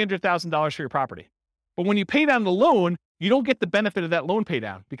give you $300,000 for your property. But when you pay down the loan, you don't get the benefit of that loan pay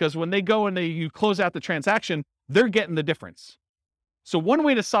down because when they go and you close out the transaction, they're getting the difference. So one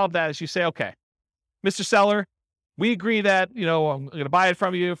way to solve that is you say, okay, Mr. Seller, we agree that, I'm going to buy it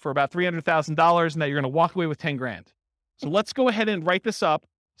from you for about $300,000 and that you're going to walk away with 10 grand. So let's go ahead and write this up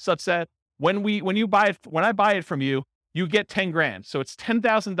such that when I buy it from you, you get 10 grand. So it's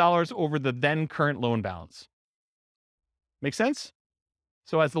 $10,000 over the then current loan balance. Make sense?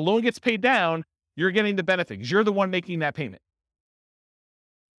 So as the loan gets paid down, you're getting the benefit because you're the one making that payment.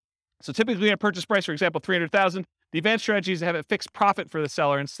 So typically a purchase price, for example, $300,000, the advanced strategy is to have a fixed profit for the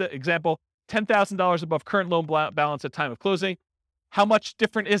seller. Example, $10,000 above current loan balance at time of closing. How much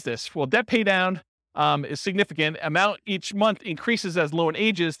different is this? Well, debt pay down is significant. Amount each month increases as loan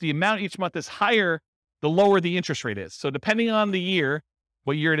ages. The amount each month is higher, the lower the interest rate is. So depending on the year,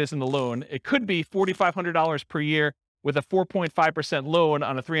 what year it is in the loan, it could be $4,500 per year with a 4.5% loan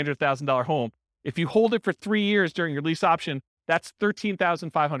on a $300,000 home. If you hold it for 3 years during your lease option, that's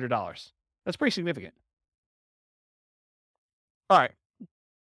 $13,500. That's pretty significant. All right.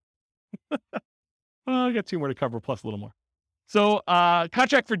 I got 2 more to cover, plus a little more. So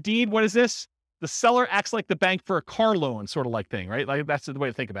contract for deed, what is this? The seller acts like the bank for a car loan, sort of like thing, right? Like that's the way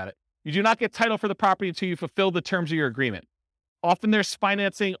to think about it. You do not get title for the property until you fulfill the terms of your agreement. Often there's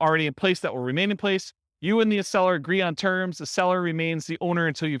financing already in place that will remain in place. You and the seller agree on terms. The seller remains the owner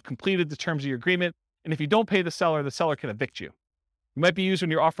until you've completed the terms of your agreement. And if you don't pay the seller can evict you. It might be used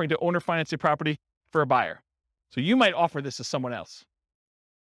when you're offering to owner finance your property for a buyer. So you might offer this to someone else.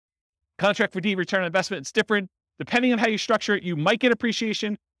 Contract for deed return on investment, it's different. Depending on how you structure it, you might get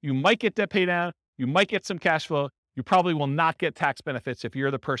appreciation, you might get debt pay down, you might get some cash flow. You probably will not get tax benefits if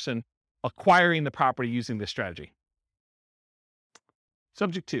you're the person acquiring the property using this strategy.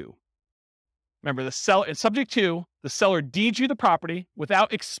 Subject 2. Remember, in subject 2, the seller deeds you the property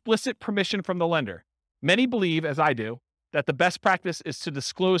without explicit permission from the lender. Many believe, as I do, that the best practice is to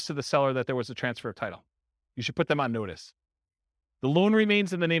disclose to the seller that there was a transfer of title. You should put them on notice. The loan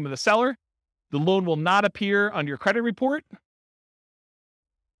remains in the name of the seller. The loan will not appear on your credit report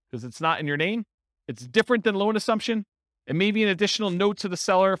because it's not in your name. It's different than loan assumption. It may be an additional note to the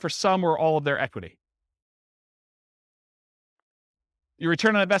seller for some or all of their equity. Your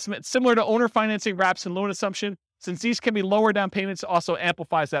return on investment, similar to owner financing, wraps, and loan assumption. Since these can be lower down payments, also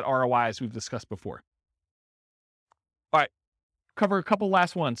amplifies that ROI as we've discussed before. All right, cover a couple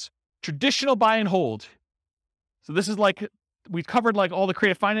last ones. Traditional buy and hold. So this is like, we covered like all the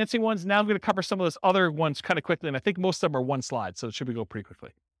creative financing ones. Now I'm going to cover some of those other ones kind of quickly. And I think most of them are one slide, so it should go pretty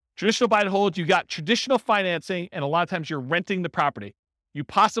quickly. Traditional buy and hold, you got traditional financing, and a lot of times you're renting the property. You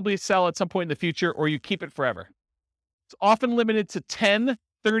possibly sell at some point in the future, or you keep it forever. It's often limited to 10,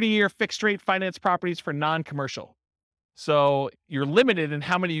 30-year fixed rate finance properties for non-commercial. So you're limited in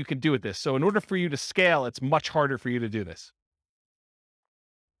how many you can do with this. So in order for you to scale, it's much harder for you to do this.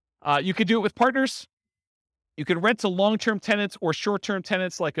 You could do it with partners. You can rent to long-term tenants or short-term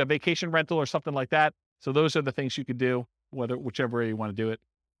tenants like a vacation rental or something like that. So those are the things you could do, whichever way you want to do it.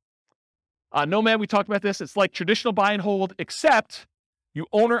 Nomad, we talked about this. It's like traditional buy and hold, except you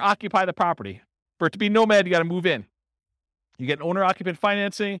owner-occupy the property. For it to be Nomad, you got to move in. You get owner-occupant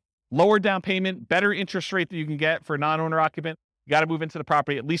financing. lower down payment, better interest rate that you can get for a non-owner occupant. You got to move into the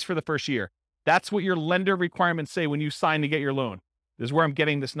property at least for the first year. That's what your lender requirements say when you sign to get your loan. This is where I'm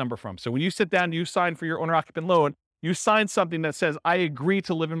getting this number from. So when you sit down and you sign for your owner occupant loan, you sign something that says, I agree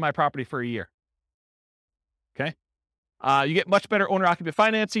to live in my property for a year. Okay. You get much better owner occupant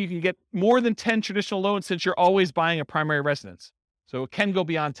financing. You can get more than 10 traditional loans since you're always buying a primary residence. So it can go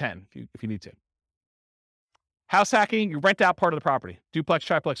beyond 10 if you need to. House hacking, you rent out part of the property, duplex,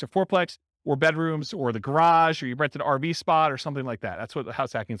 triplex, or fourplex, or bedrooms, or the garage, or you rent an RV spot or something like that. That's what the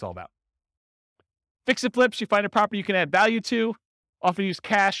house hacking is all about. Fix and flips, you find a property you can add value to, often use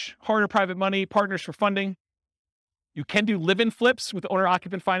cash, hard or private money, partners for funding. You can do live-in flips with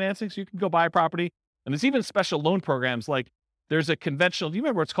owner-occupant financing, so you can go buy a property. And there's even special loan programs, like there's a conventional, do you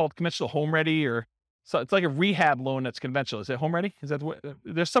remember what's called conventional home ready, or so it's like a rehab loan that's conventional. Is it home ready? Is that what,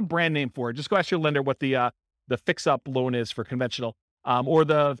 there's some brand name for it. Just go ask your lender what the fix-up loan is for conventional. Or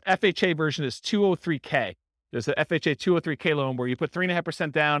the FHA version is 203K. There's the FHA 203K loan where you put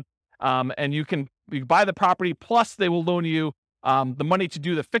 3.5% down, and you can buy the property, plus they will loan you the money to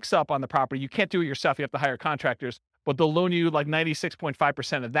do the fix-up on the property. You can't do it yourself. You have to hire contractors, but they'll loan you like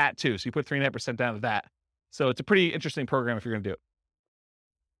 96.5% of that too. So you put 3.5% down of that. So it's a pretty interesting program if you're going to do it.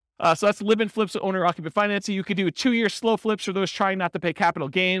 So that's live-in flips with owner-occupant financing. You could do a 2-year slow flips for those trying not to pay capital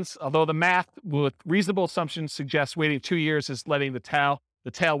gains, although the math with reasonable assumptions suggests waiting 2 years is letting the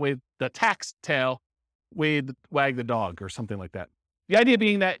tax tail wag the dog or something like that. The idea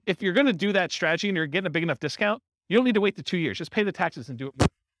being that if you're going to do that strategy and you're getting a big enough discount, you don't need to wait the 2 years. Just pay the taxes and do it.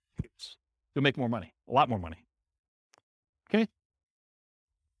 You'll make more money, a lot more money. Okay?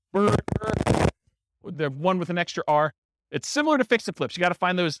 The one with an extra R. It's similar to fix and flips. You got to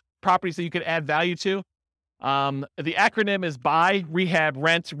find those properties that you can add value to. The acronym is buy, rehab,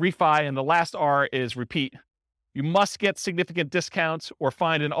 rent, refi, and the last R is repeat. You must get significant discounts or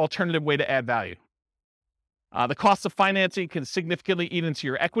find an alternative way to add value. The cost of financing can significantly eat into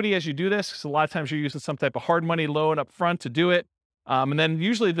your equity as you do this. So a lot of times you're using some type of hard money loan up front to do it. And then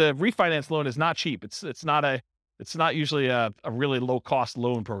usually the refinance loan is not cheap. It's not usually a really low cost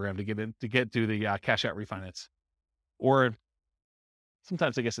loan program to get to the cash out refinance. Or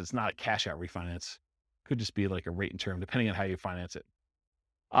sometimes I guess it's not a cash out refinance. Could just be like a rate and term, depending on how you finance it.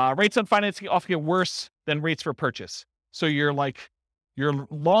 Rates on financing often get worse than rates for purchase. So your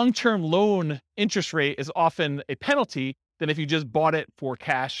long-term loan interest rate is often a penalty than if you just bought it for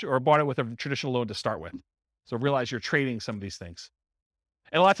cash or bought it with a traditional loan to start with. So realize you're trading some of these things.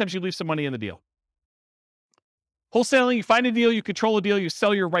 And a lot of times you leave some money in the deal. Wholesaling, you find a deal, you control a deal, you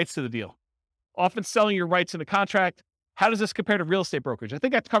sell your rights to the deal. Often selling your rights in a contract. How does this compare to real estate brokerage? I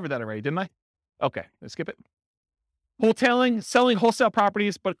think I covered that already, didn't I? Okay, let's skip it. Wholesaling, selling wholesale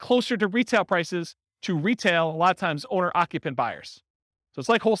properties, but closer to retail prices to retail, a lot of times owner-occupant buyers. So it's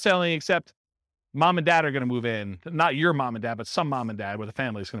like wholesaling, except mom and dad are going to move in. Not your mom and dad, but some mom and dad with a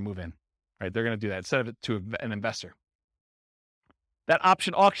family is going to move in. Right? They're going to do that instead of it to an investor. That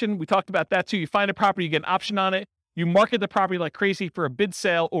option auction, we talked about that too. You find a property, you get an option on it. You market the property like crazy for a bid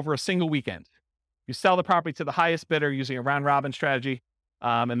sale over a single weekend. You sell the property to the highest bidder using a round robin strategy.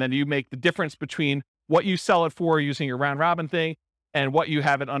 And then you make the difference between what you sell it for using your round robin thing and what you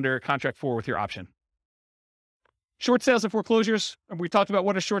have it under contract for with your option. Short sales and foreclosures. We talked about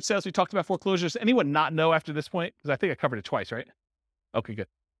what are short sales. We talked about foreclosures. Anyone not know after this point? Because I think I covered it twice, right? Okay, good.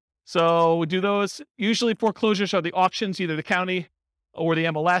 So we do those. Usually foreclosures are the auctions, either the county or the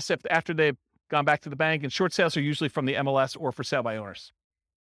MLS after they've gone back to the bank. And short sales are usually from the MLS or for sale by owners.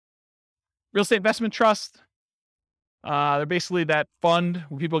 Real estate investment trust. They're basically that fund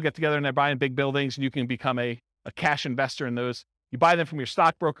where people get together and they're buying big buildings and you can become a cash investor in those. You buy them from your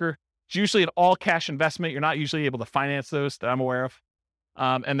stockbroker. It's usually an all cash investment. You're not usually able to finance those that I'm aware of.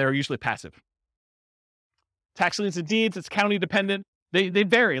 And they're usually passive. Tax liens and deeds, it's county dependent. They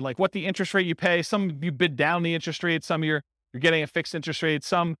vary, like what the interest rate you pay. Some you bid down the interest rate. Some you're getting a fixed interest rate.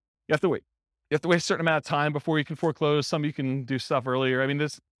 Some you have to wait. You have to wait a certain amount of time before you can foreclose. Some you can do stuff earlier. I mean,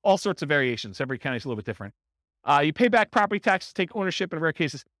 there's all sorts of variations. Every county's a little bit different. You pay back property taxes, take ownership in rare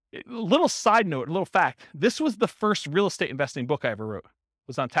cases. A little side note, a little fact. This was the first real estate investing book I ever wrote. It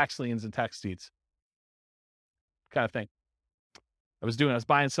was on tax liens and tax deeds. Kind of thing. I was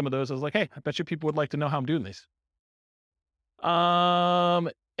buying some of those. I was like, hey, I bet you people would like to know how I'm doing these. And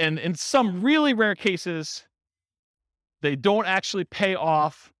in some really rare cases, they don't actually pay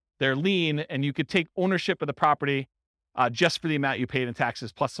off their lien, and you could take ownership of the property just for the amount you paid in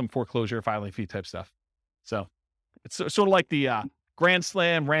taxes, plus some foreclosure filing fee type stuff. So it's sort of like the grand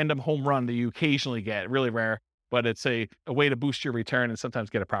slam random home run that you occasionally get, really rare, but it's a way to boost your return and sometimes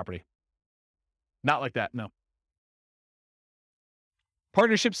get a property. Not like that, no.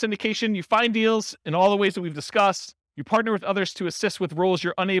 Partnership syndication, you find deals in all the ways that we've discussed. You partner with others to assist with roles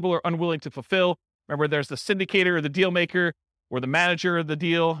you're unable or unwilling to fulfill. Remember, there's the syndicator or the deal maker or the manager of the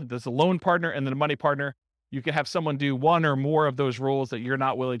deal. There's the loan partner and then the money partner. You can have someone do one or more of those roles that you're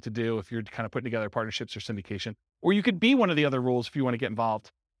not willing to do if you're kind of putting together partnerships or syndication. Or you could be one of the other roles if you want to get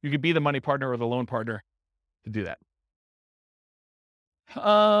involved. You could be the money partner or the loan partner to do that.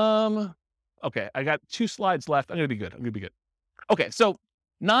 Okay, I got 2 slides left. I'm going to be good. Okay, so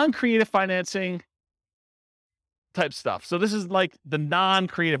non-creative financing type stuff. So this is like the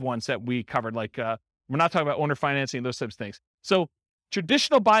non-creative ones that we covered. Like we're not talking about owner financing and those types of things. So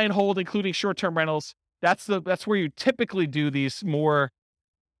traditional buy and hold, including short-term rentals, that's where you typically do these more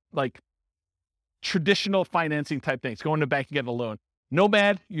like traditional financing type things. Going to the bank and getting a loan.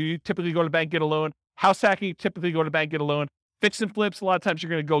 Nomad, you typically go to the bank, get a loan. House hacking, you typically go to the bank, get a loan. Fix and flips, a lot of times you're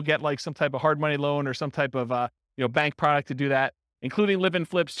going to go get like some type of hard money loan or some type of bank product to do that, including live-in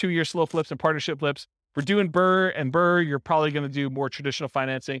flips, 2-year slow flips, and partnership flips. For doing Burr and Burr, you're probably going to do more traditional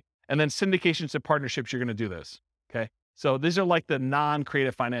financing. And then syndications and partnerships, you're going to do those. Okay. So these are like the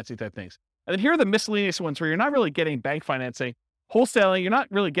non-creative financing type things. And then here are the miscellaneous ones where you're not really getting bank financing. Wholesaling, you're not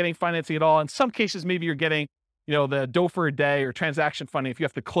really getting financing at all. In some cases, maybe you're getting, the dough for a day or transaction funding if you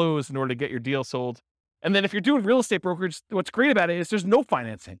have to close in order to get your deal sold. And then if you're doing real estate brokerage, what's great about it is there's no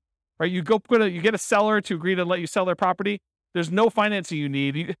financing, right? You get a seller to agree to let you sell their property. There's no financing you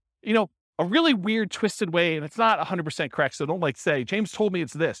need. A really weird, twisted way, and it's not 100% correct, so don't say, James told me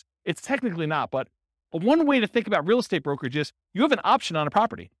it's this. It's technically not, but one way to think about real estate brokerage is you have an option on a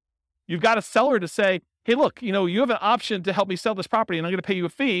property. You've got a seller to say, hey, look, you have an option to help me sell this property, and I'm going to pay you a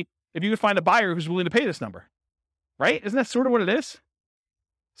fee if you can find a buyer who's willing to pay this number, right? Isn't that sort of what it is?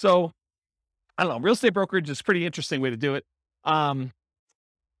 So, I don't know. Real estate brokerage is a pretty interesting way to do it. And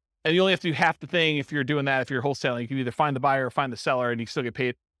you only have to do half the thing if you're doing that. If you're wholesaling, you can either find the buyer or find the seller and you still get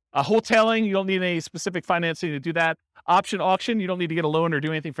paid. Wholesaling, you don't need any specific financing to do that. Option auction, you don't need to get a loan or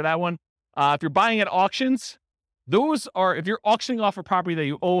do anything for that one. If you're buying at auctions, if you're auctioning off a property that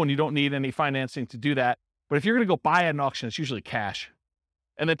you own, you don't need any financing to do that. But if you're going to go buy at an auction, it's usually cash.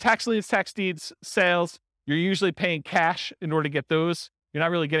 And then tax liens, tax deeds, sales, you're usually paying cash in order to get those. You're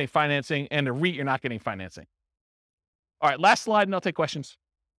not really getting financing, and a REIT, you're not getting financing. All right, last slide, and I'll take questions.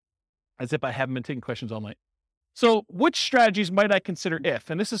 As if I haven't been taking questions all night. So which strategies might I consider if?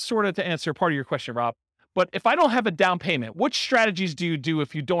 And this is sort of to answer part of your question, Rob. But if I don't have a down payment, which strategies do you do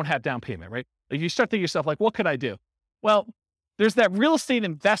if you don't have down payment, right? Like you start thinking to yourself, like, what could I do? Well, there's that real estate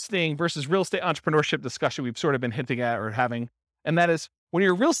investing versus real estate entrepreneurship discussion we've sort of been hinting at or having. And that is, when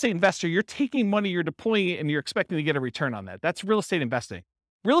you're a real estate investor, you're taking money, you're deploying it, and you're expecting to get a return on that. That's real estate investing.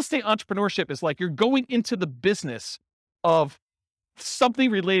 Real estate entrepreneurship is like you're going into the business of something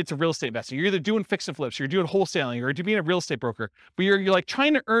related to real estate investing. You're either doing fix and flips, you're doing wholesaling, or you're being a real estate broker, but you're like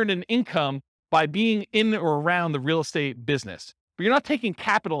trying to earn an income by being in or around the real estate business. But you're not taking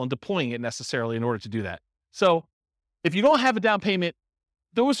capital and deploying it necessarily in order to do that. So if you don't have a down payment,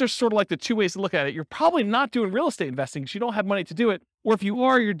 those are sort of like the 2 ways to look at it. You're probably not doing real estate investing because you don't have money to do it. Or if you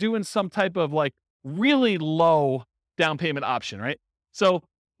are, you're doing some type of like really low down payment option, right? So,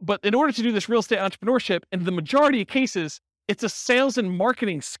 but in order to do this real estate entrepreneurship, in the majority of cases, it's a sales and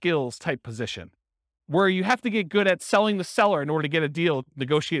marketing skills type position where you have to get good at selling the seller in order to get a deal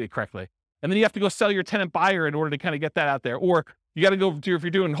negotiated correctly. And then you have to go sell your tenant buyer in order to kind of get that out there. Or you got to go do, if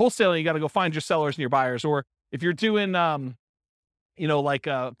you're doing wholesaling, you got to go find your sellers and your buyers. Or if you're doing,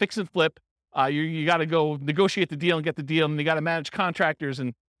 fix and flip, you got to go negotiate the deal and get the deal, and you got to manage contractors,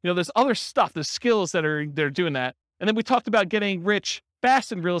 and there's other stuff, there's skills that are doing that. And then we talked about getting rich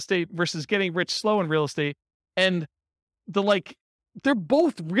fast in real estate versus getting rich slow in real estate, and they're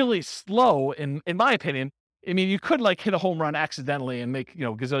both really slow in my opinion. I mean, you could hit a home run accidentally and make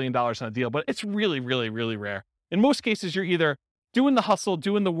gazillion dollars on a deal, but it's really, really, really rare. In most cases, you're either doing the hustle,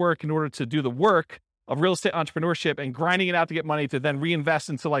 doing the work in order to do the work of real estate entrepreneurship and grinding it out to get money to then reinvest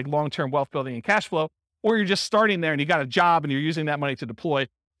into long-term wealth building and cash flow, or you're just starting there and you got a job and you're using that money to deploy.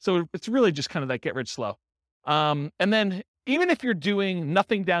 So it's really just kind of that get rich slow. And then even if you're doing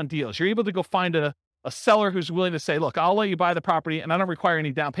nothing down deals, you're able to go find a seller who's willing to say, look, I'll let you buy the property and I don't require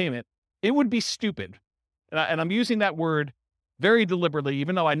any down payment. It would be stupid. And I'm using that word very deliberately,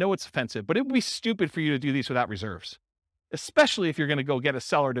 even though I know it's offensive, but it would be stupid for you to do these without reserves, especially if you're going to go get a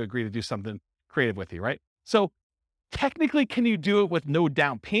seller to agree to do something creative with you, right? So technically, can you do it with no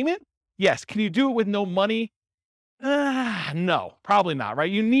down payment? Yes. Can you do it with no money? No, probably not,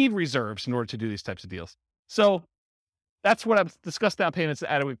 right? You need reserves in order to do these types of deals. So that's what I've discussed, down payments,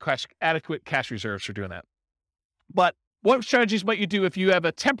 adequate cash reserves for doing that. But what strategies might you do if you have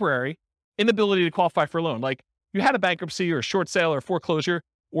a temporary inability to qualify for a loan? Like you had a bankruptcy or a short sale or foreclosure,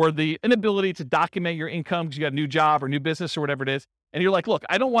 or the inability to document your income because you got a new job or new business or whatever it is. And you're like, look,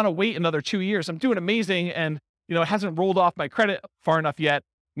 I don't want to wait another 2 years. I'm doing amazing. And, it hasn't rolled off my credit far enough yet.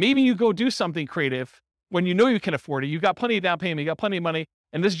 Maybe you go do something creative when you know you can afford it. You got plenty of down payment, you got plenty of money.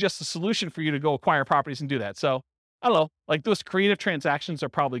 And this is just a solution for you to go acquire properties and do that. So I don't know, like those creative transactions are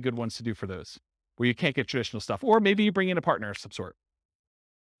probably good ones to do for those where you can't get traditional stuff. Or maybe you bring in a partner of some sort.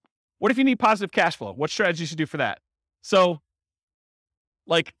 What if you need positive cash flow? What strategies you do for that? So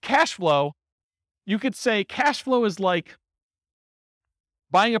like cash flow, you could say cash flow is like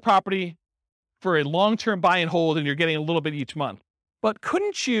buying a property for a long-term buy and hold, and you're getting a little bit each month. But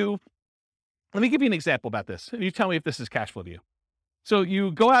couldn't you, let me give you an example about this, and you tell me if this is cash flow to you. So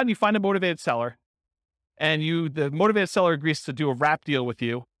you go out and you find a motivated seller, and the motivated seller agrees to do a wrap deal with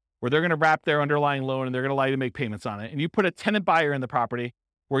you, where they're going to wrap their underlying loan and they're going to allow you to make payments on it. And you put a tenant buyer in the property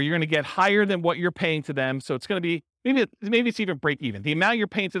where you're going to get higher than what you're paying to them. So it's going to be, maybe it's even break even. The amount you're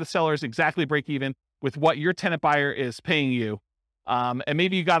paying to the seller is exactly break even with what your tenant buyer is paying you. And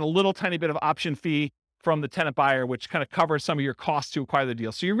maybe you got a little tiny bit of option fee from the tenant buyer, which kind of covers some of your costs to acquire the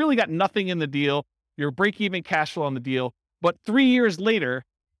deal. So you really got nothing in the deal. You're break-even cash flow on the deal. But 3 years later,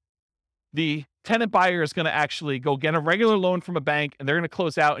 the tenant buyer is going to actually go get a regular loan from a bank, and they're going to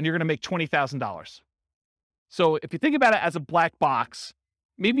close out, and you're going to make $20,000. So if you think about it as a black box,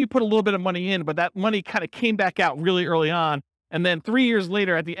 maybe you put a little bit of money in, but that money kind of came back out really early on. And then 3 years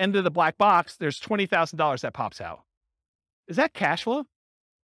later, at the end of the black box, there's $20,000 that pops out. Is that cash flow?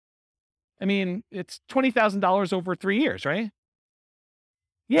 I mean, it's $20,000 over 3 years, right?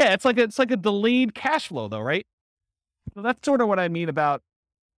 Yeah, it's like a delayed cash flow, though, right? So that's sort of what I mean about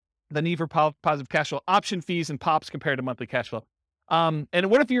the need for positive cash flow, option fees and pops compared to monthly cash flow. And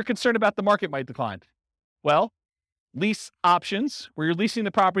what if you're concerned about the market might decline? Well, lease options, where you're leasing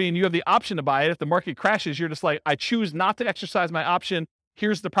the property and you have the option to buy it. If the market crashes, you're just like, I choose not to exercise my option.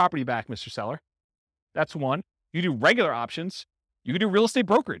 Here's the property back, Mr. Seller. That's one. You do regular options. You can do real estate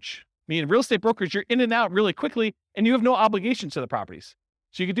brokerage. I mean, real estate brokerage, you're in and out really quickly, and you have no obligation to the properties.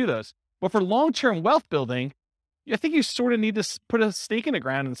 So you can do those. But for long-term wealth building, I think you sort of need to put a stake in the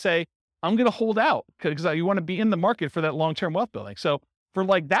ground and say, I'm going to hold out because you want to be in the market for that long-term wealth building. So for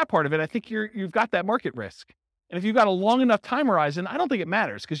like that part of it, I think you've got that market risk. And if you've got a long enough time horizon, I don't think it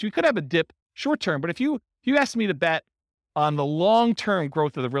matters because you could have a dip short-term. But if you asked me to bet on the long-term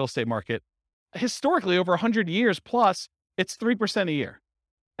growth of the real estate market, historically over 100 years plus, it's 3% a year.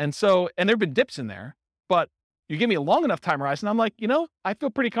 And there've been dips in there, but you give me a long enough time horizon, I'm like, I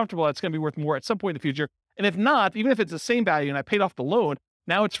feel pretty comfortable it's going to be worth more at some point in the future. And if not, even if it's the same value and I paid off the loan,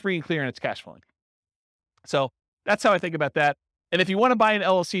 now it's free and clear and it's cash flowing. So that's how I think about that. And if you want to buy in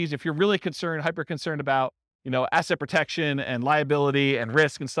LLCs, if you're really hyper concerned about, asset protection and liability and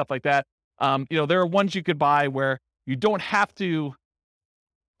risk and stuff like that, there are ones you could buy where you don't have to,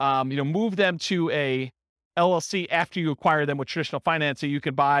 move them to a LLC after you acquire them with traditional financing. You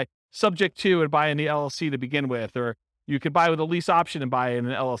could buy subject to and buy in the LLC to begin with, or you could buy with a lease option and buy in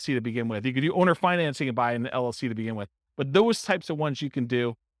an LLC to begin with. You could do owner financing and buy in an LLC to begin with. But those types of ones you can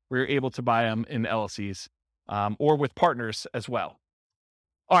do where you're able to buy them in LLCs or with partners as well.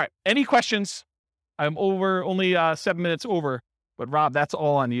 All right. Any questions? I'm only 7 minutes over, but Rob, that's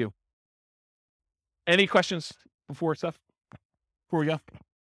all on you. Any questions before we go?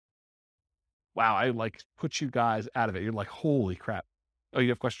 Wow, I put you guys out of it. You're like, holy crap. Oh, you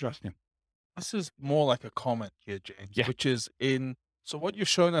have questions, Josh? Yeah. This is more like a comment here, James, Yeah. which is so what you're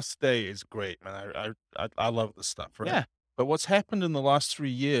showing us today is great, man. I love this stuff, right? Yeah. But what's happened in the last 3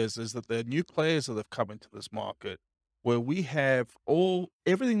 years is that there are new players that have come into this market where we have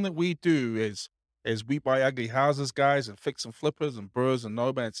everything that we do is we buy ugly houses, guys, and fix and flippers and burrs and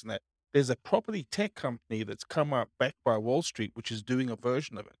nomads and that. There's a property tech company that's come up backed by Wall Street, which is doing a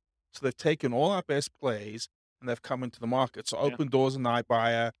version of it. So they've taken all our best plays and they've come into the market. So Open Doors an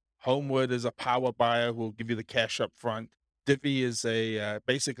iBuyer, Homeward is a power buyer who will give you the cash up front. Divvy is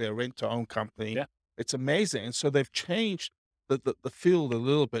basically a rent-to-own company. Yeah. It's amazing. And so they've changed the field a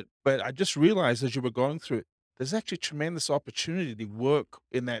little bit. But I just realized as you were going through it, there's actually tremendous opportunity to work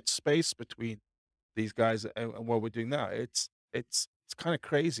in that space between these guys and what we're doing now. It's kind of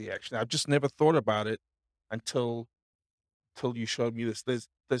crazy, actually. I've just never thought about it until you showed me this.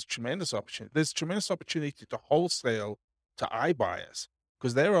 There's tremendous opportunity. There's tremendous opportunity to wholesale to iBuyers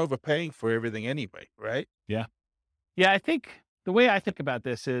because they're overpaying for everything anyway, right? Yeah, I think the way I think about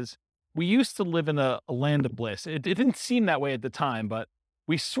this is we used to live in a land of bliss. It didn't seem that way at the time, but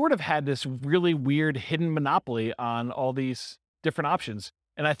we sort of had this really weird hidden monopoly on all these different options.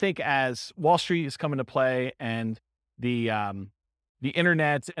 And I think as Wall Street is coming to play and the the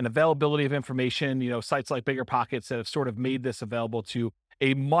internet and availability of information, sites like BiggerPockets that have sort of made this available to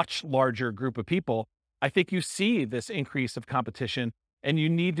a much larger group of people, I think you see this increase of competition, and you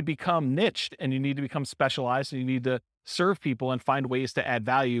need to become niched, and you need to become specialized, and you need to serve people and find ways to add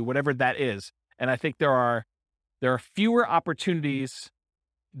value, whatever that is. And I think there are fewer opportunities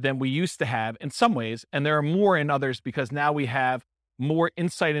than we used to have in some ways, and there are more in others because now we have more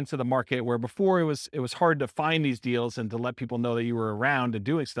insight into the market, where before it was hard to find these deals and to let people know that you were around and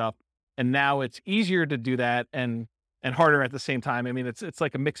doing stuff. And now it's easier to do that and harder at the same time. I mean, it's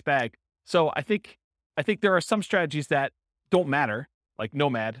like a mixed bag. So I think there are some strategies that don't matter, like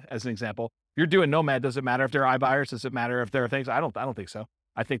Nomad as an example. If you're doing Nomad, does it matter if there are iBuyers? Does it matter if there are things? I don't think so.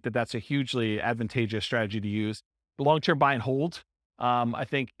 I think that's a hugely advantageous strategy to use. The long-term buy and hold, I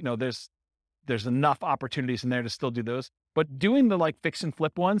think, there's enough opportunities in there to still do those. But doing the like fix and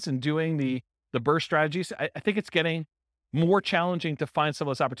flip ones and doing the burst strategies, I think it's getting more challenging to find some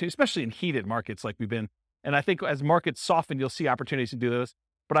of those opportunities, especially in heated markets like we've been. And I think as markets soften, you'll see opportunities to do those.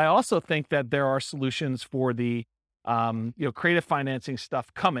 But I also think that there are solutions for the creative financing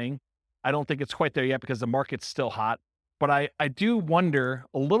stuff coming. I don't think it's quite there yet because the market's still hot. But I do wonder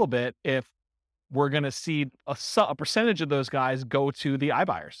a little bit if we're going to see a percentage of those guys go to the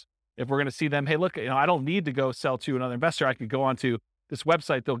iBuyers. If we're going to see them, hey, look, I don't need to go sell to another investor. I could go onto this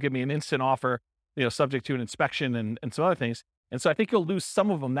website. They'll give me an instant offer, subject to an inspection and some other things. And so I think you'll lose some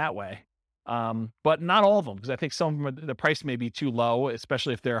of them that way, but not all of them, because I think some of them, the price may be too low,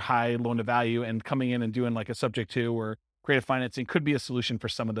 especially if they're high loan to value, and coming in and doing like a subject to or creative financing could be a solution for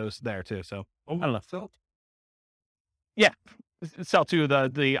some of those there too. So I don't know. Yeah. Sell to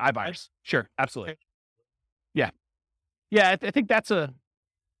the iBuyers. Sure. Absolutely. Yeah. Yeah. I think that's a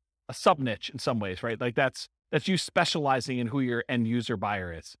sub niche in some ways, right? Like that's you specializing in who your end user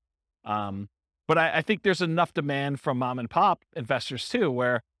buyer is. But I think there's enough demand from mom and pop investors too,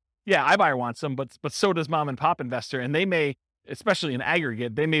 where iBuyer wants them, but so does mom and pop investor. And they may, especially in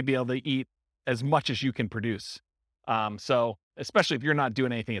aggregate, they may be able to eat as much as you can produce. So especially if you're not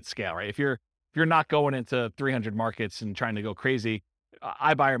doing anything at scale, right? If you're not going into 300 markets and trying to go crazy,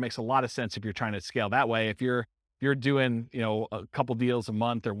 iBuyer makes a lot of sense if you're trying to scale that way. If you're doing, a couple deals a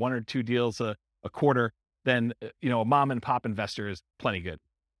month or one or two deals a quarter, then, a mom and pop investor is plenty good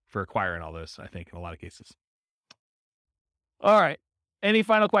for acquiring all those, I think, in a lot of cases. All right. Any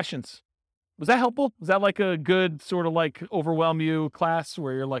final questions? Was that helpful? Was that like a good sort of like overwhelm you class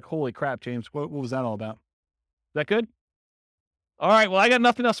where you're like, holy crap, James, what was that all about? Is that good? All right. Well, I got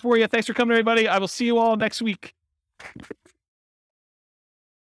nothing else for you. Thanks for coming, everybody. I will see you all next week.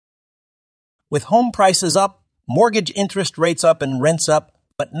 With home prices up, mortgage interest rates up, and rents up,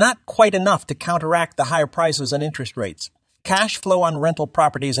 but not quite enough to counteract the higher prices and interest rates, cash flow on rental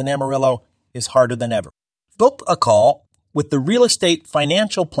properties in Amarillo is harder than ever. Book a call with the Real Estate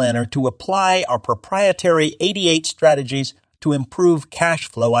Financial Planner to apply our proprietary 88 strategies to improve cash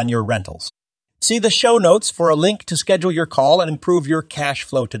flow on your rentals. See the show notes for a link to schedule your call and improve your cash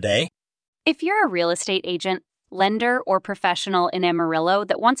flow today. If you're a real estate agent, lender, or professional in Amarillo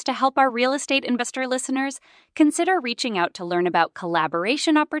that wants to help our real estate investor listeners, consider reaching out to learn about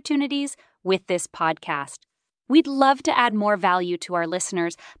collaboration opportunities with this podcast. We'd love to add more value to our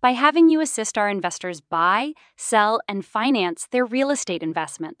listeners by having you assist our investors buy, sell, and finance their real estate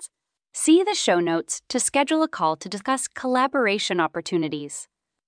investments. See the show notes to schedule a call to discuss collaboration opportunities.